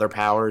pick other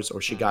powers,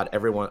 or she got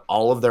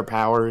all of their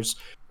powers,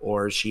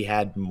 or she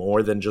had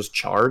more than just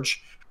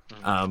charge,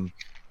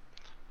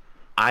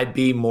 I'd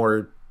be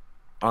more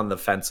on the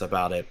fence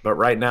about it. But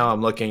right now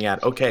I'm looking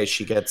at, okay,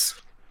 she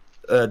gets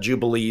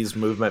Jubilee's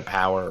movement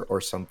power or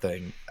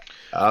something.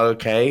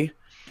 Okay.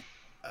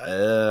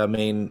 I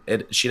mean,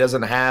 she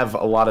doesn't have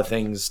a lot of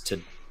things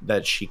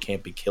that she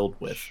can't be killed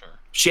with. Sure.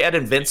 She had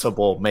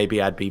Invincible,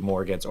 maybe I'd be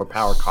more against, or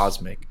Power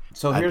Cosmic.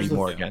 So I'd here's be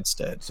more the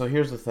against it. So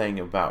here's the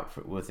thing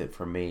with it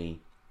for me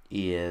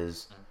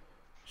is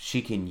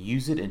she can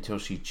use it until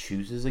she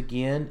chooses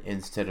again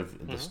instead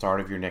of the start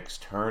of your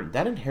next turn.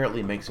 That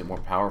inherently makes it more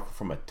powerful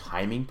from a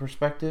timing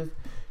perspective,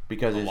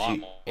 because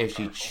if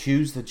she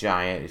chooses the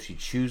giant, if she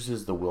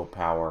chooses the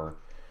willpower,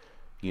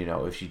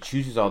 if she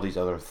chooses all these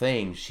other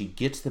things, she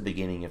gets the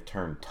beginning of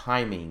turn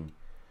timing,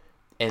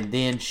 and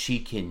then she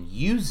can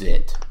use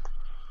it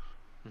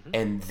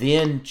and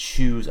then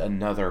choose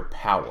another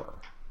power.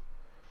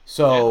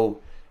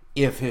 So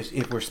if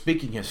we're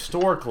speaking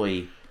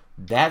historically,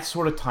 that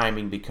sort of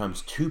timing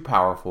becomes too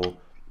powerful,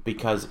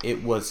 because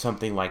it was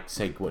something like,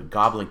 say, what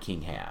Goblin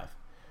King have,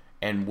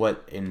 and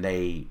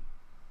they,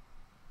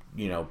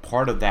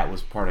 part of that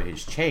was part of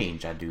his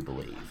change, I do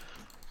believe.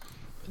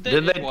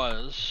 Didn't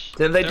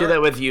they do that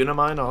with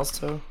Unimind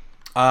also?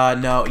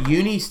 No,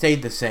 Uni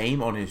stayed the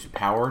same on his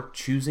power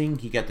choosing.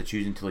 He got to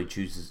choose until he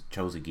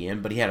chose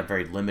again, but he had a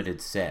very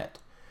limited set.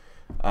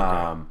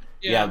 But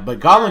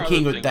Goblin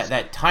King,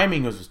 that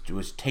timing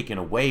was taken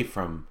away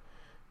from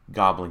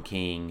Goblin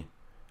King.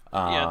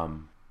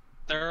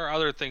 There are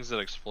other things that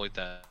exploit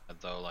that,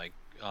 though, like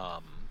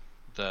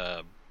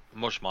the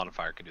motion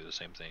modifier can do the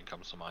same thing.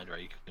 Comes to mind,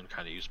 right? You can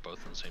kind of use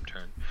both in the same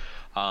turn.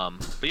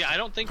 But yeah, I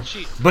don't think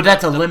she. But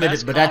that's a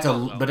limited. But that's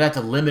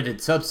a limited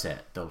subset,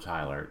 though,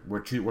 Tyler.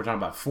 We're talking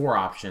about 4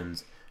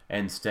 options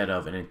instead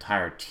of an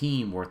entire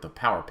team worth of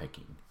power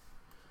picking.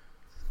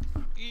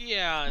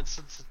 Yeah,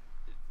 it's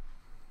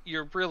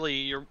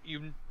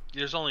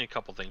there's only a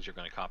couple things you're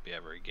going to copy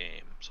every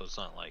game, so it's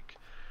not like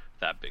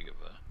that big of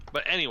a.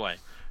 But anyway,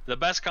 the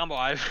best combo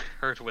I've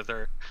heard with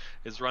her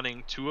is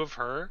running 2 of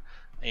her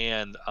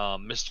and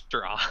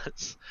Mr.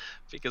 Oz,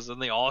 because then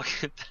they all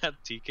get that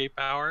TK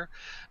power,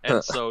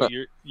 and so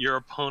your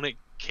opponent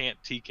can't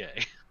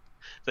TK.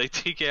 They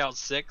TK out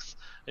 6,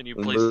 and you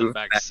place them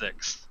back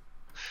 6.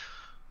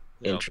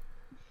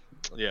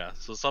 Yeah,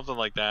 so something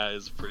like that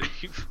is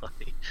pretty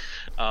funny.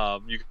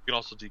 You can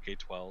also TK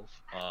 12.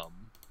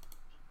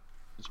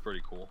 It's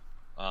pretty cool.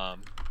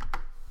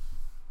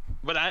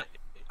 But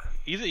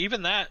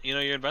even that, you're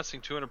investing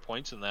 200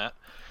 points in that.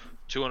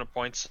 200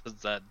 points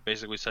that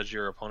basically says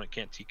your opponent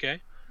can't TK.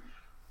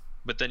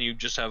 But then you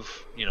just have,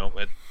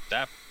 at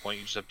that point,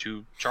 you just have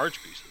 2 charge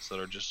pieces that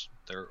are just,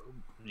 they're,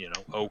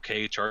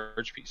 okay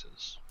charge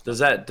pieces. Does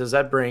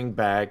that bring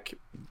back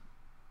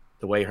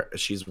the way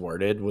she's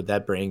worded? Would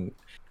that bring...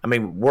 I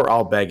mean, we're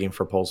all begging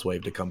for Pulse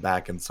Wave to come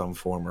back in some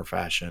form or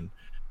fashion.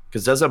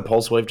 Because doesn't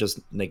Pulse Wave just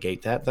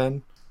negate that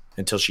then?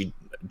 Until she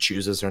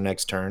chooses her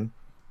next turn?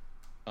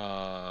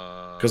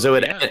 Because it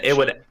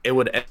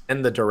would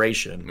end the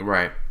duration,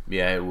 right?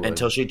 Yeah, it would,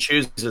 until she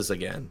chooses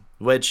again.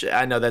 Which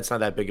I know that's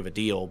not that big of a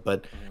deal,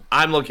 but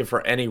I'm looking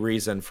for any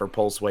reason for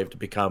Pulse Wave to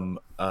become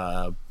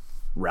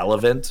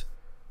relevant.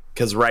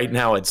 Because right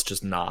now it's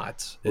just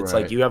not. It's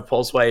Right. like you have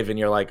Pulse Wave and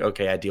you're like,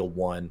 okay, I deal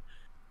 1.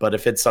 But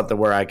if it's something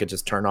where I could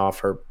just turn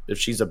off her, if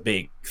she's a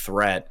big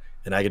threat,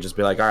 and I could just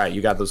be like, all right,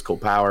 you got this cool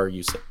power,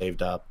 you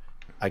saved up.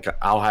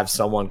 I'll have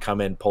someone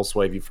come in, Pulse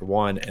Wave you for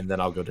 1, and then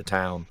I'll go to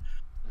town.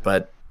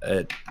 But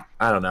I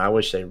don't know. I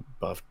wish they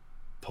buffed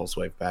Pulse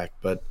Wave back.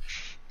 But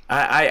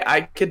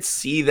I could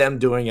see them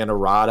doing an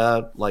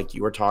errata, like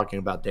you were talking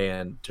about,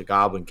 Dan, to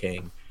Goblin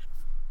King.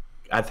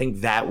 I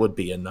think that would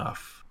be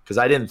enough. Because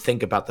I didn't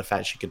think about the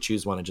fact she could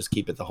choose one and just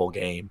keep it the whole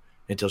game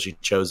until she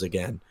chose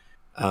again.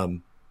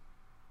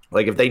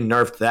 Like if they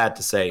nerfed that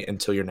to say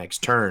until your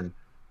next turn,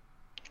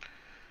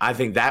 I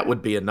think that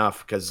would be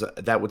enough because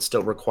that would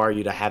still require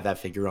you to have that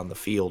figure on the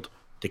field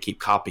to keep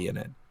copying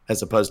it.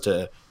 As opposed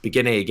to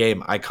beginning a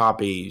game, I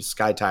copy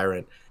Sky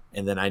Tyrant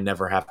and then I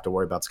never have to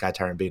worry about Sky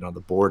Tyrant being on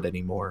the board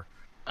anymore.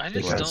 I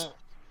just don't.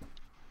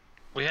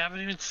 We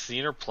haven't even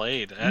seen her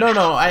played.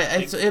 No.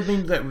 I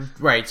mean,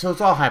 right. So it's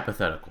all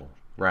hypothetical,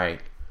 right?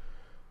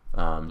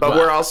 But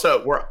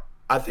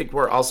I think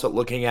we're also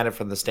looking at it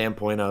from the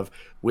standpoint of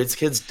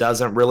WizKids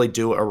doesn't really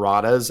do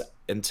erratas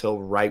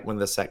until right when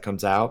the set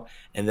comes out,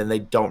 and then they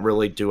don't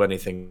really do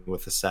anything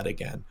with the set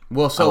again.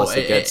 Well, so unless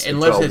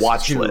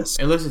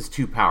it's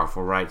too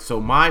powerful, right?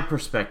 So my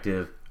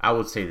perspective, I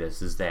would say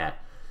this is that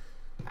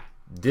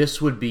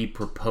this would be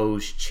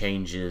proposed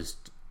changes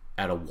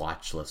at a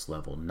watch list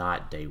level,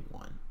 not day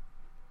 1.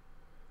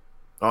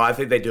 Oh, I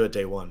think they do it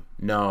day 1.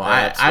 No,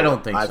 I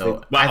don't think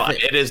so.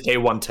 It is day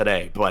 1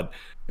 today, but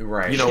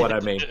right. You know what I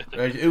mean.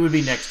 It would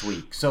be next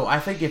week. So I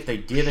think if they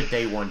did a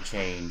day 1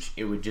 change,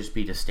 it would just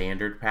be to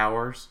standard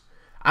powers.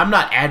 I'm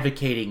not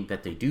advocating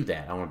that they do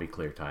that. I want to be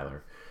clear,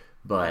 Tyler.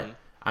 But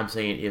I'm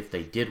saying if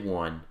they did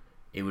one,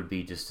 it would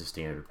be just to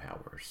standard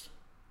powers.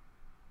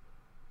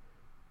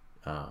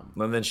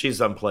 And then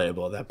she's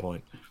unplayable at that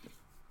point.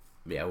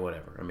 Yeah,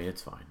 whatever. I mean,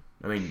 it's fine.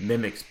 I mean,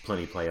 Mimic's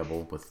plenty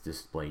playable with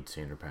displayed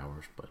standard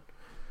powers, but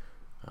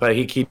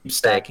he keeps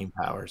stacking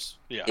powers.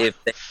 Yeah. If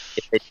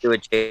they do a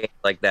change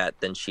like that,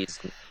 then she's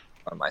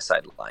on my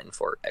sideline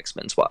for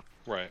X-Men swap.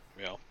 Right.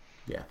 Yeah.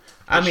 Yeah.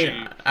 I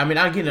mean,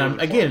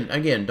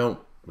 again, don't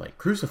like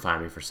crucify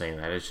me for saying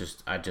that. It's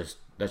just,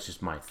 that's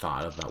just my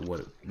thought about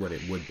what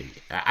it would be.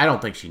 I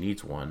don't think she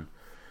needs one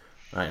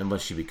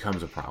unless she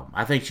becomes a problem.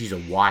 I think she's a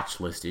watch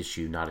list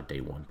issue, not a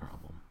day 1 problem.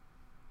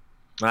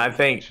 I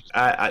think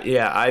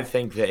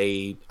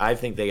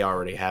they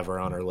already have her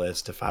on her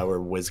list. If I were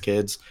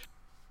WizKids,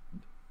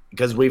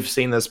 because we've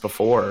seen this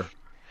before.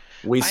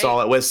 We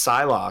saw it with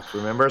Psylocke.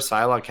 Remember,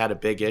 Psylocke had a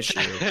big issue.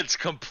 It's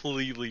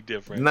completely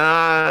different.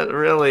 Not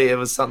really. It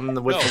was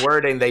something with the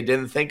wording they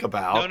didn't think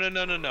about. No.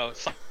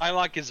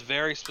 Psylocke is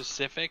very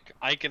specific.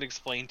 I can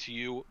explain to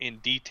you in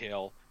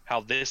detail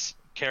how this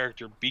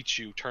character beats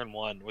you turn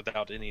 1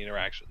 without any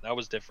interaction. That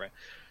was different.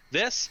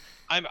 This,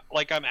 I'm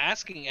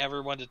asking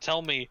everyone to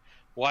tell me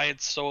why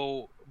it's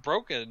so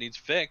broken and needs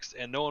fixed,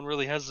 and no one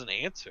really has an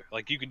answer.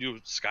 Like, you can do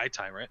Sky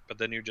Tyrant, but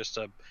then you're just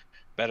a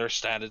better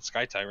statted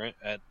Sky Tyrant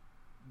at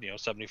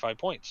 75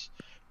 points,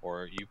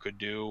 or you could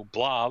do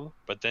Blob,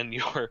 but then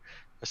you're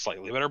a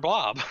slightly better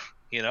Blob,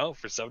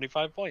 for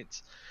 75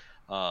 points.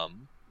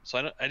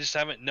 So I just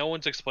haven't. No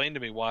one's explained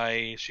to me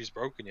why she's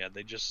broken yet.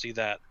 They just see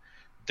that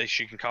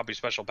she can copy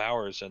special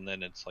powers, and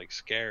then it's like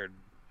scared.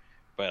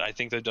 But I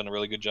think they've done a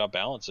really good job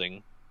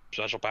balancing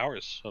special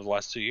powers over the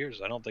last 2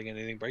 years. I don't think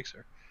anything breaks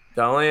her.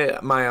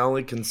 My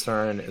only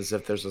concern is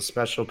if there's a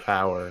special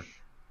power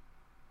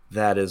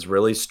that is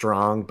really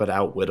strong but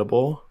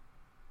outwittable,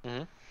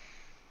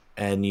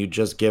 and you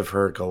just give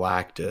her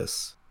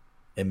Galactus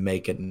and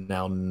make it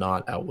now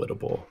not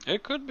outwittable.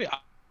 It could be.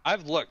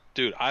 I've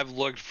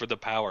looked for the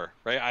power,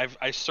 right?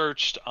 I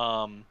searched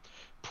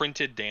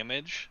printed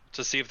damage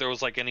to see if there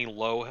was like any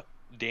low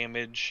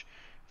damage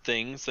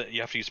things that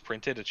you have to use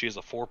printed, and she has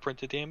a 4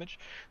 printed damage.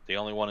 The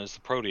only one is the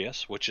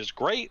Proteus, which is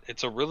great.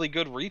 It's a really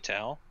good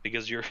retail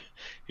because you're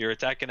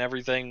attacking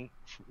everything,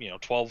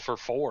 12 for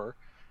 4.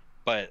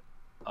 But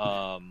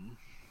I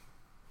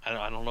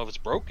don't know if it's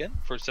broken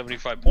for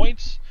 75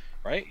 points,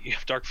 right? You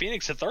have Dark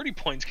Phoenix at 30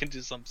 points can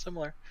do something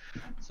similar.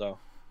 So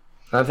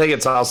I think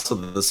it's also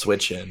the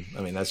switch in.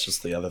 I mean, that's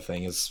just the other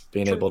thing is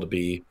being able to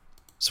be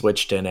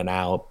switched in and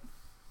out.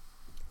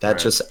 That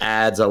just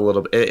adds a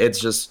little bit. It's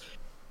just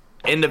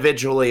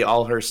individually,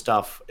 all her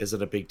stuff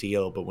isn't a big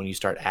deal, but when you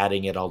start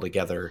adding it all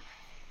together,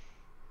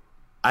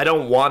 I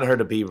don't want her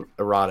to be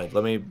eroded.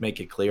 Let me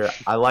make it clear.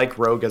 I like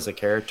Rogue as a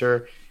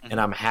character,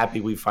 and I'm happy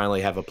we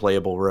finally have a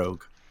playable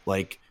Rogue.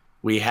 Like,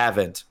 we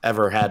haven't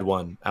ever had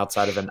one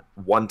outside of an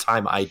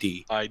one-time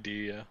ID.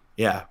 Yeah.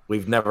 Yeah,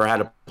 we've never had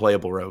a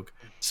playable Rogue.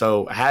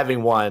 So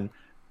having one,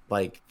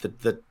 like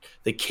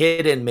the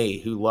kid in me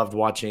who loved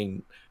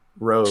watching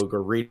Rogue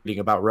or reading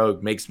about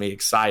Rogue makes me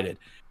excited.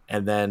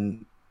 And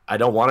then I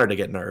don't want her to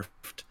get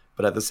nerfed.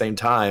 But at the same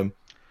time,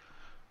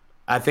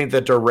 I think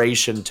the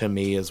duration to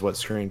me is what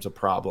screams a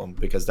problem,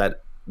 because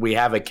that we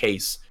have a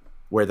case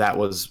where that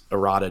was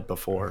eroded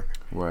before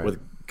with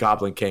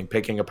Goblin King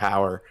picking a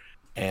power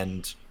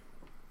and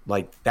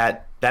Like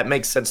that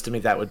makes sense to me.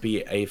 That would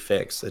be a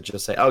fix. That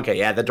just say, okay,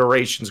 yeah, the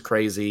duration's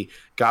crazy.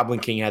 Goblin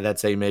King had that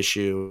same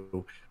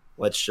issue.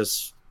 Let's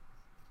just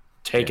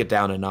take it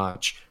down a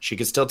notch. She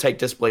can still take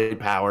displayed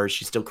power.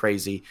 She's still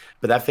crazy,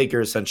 but that figure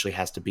essentially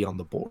has to be on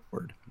the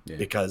board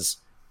because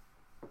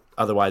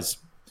otherwise,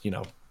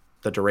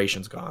 the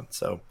duration's gone.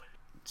 So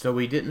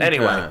we didn't.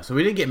 Anyway, so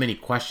we didn't get many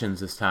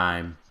questions this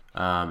time,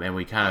 and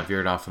we kind of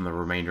veered off from the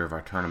remainder of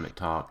our tournament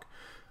talk.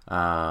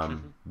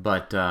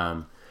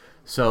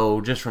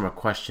 So just from a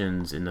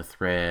questions in the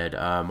thread,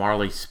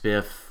 Marley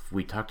Spiff,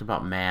 we talked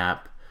about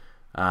map.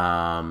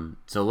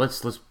 So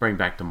let's bring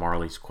back to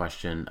Marley's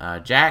question.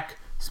 Jack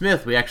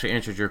Smith, we actually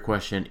answered your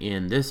question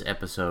in this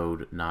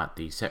episode, not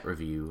the set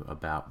review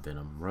about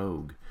Venom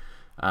Rogue.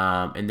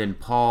 And then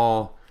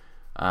Paul,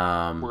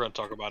 we're going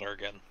to talk about her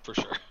again for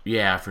sure.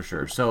 Yeah, for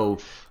sure. So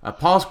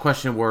Paul's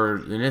question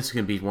and this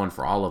can be one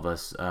for all of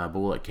us, but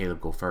we'll let Caleb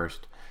go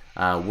first.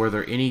 Were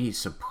there any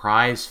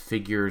surprise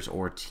figures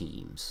or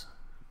teams?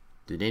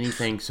 Did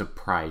anything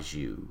surprise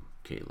you,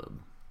 Caleb?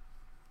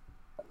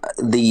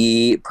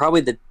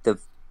 Probably the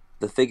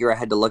figure I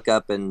had to look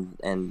up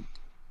and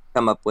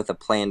come up with a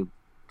plan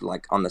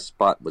like on the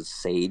spot was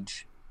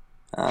Sage.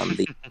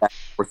 The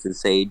versus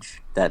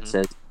Sage that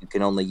says you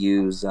can only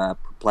use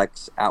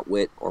Perplex,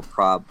 Outwit, or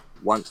Prob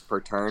once per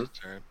turn,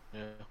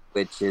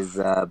 which is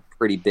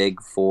pretty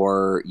big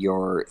for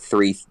your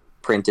 3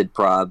 printed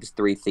probs,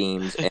 3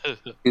 themes, and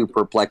 2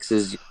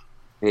 perplexes you're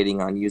hitting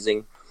on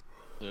using.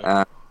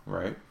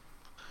 Right.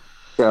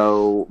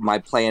 So my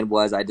plan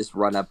was I just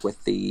run up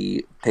with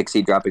the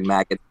Pixie dropping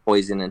Maggot,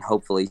 Poison, and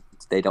hopefully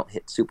they don't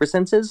hit super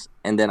senses,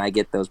 and then I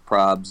get those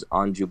probs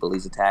on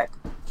Jubilee's attack.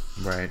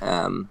 Right.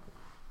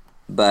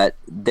 But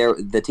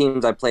the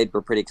teams I played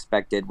were pretty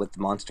expected with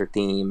the Monster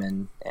theme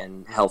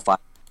and Hellfire,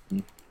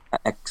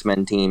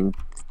 X-Men team,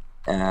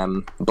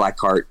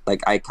 Blackheart.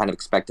 Like I kind of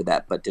expected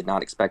that, but did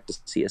not expect to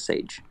see a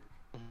Sage.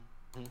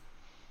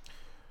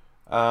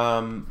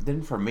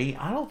 Then for me,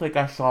 I don't think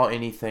I saw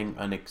anything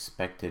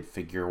unexpected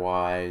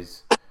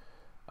figure-wise.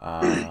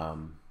 No,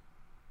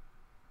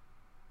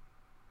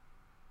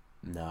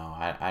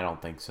 I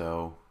don't think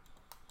so.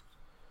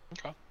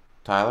 Okay.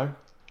 Tyler?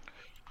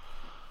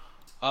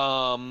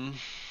 Well,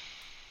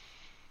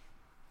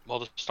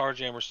 the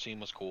Starjammers team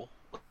was cool.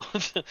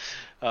 That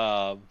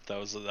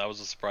was a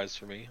surprise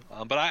for me.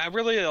 But I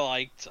really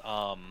liked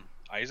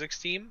Isaac's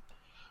team.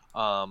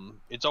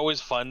 It's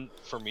always fun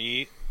for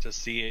me to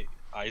see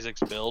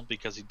Isaac's build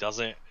because he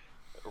doesn't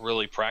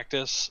really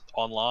practice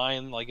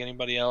online like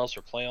anybody else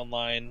or play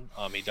online.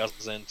 He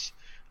doesn't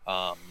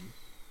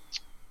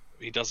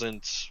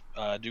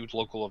do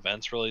local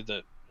events really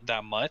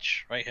that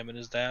much, right? Him and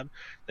his dad,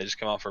 they just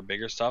come out for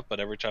bigger stuff, but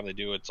every time they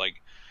do,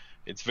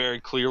 it's very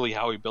clearly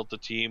how he built the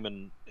team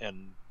and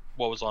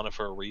what was on it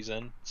for a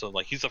reason. So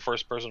like he's the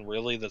first person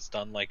really that's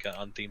done like an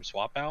unthemed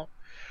swap out,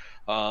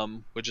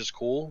 which is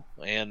cool.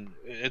 And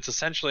it's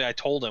essentially, I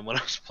told him when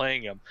I was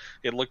playing him,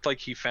 it looked like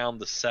he found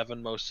the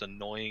 7 most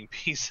annoying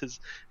pieces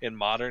in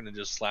Modern and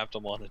just slapped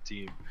them on a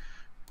team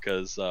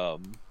because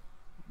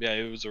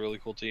it was a really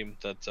cool team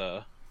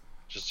that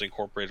just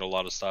incorporated a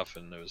lot of stuff,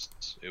 and it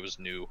was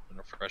new and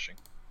refreshing.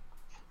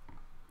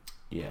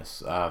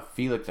 Yes,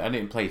 Felix. I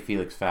didn't play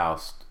Felix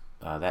Faust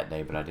that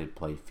day, but I did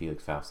play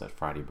Felix Faust that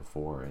Friday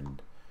before,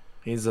 and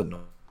he's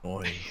annoying.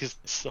 He's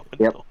so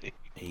annoying.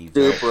 He's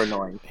super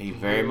annoying. He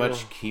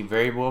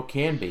very well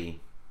can be.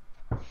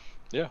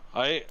 Yeah,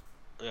 I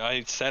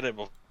said it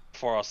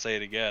before. I'll say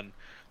it again.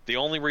 The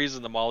only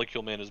reason the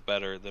Molecule Man is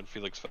better than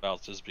Felix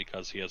Faust is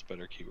because he has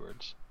better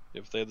keywords.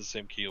 If they had the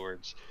same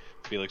keywords,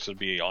 Felix would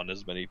be on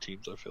as many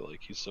teams. I feel like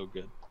he's so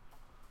good.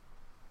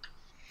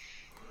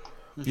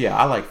 Yeah,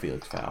 I like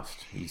Felix Faust.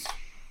 He's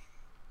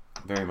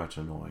very much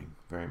annoying.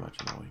 Very much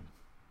annoying.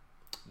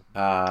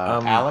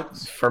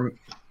 Alex? For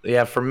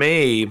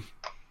me,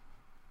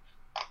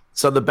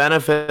 so the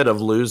benefit of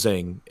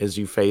losing is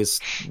you face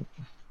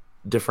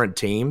different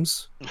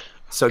teams.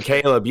 So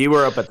Caleb, you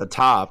were up at the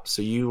top,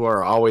 so you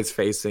are always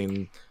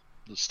facing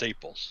the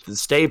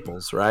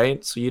staples,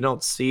 right? So you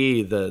don't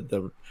see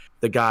the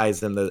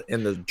guys in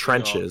the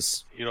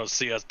trenches. You don't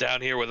see us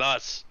down here with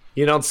us.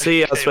 You don't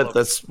see us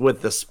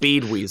with the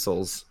speed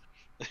weasels.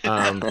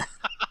 I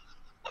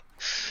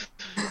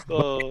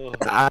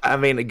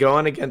mean,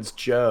 going against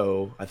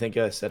Joe, I think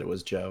I said it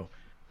was Joe.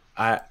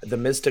 The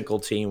mystical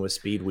team was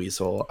Speed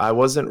Weasel. I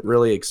wasn't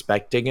really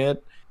expecting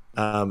it.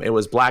 It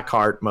was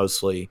Blackheart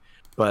mostly,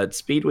 but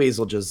Speed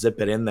Weasel just zip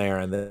it in there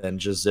and then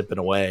just zipping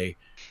away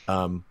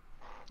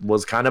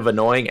was kind of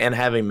annoying. And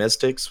having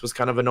Mystics was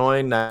kind of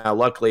annoying. Now,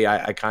 luckily,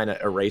 I kind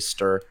of erased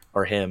her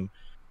or him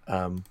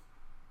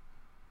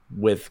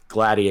with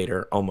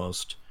Gladiator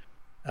almost.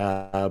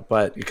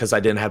 But because I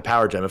didn't have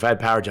Power Gem. If I had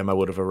Power Gem, I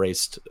would have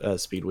erased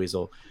Speed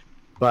Weasel.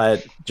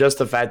 But just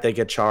the fact they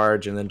could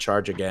charge and then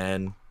charge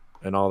again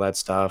and all that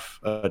stuff.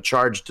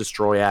 Charge,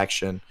 destroy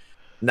action.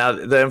 Now,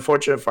 the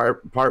unfortunate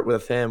part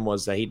with him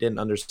was that he didn't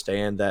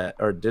understand that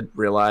or didn't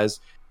realize,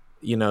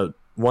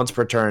 once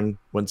per turn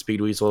when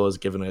Speed Weasel is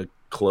given a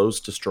close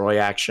destroy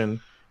action,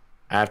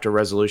 after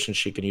resolution,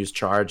 she can use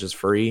charge as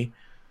free.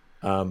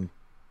 Well,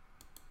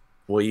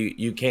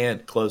 you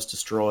can't close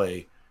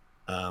destroy.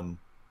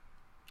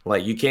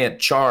 Like you can't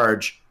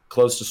charge,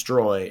 close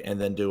destroy,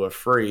 and then do a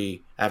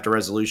free after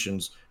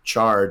resolutions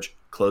charge,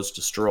 close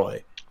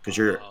destroy, because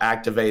you're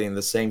activating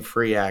the same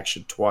free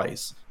action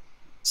twice.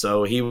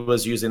 So he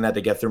was using that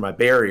to get through my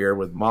barrier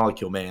with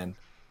Molecule Man,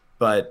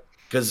 but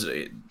because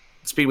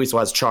Speedway still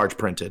has charge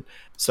printed,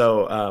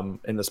 so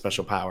in the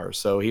special power,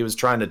 so he was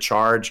trying to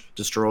charge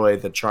destroy,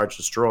 then charge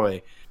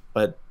destroy,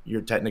 but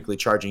you're technically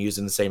charging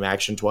using the same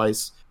action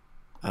twice.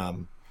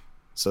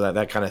 So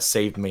that kind of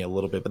saved me a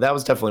little bit, but that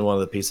was definitely one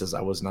of the pieces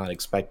I was not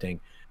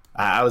expecting.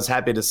 I was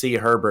happy to see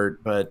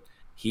Herbert, but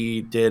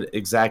he did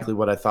exactly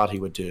what I thought he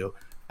would do.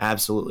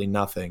 Absolutely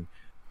nothing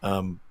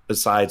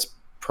besides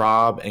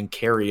prob and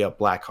carry up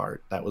Blackheart.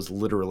 That was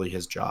literally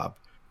his job.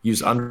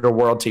 Use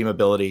Underworld team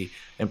ability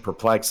and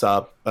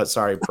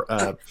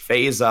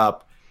phase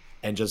up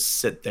and just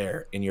sit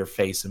there in your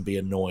face and be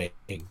annoying.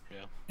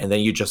 Yeah. And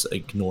then you just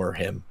ignore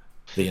him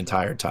the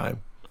entire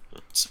time.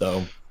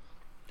 So,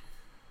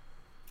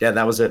 yeah,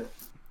 that was it.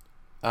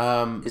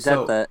 Is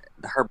that the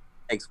Herbert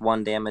takes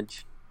 1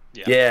 damage?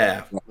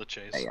 Yeah. The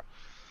chase. Yeah.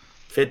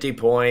 50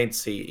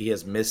 points. He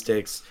has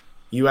Mystics.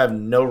 You have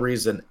no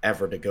reason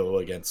ever to go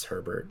against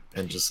Herbert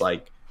and just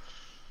like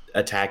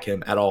attack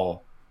him at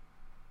all.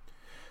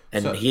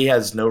 And he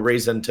has no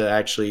reason to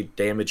actually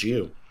damage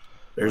you.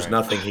 There's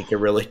nothing he can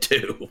really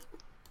do.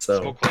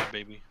 So, Smoke Cloud,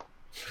 baby.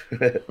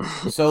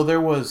 So there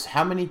was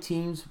how many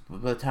teams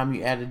by the time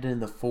you added in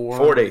the 4?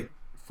 40.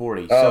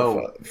 40.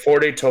 So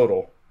 40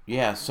 total.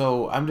 Yeah,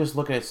 so I'm just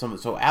looking at some.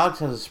 So Alex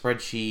has a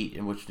spreadsheet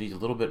in which needs a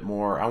little bit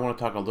more. I want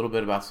to talk a little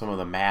bit about some of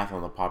the math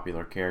on the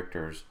popular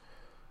characters.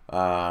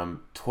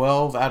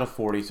 12 out of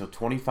 40, so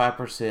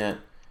 25%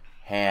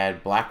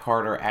 had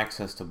Blackheart or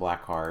access to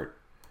Blackheart.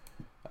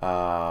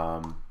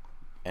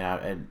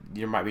 And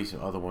there might be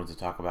some other ones to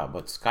talk about,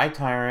 but Sky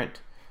Tyrant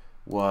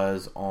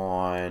was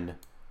on,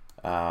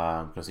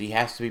 because he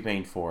has to be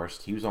main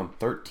forced, he was on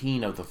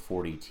 13 of the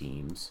 40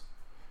 teams.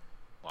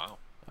 Wow.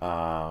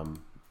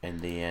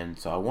 And then,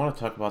 so I want to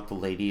talk about the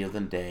Lady of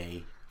the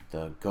Day,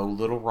 the Go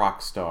Little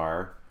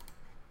Rockstar.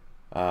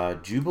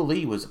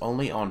 Jubilee was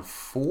only on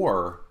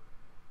 4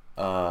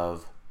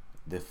 of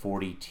the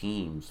 40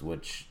 teams,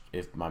 which,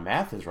 if my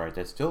math is right,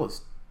 that still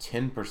is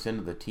 10%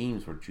 of the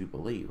teams were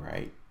Jubilee,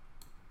 right?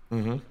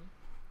 Mm-hmm.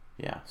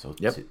 Yeah, so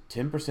Yep.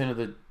 10% of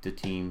the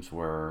teams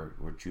were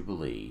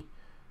Jubilee.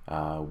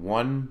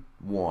 One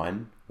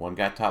won, one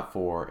got top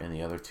 4, and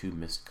the other 2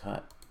 missed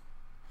cut.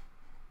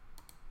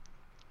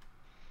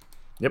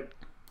 Yep.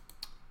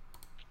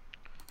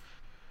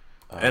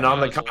 And on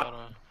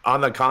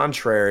the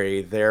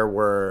contrary, there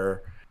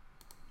were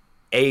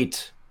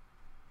 8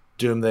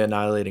 Doom the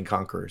Annihilating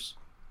Conquerors.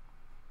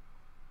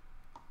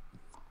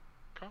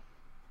 Okay.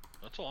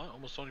 That's a lot,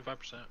 almost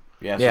 25%.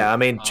 Yeah, I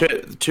mean,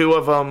 two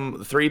of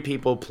them, 3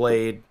 people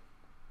played,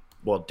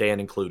 well, Dan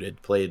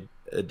included, played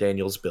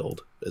Daniel's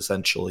build,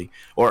 essentially,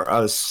 or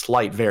a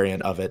slight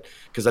variant of it,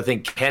 because I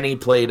think Kenny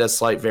played a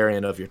slight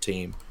variant of your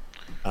team.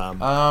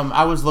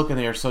 I was looking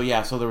there, so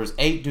there was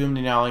 8 Doom the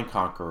Annihilating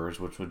Conquerors,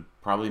 which would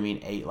probably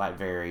mean 8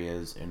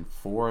 Latvarias, and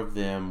 4 of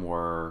them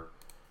were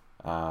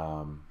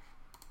Bat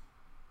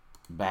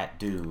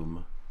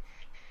Doom.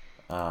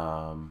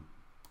 And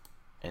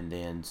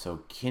then, so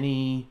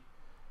Kenny,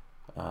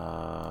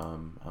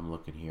 I'm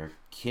looking here.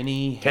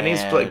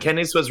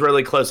 Kenny's was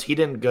really close. He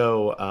didn't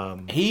go.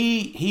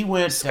 He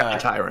went Sky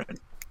Tyrant.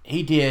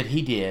 He did.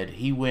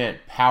 He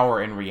went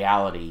Power and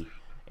Reality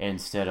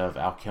instead of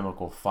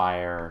Alchemical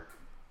Fire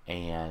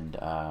and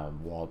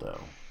Waldo.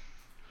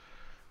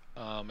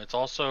 It's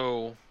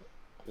also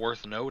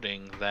worth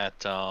noting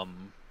that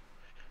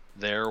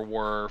there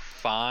were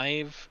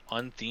 5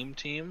 unthemed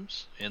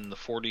teams in the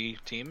 40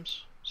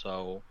 teams,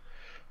 so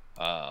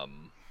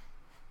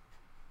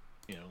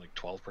like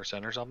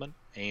 12% or something,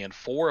 and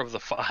 4 of the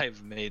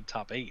 5 made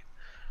top 8.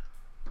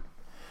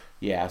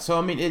 Yeah, so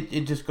I mean,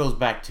 it just goes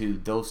back to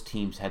those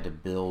teams had to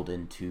build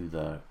into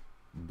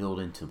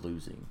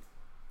losing.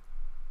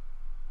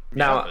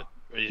 Now,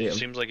 it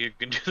seems like you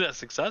can do that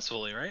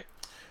successfully, right?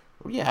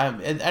 Yeah,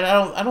 and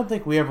I don't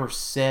think we ever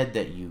said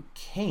that you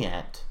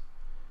can't.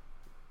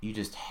 You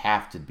just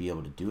have to be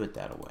able to do it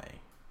that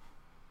way.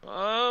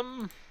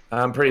 I'm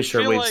pretty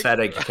sure we've said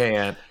it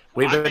can't.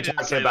 We've been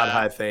talking about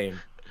high theme.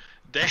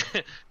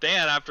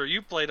 Dan, after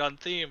you played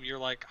Unthemed, you're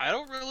like, I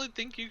don't really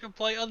think you can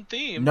play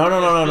Unthemed.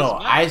 No.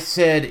 I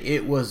said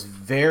it was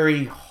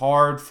very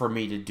hard for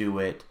me to do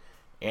it,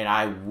 and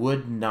I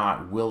would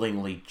not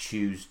willingly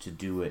choose to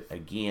do it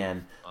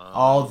again.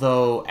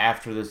 Although,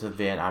 after this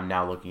event, I'm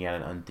now looking at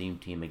an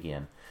Unthemed team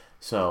again.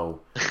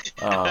 So,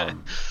 now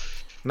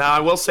I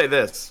will say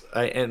this,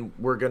 and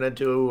we're going to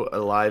do a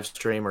live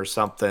stream or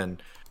something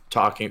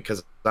talking,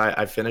 because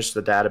I finished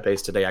the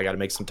database today. I got to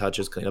make some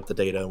touches, clean up the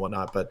data and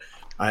whatnot, but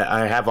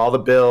I have all the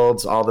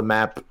builds, all the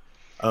map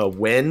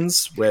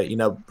wins, where,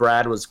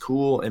 Brad was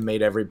cool and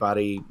made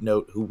everybody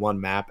note who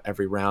won map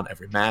every round,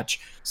 every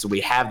match. So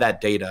we have that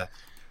data.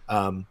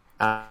 Out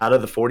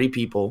of the 40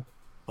 people,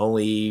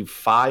 only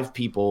 5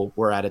 people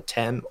were at a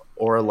 10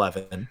 or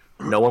 11.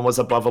 No one was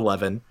above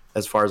 11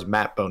 as far as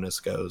map bonus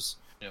goes.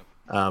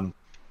 Yep.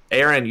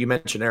 Aaron, you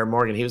mentioned Aaron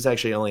Morgan. He was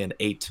actually only an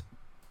 8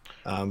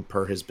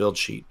 per his build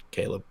sheet,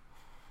 Caleb.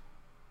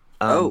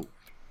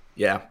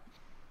 Yeah.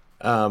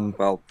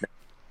 Well,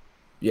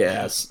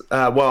 Yes.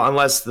 Well,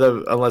 unless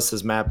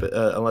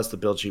the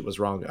build sheet was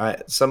wrong.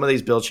 Some of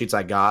these build sheets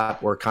I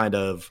got were kind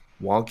of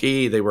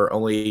wonky. They were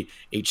only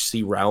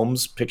HC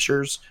Realms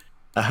pictures,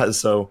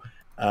 so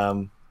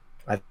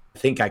I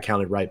think I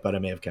counted right, but I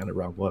may have counted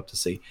wrong. We'll have to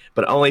see.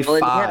 But only well,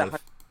 5. He had a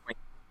 100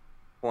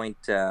 point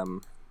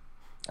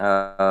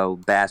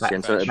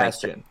Bastion, so it makes sense.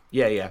 Bastion.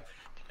 Yeah.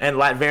 And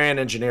Latvarian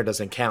Engineer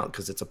doesn't count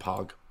because it's a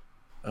POG.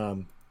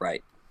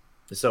 Right.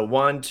 So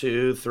 1,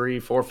 2, 3,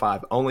 4,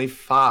 5. Only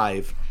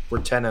 5 were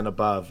 10 and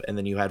above, and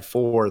then you had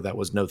 4 that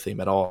was no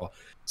theme at all.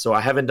 So I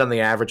haven't done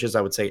the averages.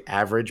 I would say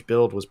average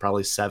build was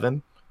probably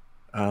 7.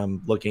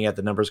 Looking at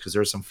the numbers, because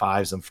there's some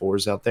 5s and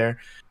 4s out there.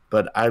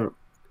 But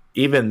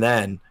even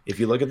then, if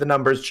you look at the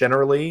numbers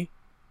generally,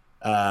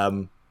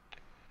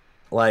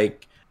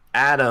 like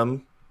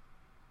Adam,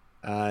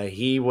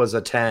 he was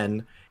a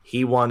 10.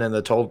 He won in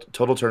the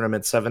total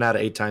tournament 7 out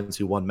of 8 times.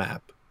 He won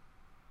map.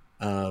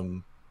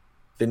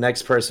 The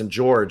next person,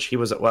 George,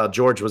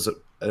 George was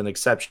an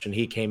exception.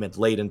 He came in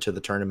late into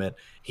the tournament.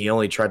 He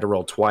only tried to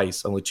roll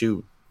twice, only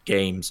 2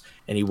 games,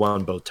 and he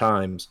won both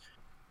times.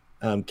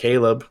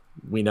 Caleb,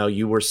 we know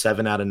you were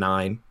 7 out of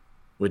 9,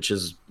 which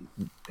is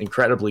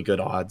incredibly good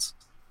odds.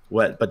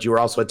 But you were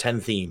also a 10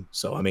 theme.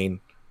 So, I mean,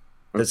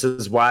 this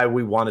is why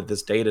we wanted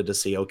this data to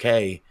see,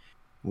 okay,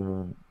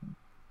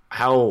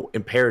 how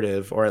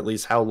imperative, or at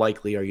least how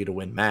likely are you to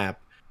win map?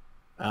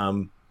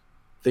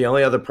 The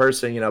only other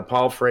person,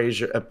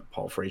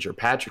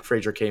 Patrick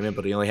Frazier came in,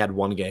 but he only had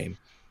 1 game.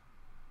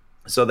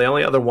 So the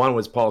only other one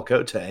was Paul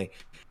Cote.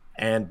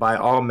 And by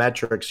all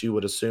metrics, you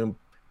would assume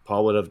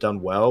Paul would have done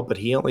well, but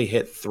he only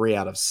hit 3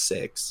 out of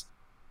 6.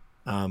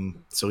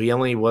 So he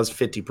only was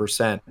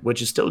 50%,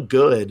 which is still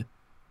good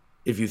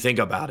if you think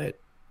about it.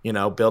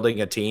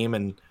 Building a team,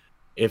 and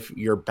if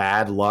your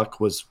bad luck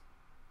was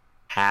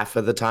half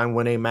of the time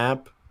winning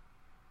map,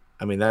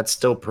 I mean, that's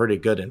still pretty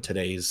good in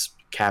today's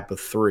cap of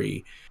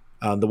 3.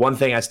 The one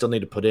thing I still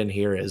need to put in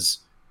here is,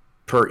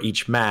 per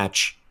each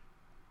match,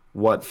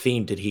 what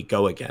theme did he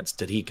go against?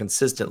 Did he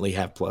consistently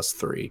have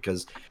 +3?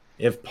 Because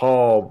if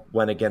Paul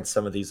went against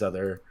some of these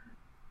other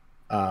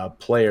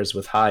players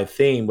with high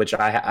theme, which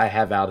I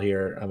have out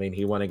here, I mean,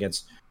 he went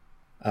against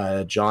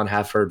John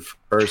Hafford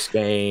first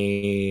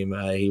game.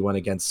 He went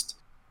against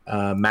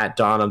Matt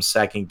Donham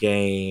second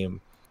game.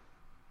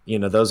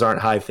 Those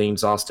aren't high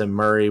themes. Austin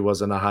Murray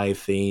wasn't a high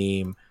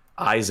theme.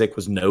 Isaac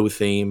was no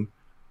theme.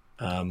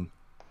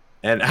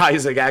 And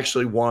Isaac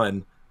actually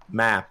won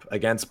map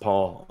against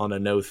Paul on a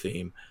no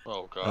theme.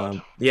 Oh god.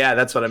 Yeah,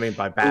 that's what I mean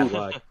by bad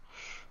luck.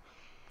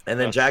 And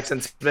then Jackson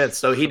Smith.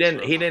 So he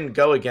didn't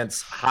go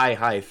against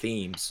high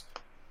themes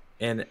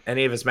in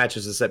any of his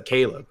matches except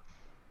Caleb.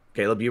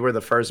 Caleb, you were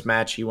the first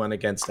match he went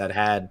against that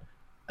had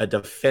a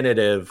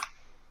definitive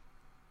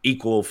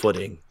equal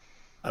footing,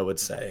 I would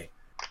say.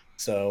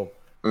 So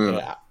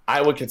yeah,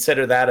 I would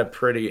consider that a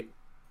pretty.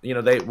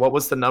 What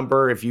was the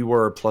number if you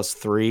were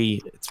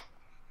 +3? It's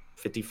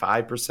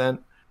 55%?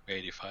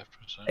 85%.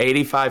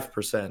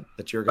 85%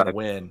 that you're going to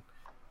win.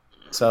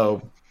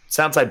 So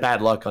sounds like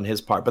bad luck on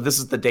his part, but this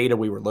is the data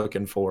we were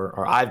looking for,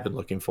 or I've been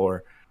looking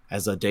for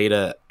as a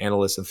data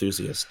analyst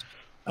enthusiast.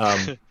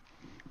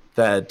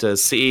 That to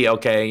see,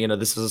 okay,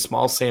 this is a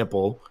small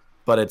sample,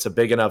 but it's a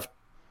big enough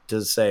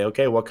to say,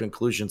 okay, what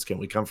conclusions can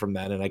we come from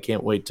that? And I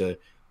can't wait to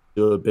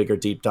do a bigger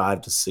deep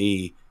dive to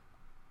see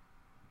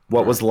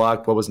what was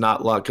luck, what was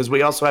not luck. Because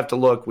we also have to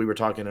look, we were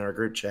talking in our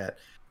group chat,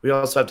 we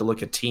also have to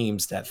look at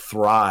teams that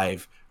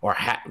thrive or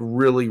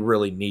really,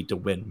 really need to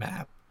win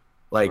map.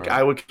 Like,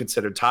 I would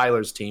consider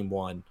Tyler's team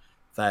one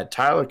that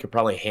Tyler could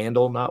probably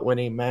handle not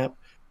winning map,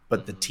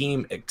 but the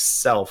team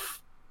itself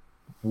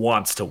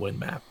wants to win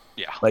map.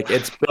 Yeah. Like,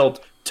 it's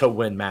built to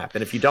win map.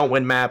 And if you don't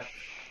win map,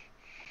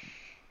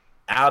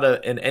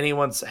 in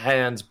anyone's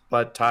hands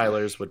but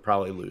Tyler's would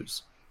probably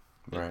lose.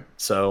 Right.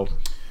 So,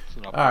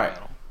 all right.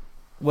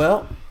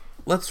 Well,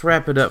 let's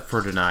wrap it up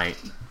for tonight.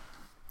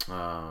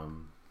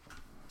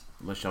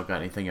 Unless y'all got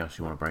anything else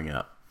you want to bring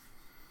up.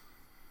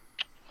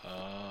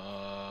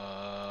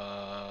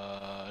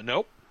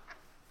 Nope.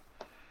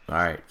 All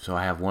right. So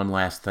I have one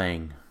last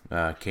thing,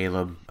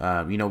 Caleb.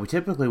 We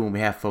typically, when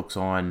we have folks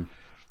on,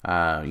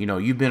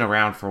 you've been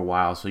around for a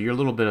while, so you're a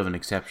little bit of an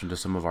exception to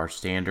some of our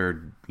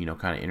standard,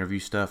 kind of interview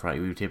stuff,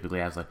 right? We typically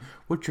ask, like,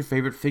 what's your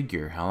favorite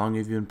figure? How long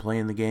have you been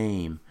playing the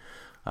game?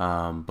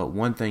 But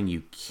one thing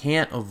you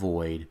can't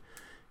avoid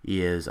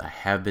is I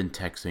have been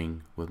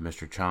texting with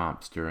Mr.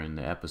 Chomps during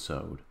the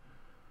episode.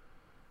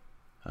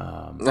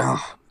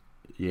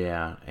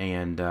 Yeah,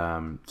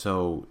 and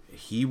so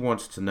he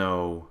wants to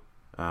know,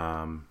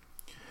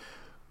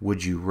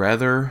 would you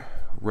rather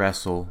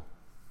wrestle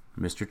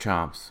Mr.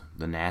 Chomps,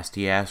 the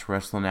nasty-ass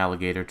wrestling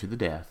alligator, to the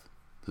death,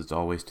 it's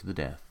always to the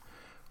death,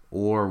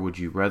 or would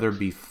you rather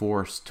be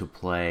forced to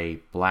play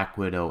Black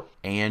Widow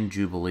and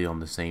Jubilee on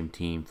the same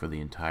team for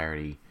the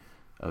entirety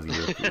of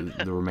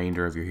the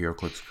remainder of your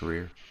HeroClix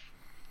career?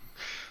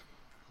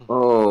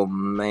 Oh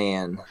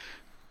man,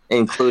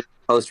 including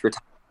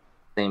post-retirement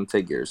same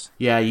figures.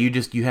 Yeah,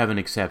 you have an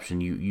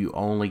exception. You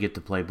only get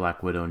to play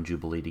Black Widow and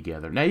Jubilee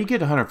together. Now you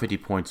get 150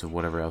 points of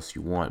whatever else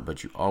you want,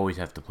 but you always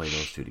have to play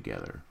those two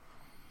together.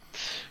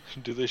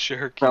 Do they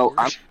share So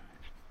keywords?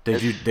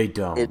 They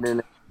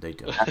don't. They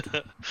don't.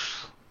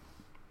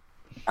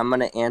 I'm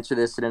going to answer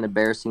this in an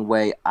embarrassing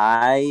way.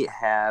 I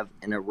have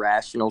an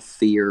irrational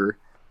fear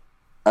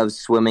of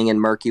swimming in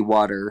murky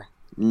water,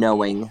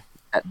 knowing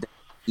that there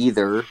are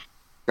either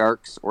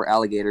sharks or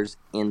alligators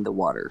in the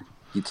water.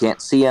 You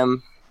can't see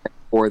them,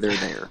 or they're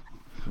there.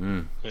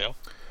 Yeah.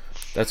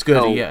 That's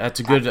good. So, Yeah, that's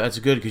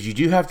good because you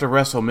do have to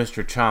wrestle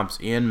Mr. Chomps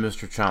in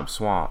Mr. Chomp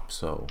Swamp.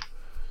 So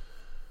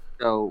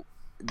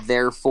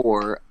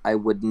therefore, I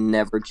would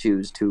never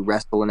choose to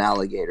wrestle an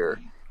alligator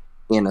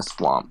in a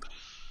swamp.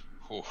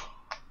 Oof.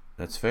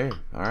 that's fair.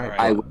 All right.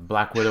 I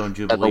Black Widow and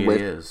Jubilee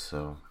it is.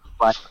 So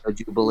Black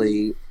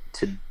Jubilee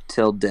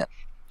till death.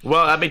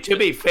 Well, I mean, to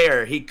be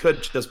fair, he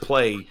could just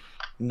play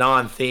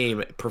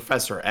non-theme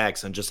Professor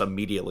X and just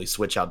immediately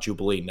switch out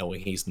Jubilee,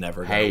 knowing he's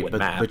never going to win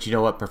map. but you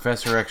know what?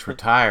 Professor X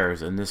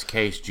retires. In this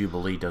case,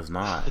 Jubilee does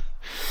not.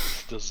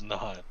 Does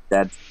not.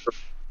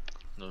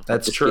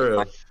 That's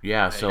true.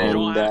 Yeah. You So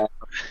don't have,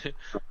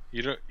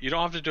 you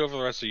don't have to do it for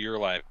the rest of your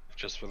life,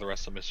 just for the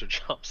rest of Mr.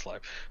 Chomp's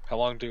life. How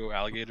long do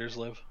alligators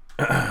live?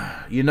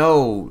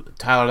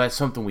 Tyler, that's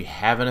something we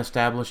haven't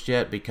established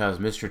yet because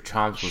Mr.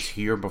 Chomps was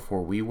here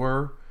before we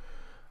were.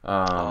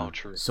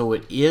 True. So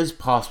it is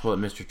possible that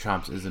Mr.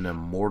 Chomps is an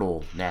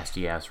immortal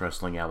nasty-ass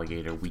wrestling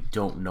alligator. We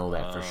don't know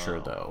that for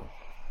sure, though.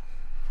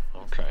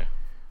 Okay.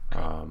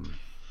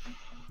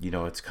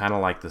 It's kind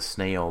of like the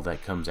snail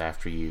that comes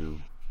after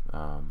you,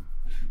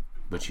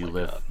 but you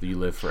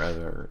live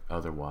forever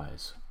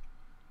otherwise.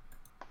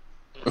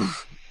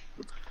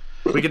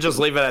 We could just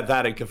leave it at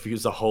that and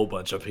confuse a whole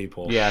bunch of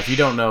people. Yeah, if you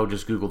don't know,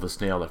 just Google the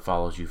snail that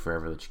follows you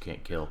forever that you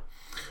can't kill.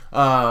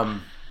 But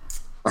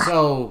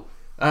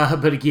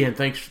again,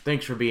 thanks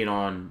for being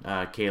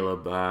on,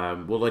 Caleb.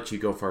 We'll let you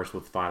go first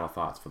with final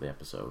thoughts for the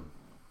episode.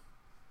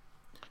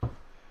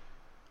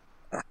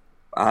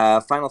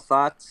 Final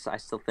thoughts. I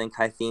still think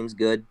high theme's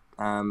good.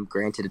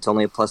 Granted, it's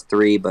only a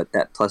 +3, but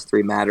that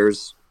 +3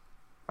 matters.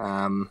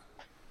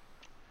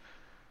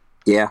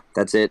 Yeah,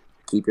 that's it.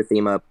 Keep your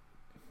theme up.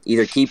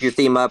 Either keep your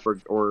theme up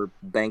or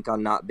bank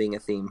on not being a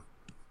theme.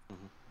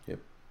 Yep.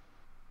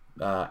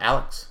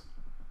 Alex?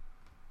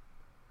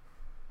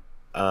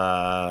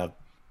 I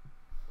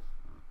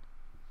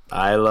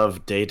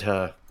love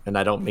Data, and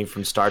I don't mean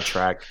from Star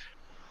Trek.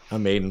 I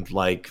mean,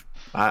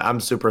 I'm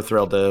super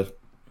thrilled to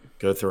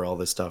go through all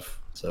this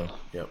stuff. So,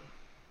 yep.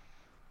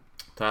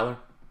 Tyler?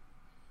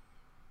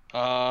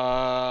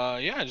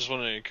 Yeah, I just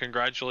want to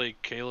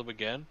congratulate Caleb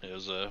again. It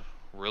was a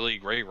really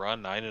great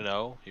run,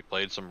 9-0. He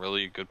played some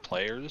really good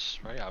players,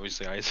 right?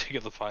 Obviously, Isaac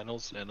at the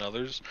finals and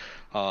others.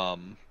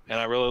 And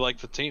I really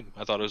liked the team.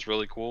 I thought it was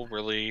really cool,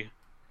 really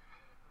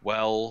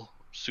well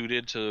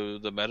suited to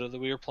the meta that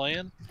we were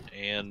playing,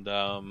 and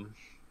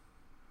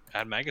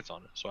had maggots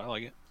on it, so I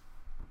like it.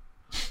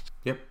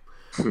 Yep.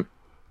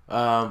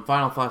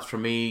 Final thoughts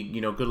from me.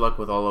 Good luck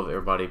with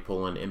everybody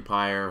pulling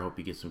Empire. Hope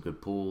you get some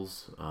good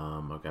pulls.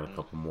 I've got a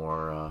couple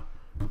more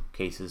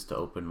cases to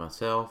open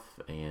myself,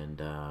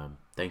 and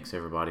thanks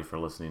everybody for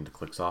listening to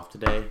Clicks Off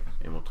today,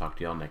 and we'll talk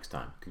to y'all next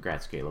time.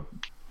 Congrats, Caleb.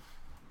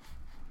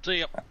 See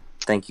ya.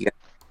 Thank you guys.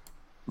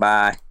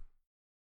 Bye.